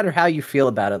 no matter how you feel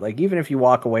about it, like even if you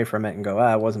walk away from it and go,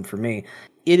 it wasn't for me,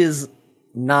 it is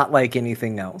not like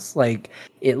anything else. Like,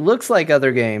 it looks like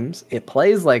other games, it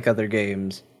plays like other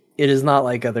games. It is not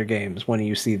like other games when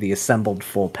you see the assembled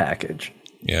full package.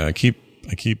 Yeah, I keep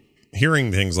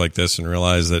hearing things like this and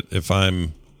realize that if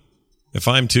I'm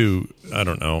to, I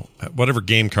don't know, whatever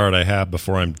game card I have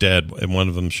before I'm dead, and one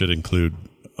of them should include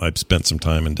I've spent some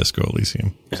time in Disco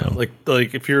Elysium. So. Yeah,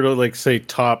 like if you're to like say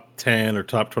top 10 or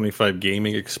top 25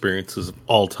 gaming experiences of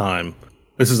all time,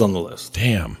 this is on the list.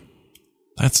 Damn,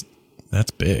 that's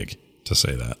big to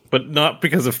say that, but not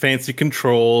because of fancy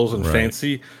controls and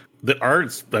fancy. The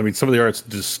art's, I mean, some of the art's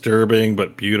disturbing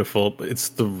but beautiful. But it's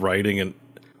the writing and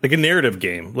like a narrative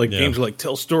game. Like games like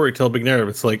tell story, tell big narrative.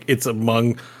 It's like it's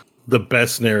among the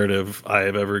best narrative I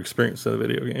have ever experienced in a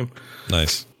video game.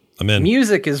 Nice. I'm in.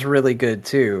 Music is really good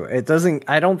too.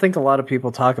 I don't think a lot of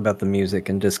people talk about the music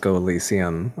in Disco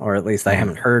Elysium, or at least I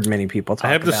haven't heard many people talk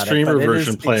about it. I have the streamer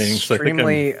version playing.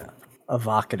 Extremely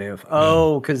evocative.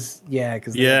 Because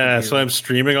so I'm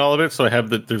streaming all of it. So I have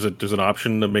there's an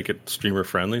option to make it streamer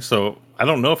friendly. So I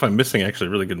don't know if I'm missing actually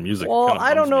really good music. Well,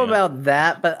 I don't know about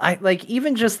that, but I like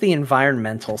even just the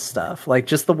environmental stuff, like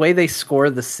just the way they score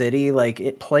the city, like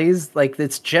it plays, like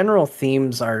its general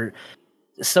themes are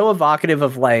so evocative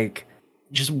of like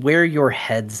just where your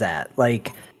head's at,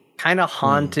 like kind of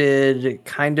haunted,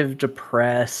 kind of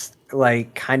depressed,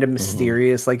 like kind of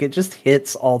mysterious. Like it just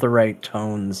hits all the right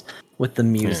tones with the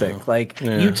music.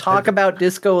 You talk about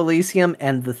Disco Elysium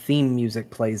and the theme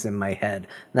music plays in my head.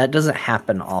 That doesn't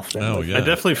happen often. I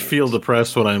definitely feel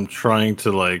depressed when I'm trying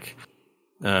to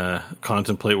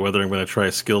contemplate whether I'm going to try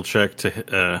a skill check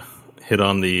to hit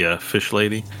on the fish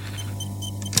lady.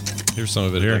 Here's some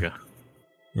of it here.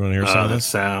 You want to hear some of this?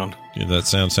 Sound. Did that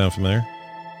sound familiar?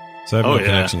 So I have no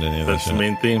connection to any of That's the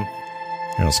main theme.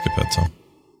 Here, I'll skip that song.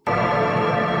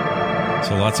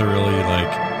 So lots of really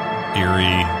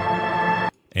eerie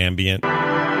ambient. Oh,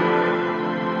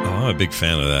 I'm a big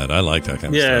fan of that. I like that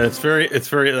kind of stuff. Yeah, it's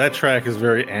very that track is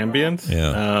very ambient.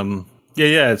 Yeah.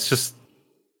 It's just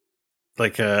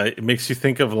it makes you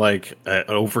think of an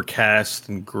overcast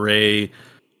and gray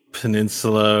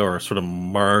peninsula or sort of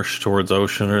marsh towards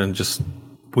ocean, and just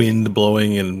wind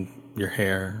blowing in your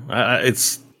hair.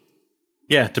 It's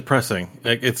depressing.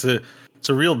 It's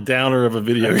a real downer of a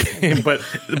video game, but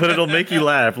it'll make you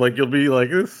laugh. Like you'll be like,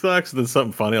 "This sucks," and then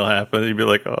something funny will happen, and you'll be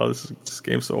like, "Oh, this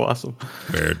game's so awesome."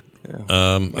 Weird.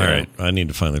 All right, I need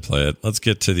to finally play it. Let's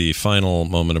get to the final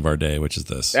moment of our day, which is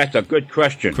this. That's a good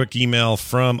question. Quick email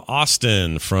from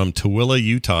Austin from Tooele,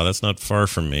 Utah. That's not far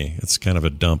from me. It's kind of a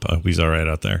dump. I hope he's all right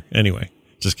out there. Anyway,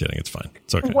 just kidding. It's fine.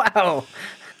 It's okay. Wow.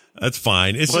 That's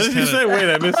fine. It's what just did you say?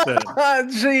 Wait, I missed that.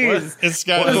 Jeez. This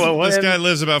guy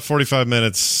lives about 45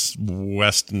 minutes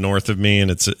north of me,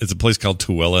 and it's a place called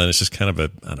Tooele, and it's just kind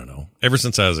of I don't know. Ever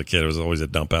since I was a kid, it was always a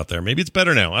dump out there. Maybe it's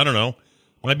better now. I don't know.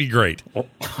 Might be great. Well,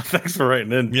 thanks for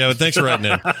writing in. Yeah, but thanks for writing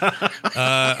in.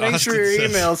 Thanks for your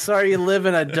email. Sorry you live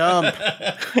in a dump.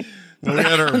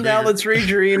 Now let's read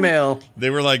your email.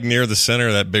 They were near the center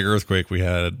of that big earthquake we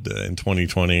had in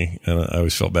 2020, and I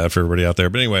always felt bad for everybody out there.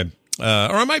 But anyway, or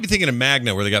I might be thinking of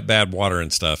Magna, where they got bad water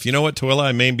and stuff. You know what, Tooele?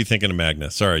 I may be thinking of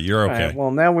Magna. Sorry, you're okay. Right, well,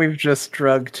 now we've just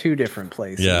drug two different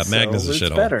places. Yeah, Magna's a shithole.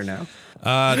 It's better now.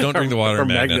 Don't drink the water in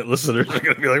Magna. Magnet listeners are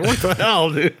going to be like, what the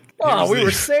hell, dude? Oh, we were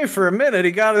safe for a minute.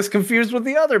 He got us confused with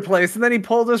the other place, and then he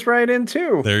pulled us right in,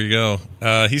 too. There you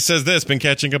go. He says this, been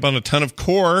catching up on a ton of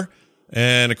core,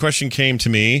 and a question came to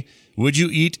me. Would you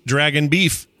eat dragon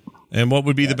beef? And what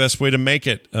would be the best way to make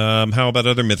it? How about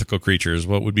other mythical creatures?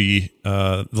 What would be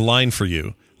the line for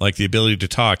you? Like the ability to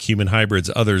talk, human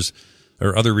hybrids, others,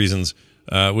 or other reasons.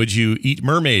 Would you eat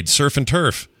mermaids, surf and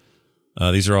turf?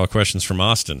 These are all questions from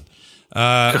Austin.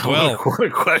 What a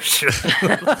question.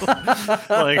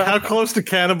 How close to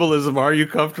cannibalism are you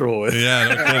comfortable with? Yeah,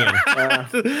 no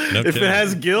kidding. If it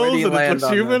has gills and it looks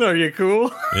human, are you cool?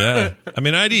 Yeah. I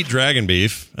mean, I'd eat dragon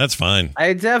beef. That's fine.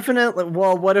 I definitely...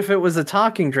 Well, what if it was a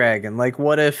talking dragon?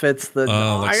 What if it's the...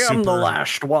 I am the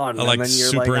last one. And then you're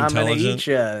super I'm going to intelligent. eat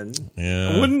you.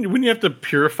 Yeah. Wouldn't you have to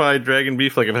purify dragon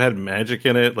beef? If it had magic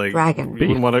in it? Dragon beef. You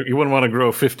wouldn't want to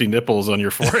grow 50 nipples on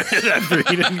your forehead after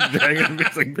eating dragon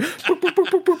beef.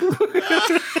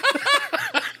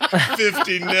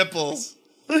 50 nipples.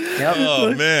 Yep.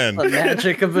 Oh, man. The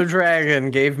magic of the dragon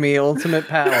gave me ultimate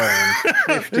power.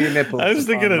 And 50 nipples. I was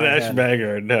thinking of Nash head.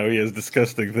 Maggard. Now he has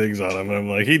disgusting things on him. I'm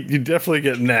like, you definitely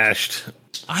get nashed.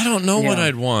 I don't know what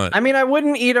I'd want. I mean, I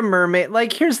wouldn't eat a mermaid.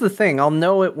 Here's the thing. I'll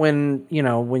know it when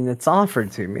it's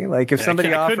offered to me. If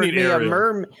somebody offered me a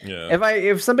mermaid,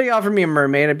 if somebody offered me a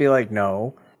mermaid, I'd be like,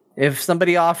 no. If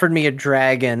somebody offered me a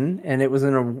dragon and it was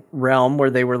in a realm where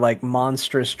they were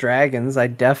monstrous dragons,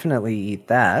 I'd definitely eat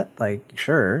that.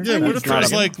 Sure. Yeah, what if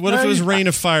it was Reign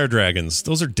of Fire Dragons?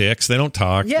 Those are dicks. They don't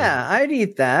talk. Yeah, I'd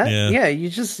eat that. Yeah, you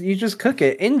just cook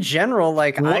it. In general,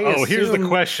 here's the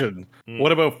question.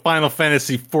 What about Final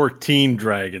Fantasy 14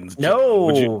 dragons?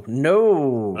 No.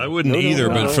 I wouldn't either,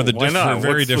 but for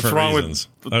very different reasons.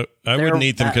 I wouldn't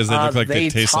eat them because they look like they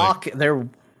taste like...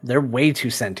 They're way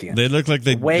too sentient. They look like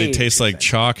they taste like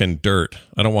chalk and dirt.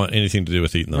 I don't want anything to do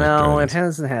with eating those. No, dragons. it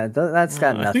hasn't had. That's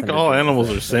got nothing. I think all animals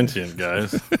are sentient,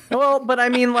 guys. Well, but I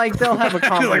mean, they'll have a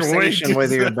conversation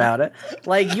with you about it.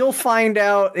 You'll find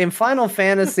out in Final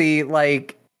Fantasy,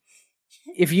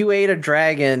 if you ate a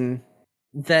dragon,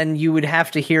 then you would have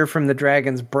to hear from the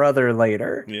dragon's brother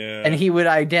later. Yeah. And he would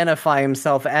identify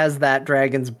himself as that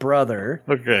dragon's brother.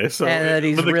 Okay, so and that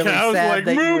he's but the really cow's sad like,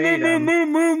 that moo, you moo, ate moo, him. moo,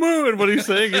 moo, moo, and what he's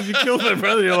saying is you killed my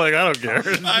brother. You're like, I don't care.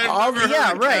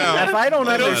 Yeah, right. If I don't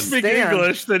speak understand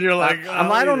English, then you're like,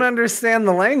 I don't understand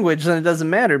the language, then it doesn't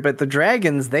matter. But the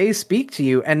dragons, they speak to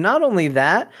you. And not only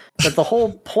that, but the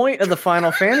whole point of the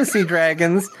Final Fantasy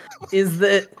dragons is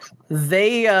that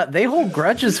they hold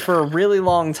grudges for a really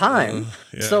long time.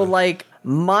 Yeah. So like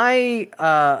my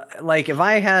like if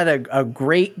I had a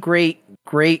great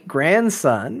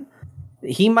grandson,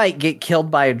 he might get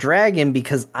killed by a dragon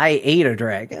because I ate a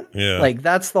dragon. Yeah. Like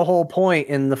that's the whole point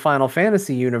in the Final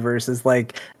Fantasy universe is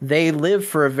like they live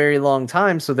for a very long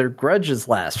time, so their grudges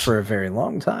last for a very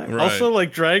long time. Right. Also,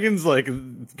 like dragons, like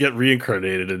get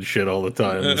reincarnated and shit all the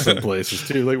time in some places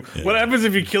too. Like, what happens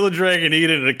if you kill a dragon, eat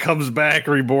it, and it comes back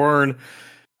reborn?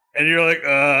 And you're like,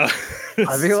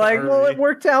 I'd be like, well, it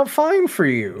worked out fine for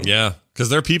you. Yeah, because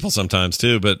they're people sometimes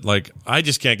too. But like, I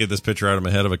just can't get this picture out of my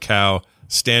head of a cow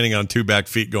standing on two back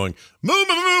feet going, moo, moo,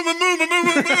 moo, moo, moo, moo, moo,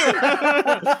 moo.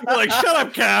 You're like, shut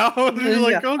up, cow. And you're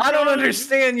like, oh, I don't God.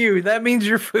 understand you. That means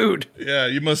you're food. Yeah,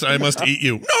 I must eat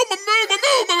you. No, moo, moo,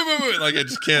 moo, moo, moo, moo. Like, I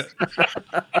just can't.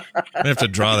 I have to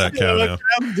draw that cow now.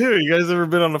 Cows do. You guys ever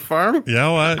been on a farm?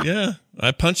 Yeah,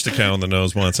 I punched a cow in the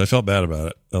nose once. I felt bad about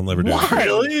it. I'll never do it.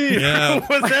 Really? Yeah.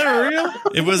 Was that real?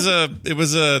 It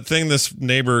was a thing. This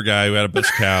neighbor guy who had a bunch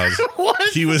of cows. What?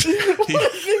 He was.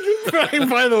 Brian,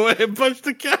 by the way, punched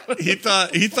a cow. He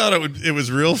thought it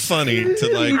was real funny to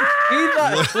like. He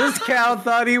thought this cow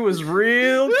thought he was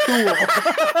real cool.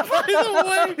 By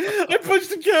the way, I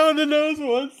punched a cow in the nose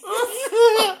once.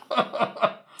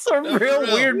 It's a real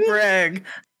weird brag.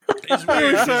 It's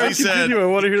weird. Sorry, He said continue. I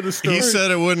want to hear the story. he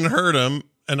said it wouldn't hurt him,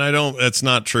 and I don't. That's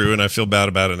not true, and I feel bad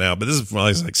about it now. But this is when I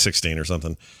was like 16 or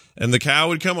something. And the cow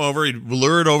would come over, he'd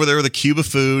lure it over there with a cube of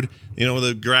food, with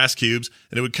the grass cubes,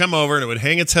 and it would come over and it would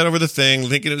hang its head over the thing,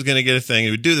 thinking it was going to get a thing.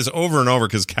 He would do this over and over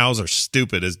because cows are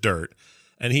stupid as dirt.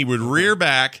 And he would rear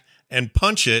back and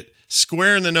punch it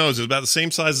square in the nose. It was about the same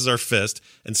size as our fist.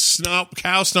 And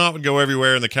cow snot would go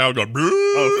everywhere, and the cow would go,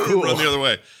 cool. run the other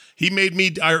way. He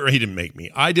didn't make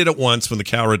me. I did it once when the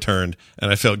cow returned,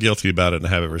 and I felt guilty about it and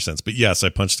have ever since. But yes, I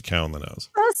punched the cow in the nose.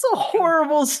 That's a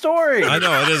horrible story. I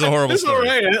know, it is a horrible It's all story.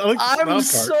 right. I like the I'm smell part.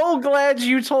 so glad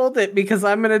you told it because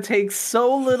I'm going to take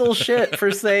so little shit for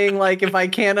saying, like, if I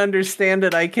can't understand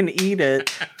it, I can eat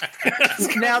it.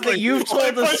 Now that you've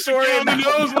told the story about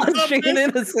punching an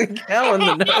innocent cow in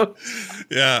the nose.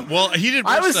 Yeah, well, he did.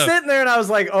 I was sitting there and I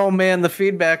was like, oh man, the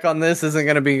feedback on this isn't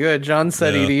going to be good. John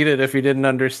said he'd eat it if he didn't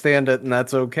understand it, and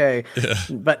that's okay. Yeah.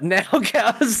 But now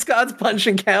Scott's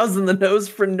punching cows in the nose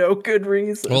for no good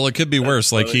reason. Well, it could be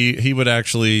worse. Like he would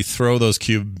actually throw those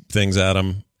cube things at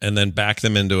him and then back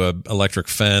them into a electric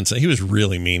fence. He was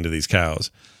really mean to these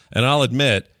cows. And I'll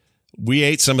admit, we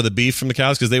ate some of the beef from the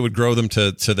cows because they would grow them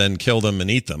to then kill them and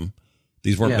eat them.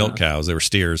 These weren't milk cows; they were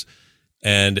steers,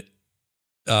 and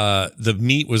the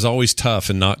meat was always tough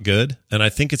and not good. And I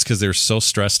think it's because they're so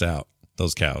stressed out,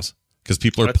 those cows, because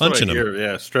people are punching them.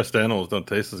 Yeah, stressed animals don't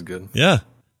taste as good. Yeah,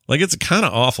 like it's kind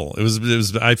of awful. It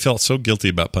was. I felt so guilty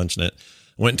about punching it.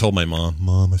 I went and told my mom.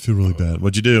 Mom, I feel really bad.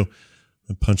 What'd you do?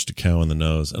 I punched a cow in the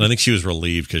nose, and I think she was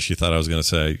relieved because she thought I was going to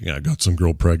say, "Yeah, I got some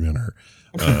girl pregnant," or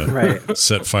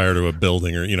set fire to a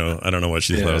building, or I don't know what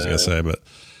she thought I was going to say, but.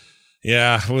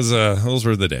 Yeah, it was. Those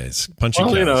were the days. Punching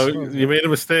cows. You made a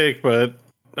mistake, but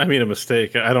I mean a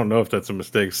mistake. I don't know if that's a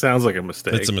mistake. Sounds like a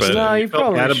mistake. It's a mistake. But No, you you felt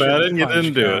probably bad about it, and you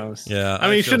shouldn't didn't do punch it. Yeah, I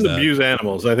mean, you feel shouldn't bad. abuse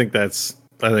animals. I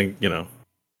think you.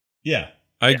 Yeah,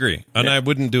 I agree, and I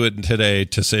wouldn't do it today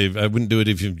to save. I wouldn't do it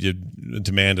if you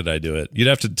demanded I do it. You'd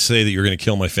have to say that you're going to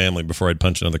kill my family before I'd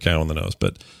punch another cow in the nose.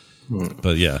 But yeah, when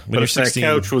But you're if that 16,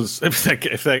 couch was, if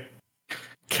that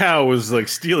cow was like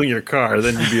stealing your car,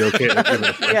 then you'd be okay. With giving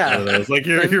it Yeah. one of those. Like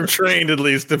you're trained at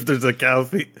least if there's a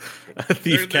thief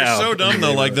they're cow. so dumb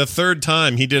though. Like the third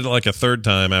time he did it, like a third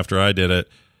time after I did it.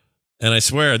 And I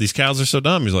swear, these cows are so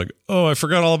dumb. He's like, oh, I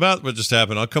forgot all about what just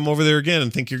happened. I'll come over there again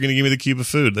and think you're going to give me the cube of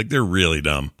food. Like, they're really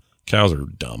dumb. Cows are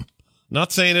dumb.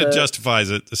 Not saying it justifies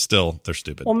it. Still, they're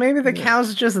stupid. Well, maybe the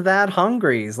cow's just that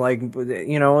hungry. It's like,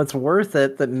 it's worth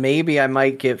it that maybe I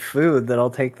might get food that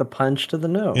I'll take the punch to the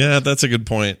nose. Yeah, that's a good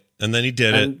point. And then he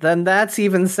did it. And then that's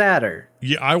even sadder.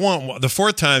 Yeah, I want the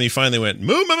fourth time he finally went moo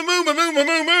moo moo moo moo moo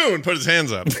moo moo and put his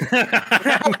hands up.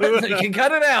 You can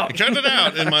cut it out. He cut it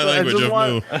out in my language just of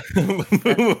want-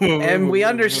 moo. And we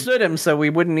understood him, so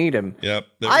we wouldn't eat him. Yep.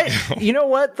 There we go. You know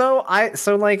what though? I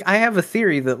have a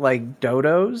theory that like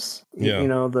dodos, Yeah.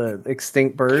 the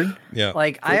extinct bird. Yeah.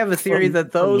 Like I have a theory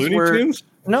that From those Looney were Tunes?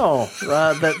 No,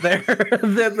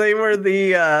 that they were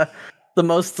the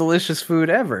most delicious food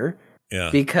ever. Yeah.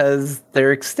 Because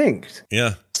they're extinct.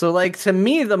 Yeah. So, like, to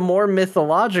me, the more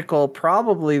mythological,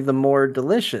 probably the more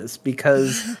delicious,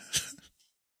 because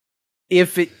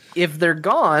if they're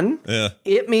gone,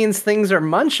 it means things are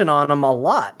munching on them a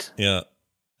lot. Yeah.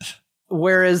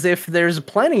 Whereas if there's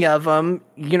plenty of them,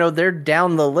 they're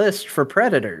down the list for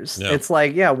predators. Yeah. It's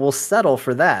like, we'll settle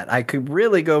for that. I could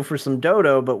really go for some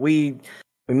dodo, but we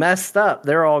messed up.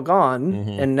 They're all gone,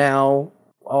 and now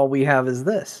all we have is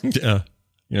this. Yeah.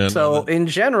 Yeah, so in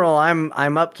general,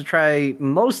 I'm up to try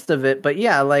most of it, but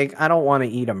I don't want to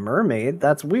eat a mermaid.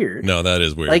 That's weird. No, that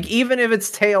is weird. Like, even if it's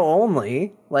tail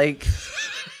only, like.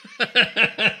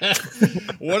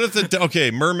 What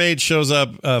if mermaid shows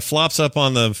up, flops up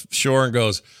on the shore and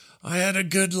goes, "I had a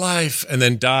good life," and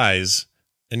then dies,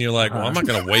 and you're like, "Well, I'm not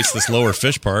going to waste this lower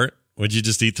fish part." Would you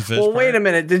just eat the fish? Well, part? Wait a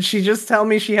minute. Did she just tell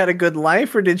me she had a good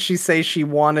life, or did she say she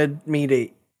wanted me to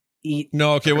eat?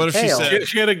 No, okay. What if she said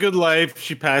she had a good life?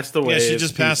 She passed away. Yeah, she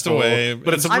just passed away.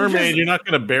 But it's a mermaid. You're not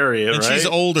going to bury it, and right? she's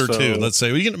older too. Let's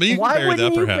say you can Why bury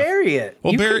wouldn't that. you Perhaps bury it?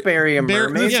 Well, you could bury a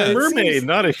mermaid. It's a mermaid,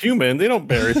 not a human. They don't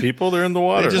bury people. They're in the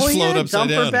water. They just float upside dump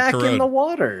down. her back corrode. in the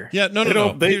water. Yeah, no.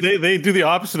 They do the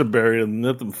opposite of bury and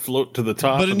let them float to the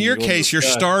top. But in your case, you're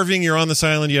starving. You're on this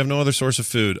island. You have no other source of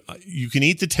food. You can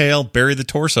eat the tail, bury the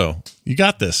torso. You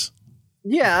got this.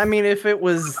 Yeah, I mean, if it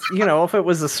was, if it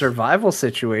was a survival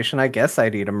situation, I guess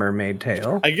I'd eat a mermaid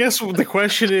tail. I guess the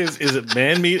question is it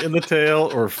man meat in the tail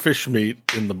or fish meat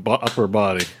in the upper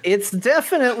body? It's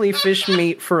definitely fish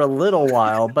meat for a little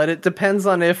while, but it depends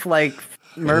on if,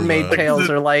 mermaid tails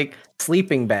are like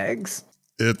sleeping bags.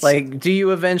 It's like, do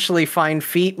you eventually find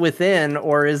feet within,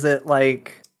 or is it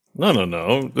like... No.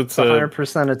 It's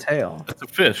 100% a tail. It's a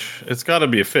fish. It's got to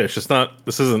be a fish. It's not...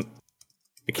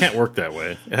 It can't work that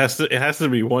way. It has to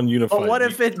be one unified. But what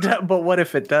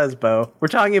if it does, Bo? We're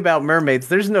talking about mermaids.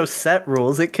 There's no set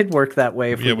rules. It could work that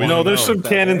way. There's some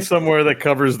canon somewhere that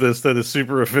covers this that is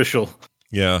super official.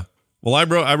 Yeah. Well, I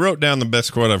wrote down the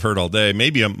best quote I've heard all day,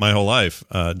 maybe my whole life.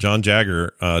 John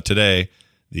Jagger today,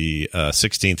 the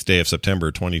 16th day of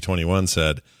September 2021,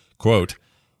 said, quote,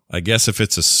 "I guess if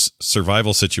it's a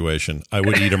survival situation, I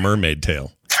would eat a mermaid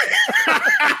tail."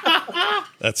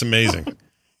 That's amazing.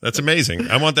 That's amazing.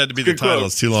 I want that to be the title.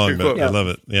 It's too long, but I love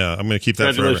it. Yeah, I'm going to keep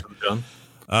that forever. John.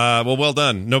 Well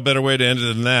done. No better way to end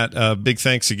it than that. Big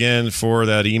thanks again for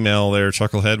that email there,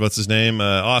 Chucklehead. What's his name?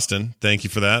 Austin. Thank you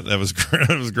for that. That was great.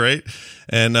 That was great.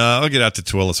 And I'll get out to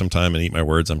Tooele sometime and eat my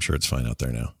words. I'm sure it's fine out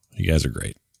there now. You guys are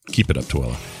great. Keep it up,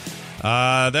 Tooele.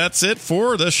 That's it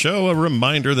for the show. A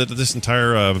reminder that this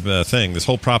entire thing, this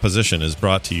whole proposition, is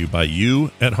brought to you by you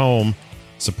at home,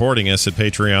 supporting us at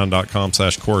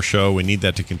patreon.com/core show. We need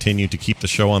that to continue to keep the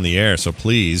show on the air. So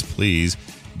please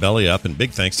belly up, and big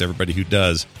thanks to everybody who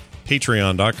does.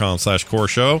 Patreon.com/core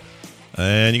show.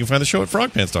 And you can find the show at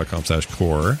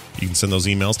frogpants.com/core. You can send those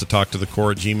emails to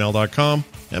talktothecore@gmail.com,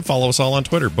 and follow us all on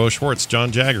Twitter. Bo Schwartz,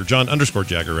 John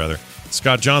 _Jagger,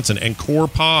 Scott Johnson, and Core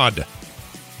Pod.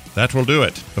 That will do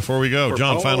it. Before we go,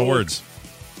 John, final words.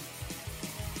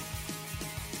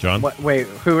 John? Wait,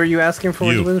 who are you asking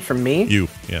for? From me? You,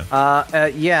 yeah.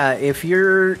 Yeah, if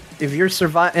you're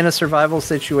in a survival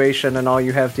situation and all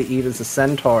you have to eat is a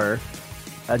centaur,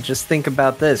 just think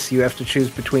about this. You have to choose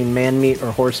between man meat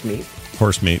or horse meat.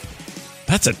 Horse meat.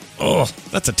 That's a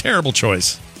terrible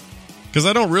choice. Because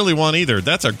I don't really want either.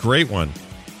 That's a great one.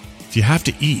 If you have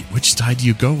to eat, which side do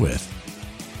you go with?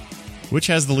 Which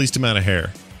has the least amount of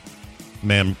hair?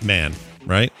 Man,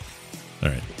 right? All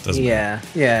right. Doesn't matter.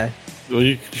 Yeah. Well,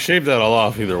 you could shave that all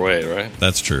off either way, right?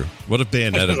 That's true. What if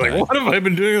Bayonetta died? What have I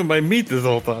been doing with my meat this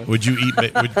whole time? Would you eat? Would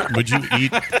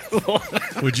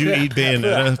you eat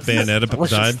Bayonetta? Bayonetta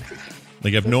died.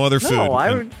 Like, you have no other food. No,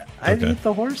 I'd eat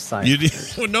the horse side.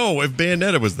 No, if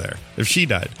Bayonetta was there, if she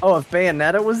died. Oh, if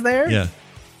Bayonetta was there? Yeah.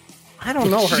 I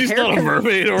don't know. She's not a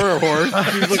mermaid or a horse.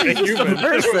 She's like a human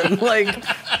person. Like,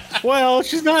 well,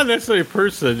 she's not necessarily a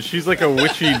person. She's like a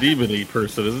witchy, demon-y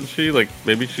person, isn't she? Like,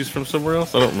 maybe she's from somewhere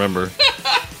else. I don't remember.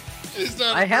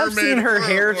 I have seen her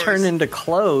hair turn into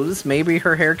clothes. Maybe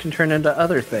her hair can turn into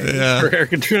other things. Yeah. Her hair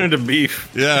can turn into beef.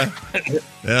 Yeah.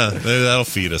 Yeah. Maybe that'll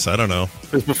feed us. I don't know.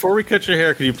 Before we cut your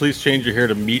hair, can you please change your hair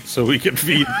to meat so we can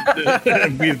feed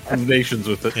nations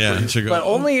with it? Yeah. But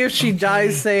only if she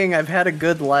dies saying, "I've had a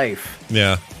good life."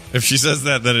 Yeah. If she says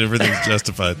that, then everything's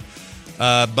justified.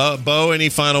 Bo, any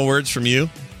final words from you?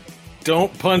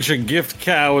 Don't punch a gift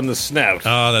cow in the snout.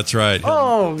 Oh, that's right.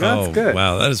 Oh, that's good.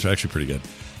 Wow, that is actually pretty good.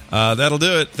 That'll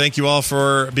do it. Thank you all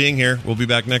for being here. We'll be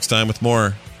back next time with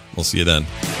more. We'll see you then.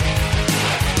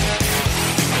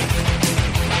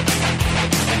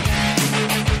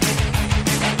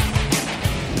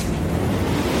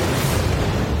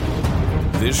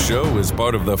 This show is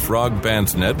part of the Frog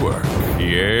Pants Network.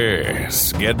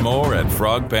 Yes. Get more at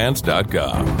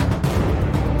frogpants.com.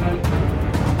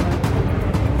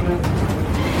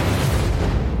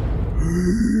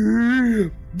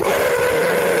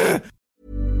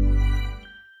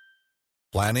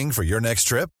 Planning for your next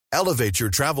trip? Elevate your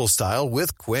travel style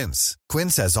with Quince.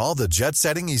 Quince has all the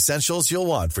jet-setting essentials you'll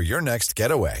want for your next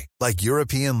getaway, like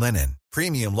European linen,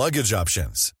 premium luggage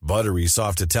options, buttery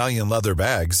soft Italian leather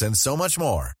bags, and so much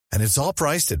more. And it's all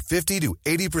priced at 50 to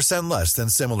 80% less than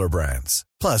similar brands.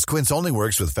 Plus, Quince only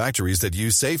works with factories that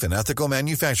use safe and ethical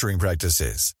manufacturing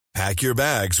practices. Pack your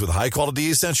bags with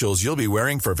high-quality essentials you'll be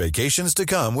wearing for vacations to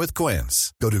come with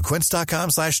Quince. Go to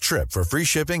quince.com/trip for free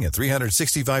shipping and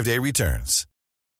 365-day returns.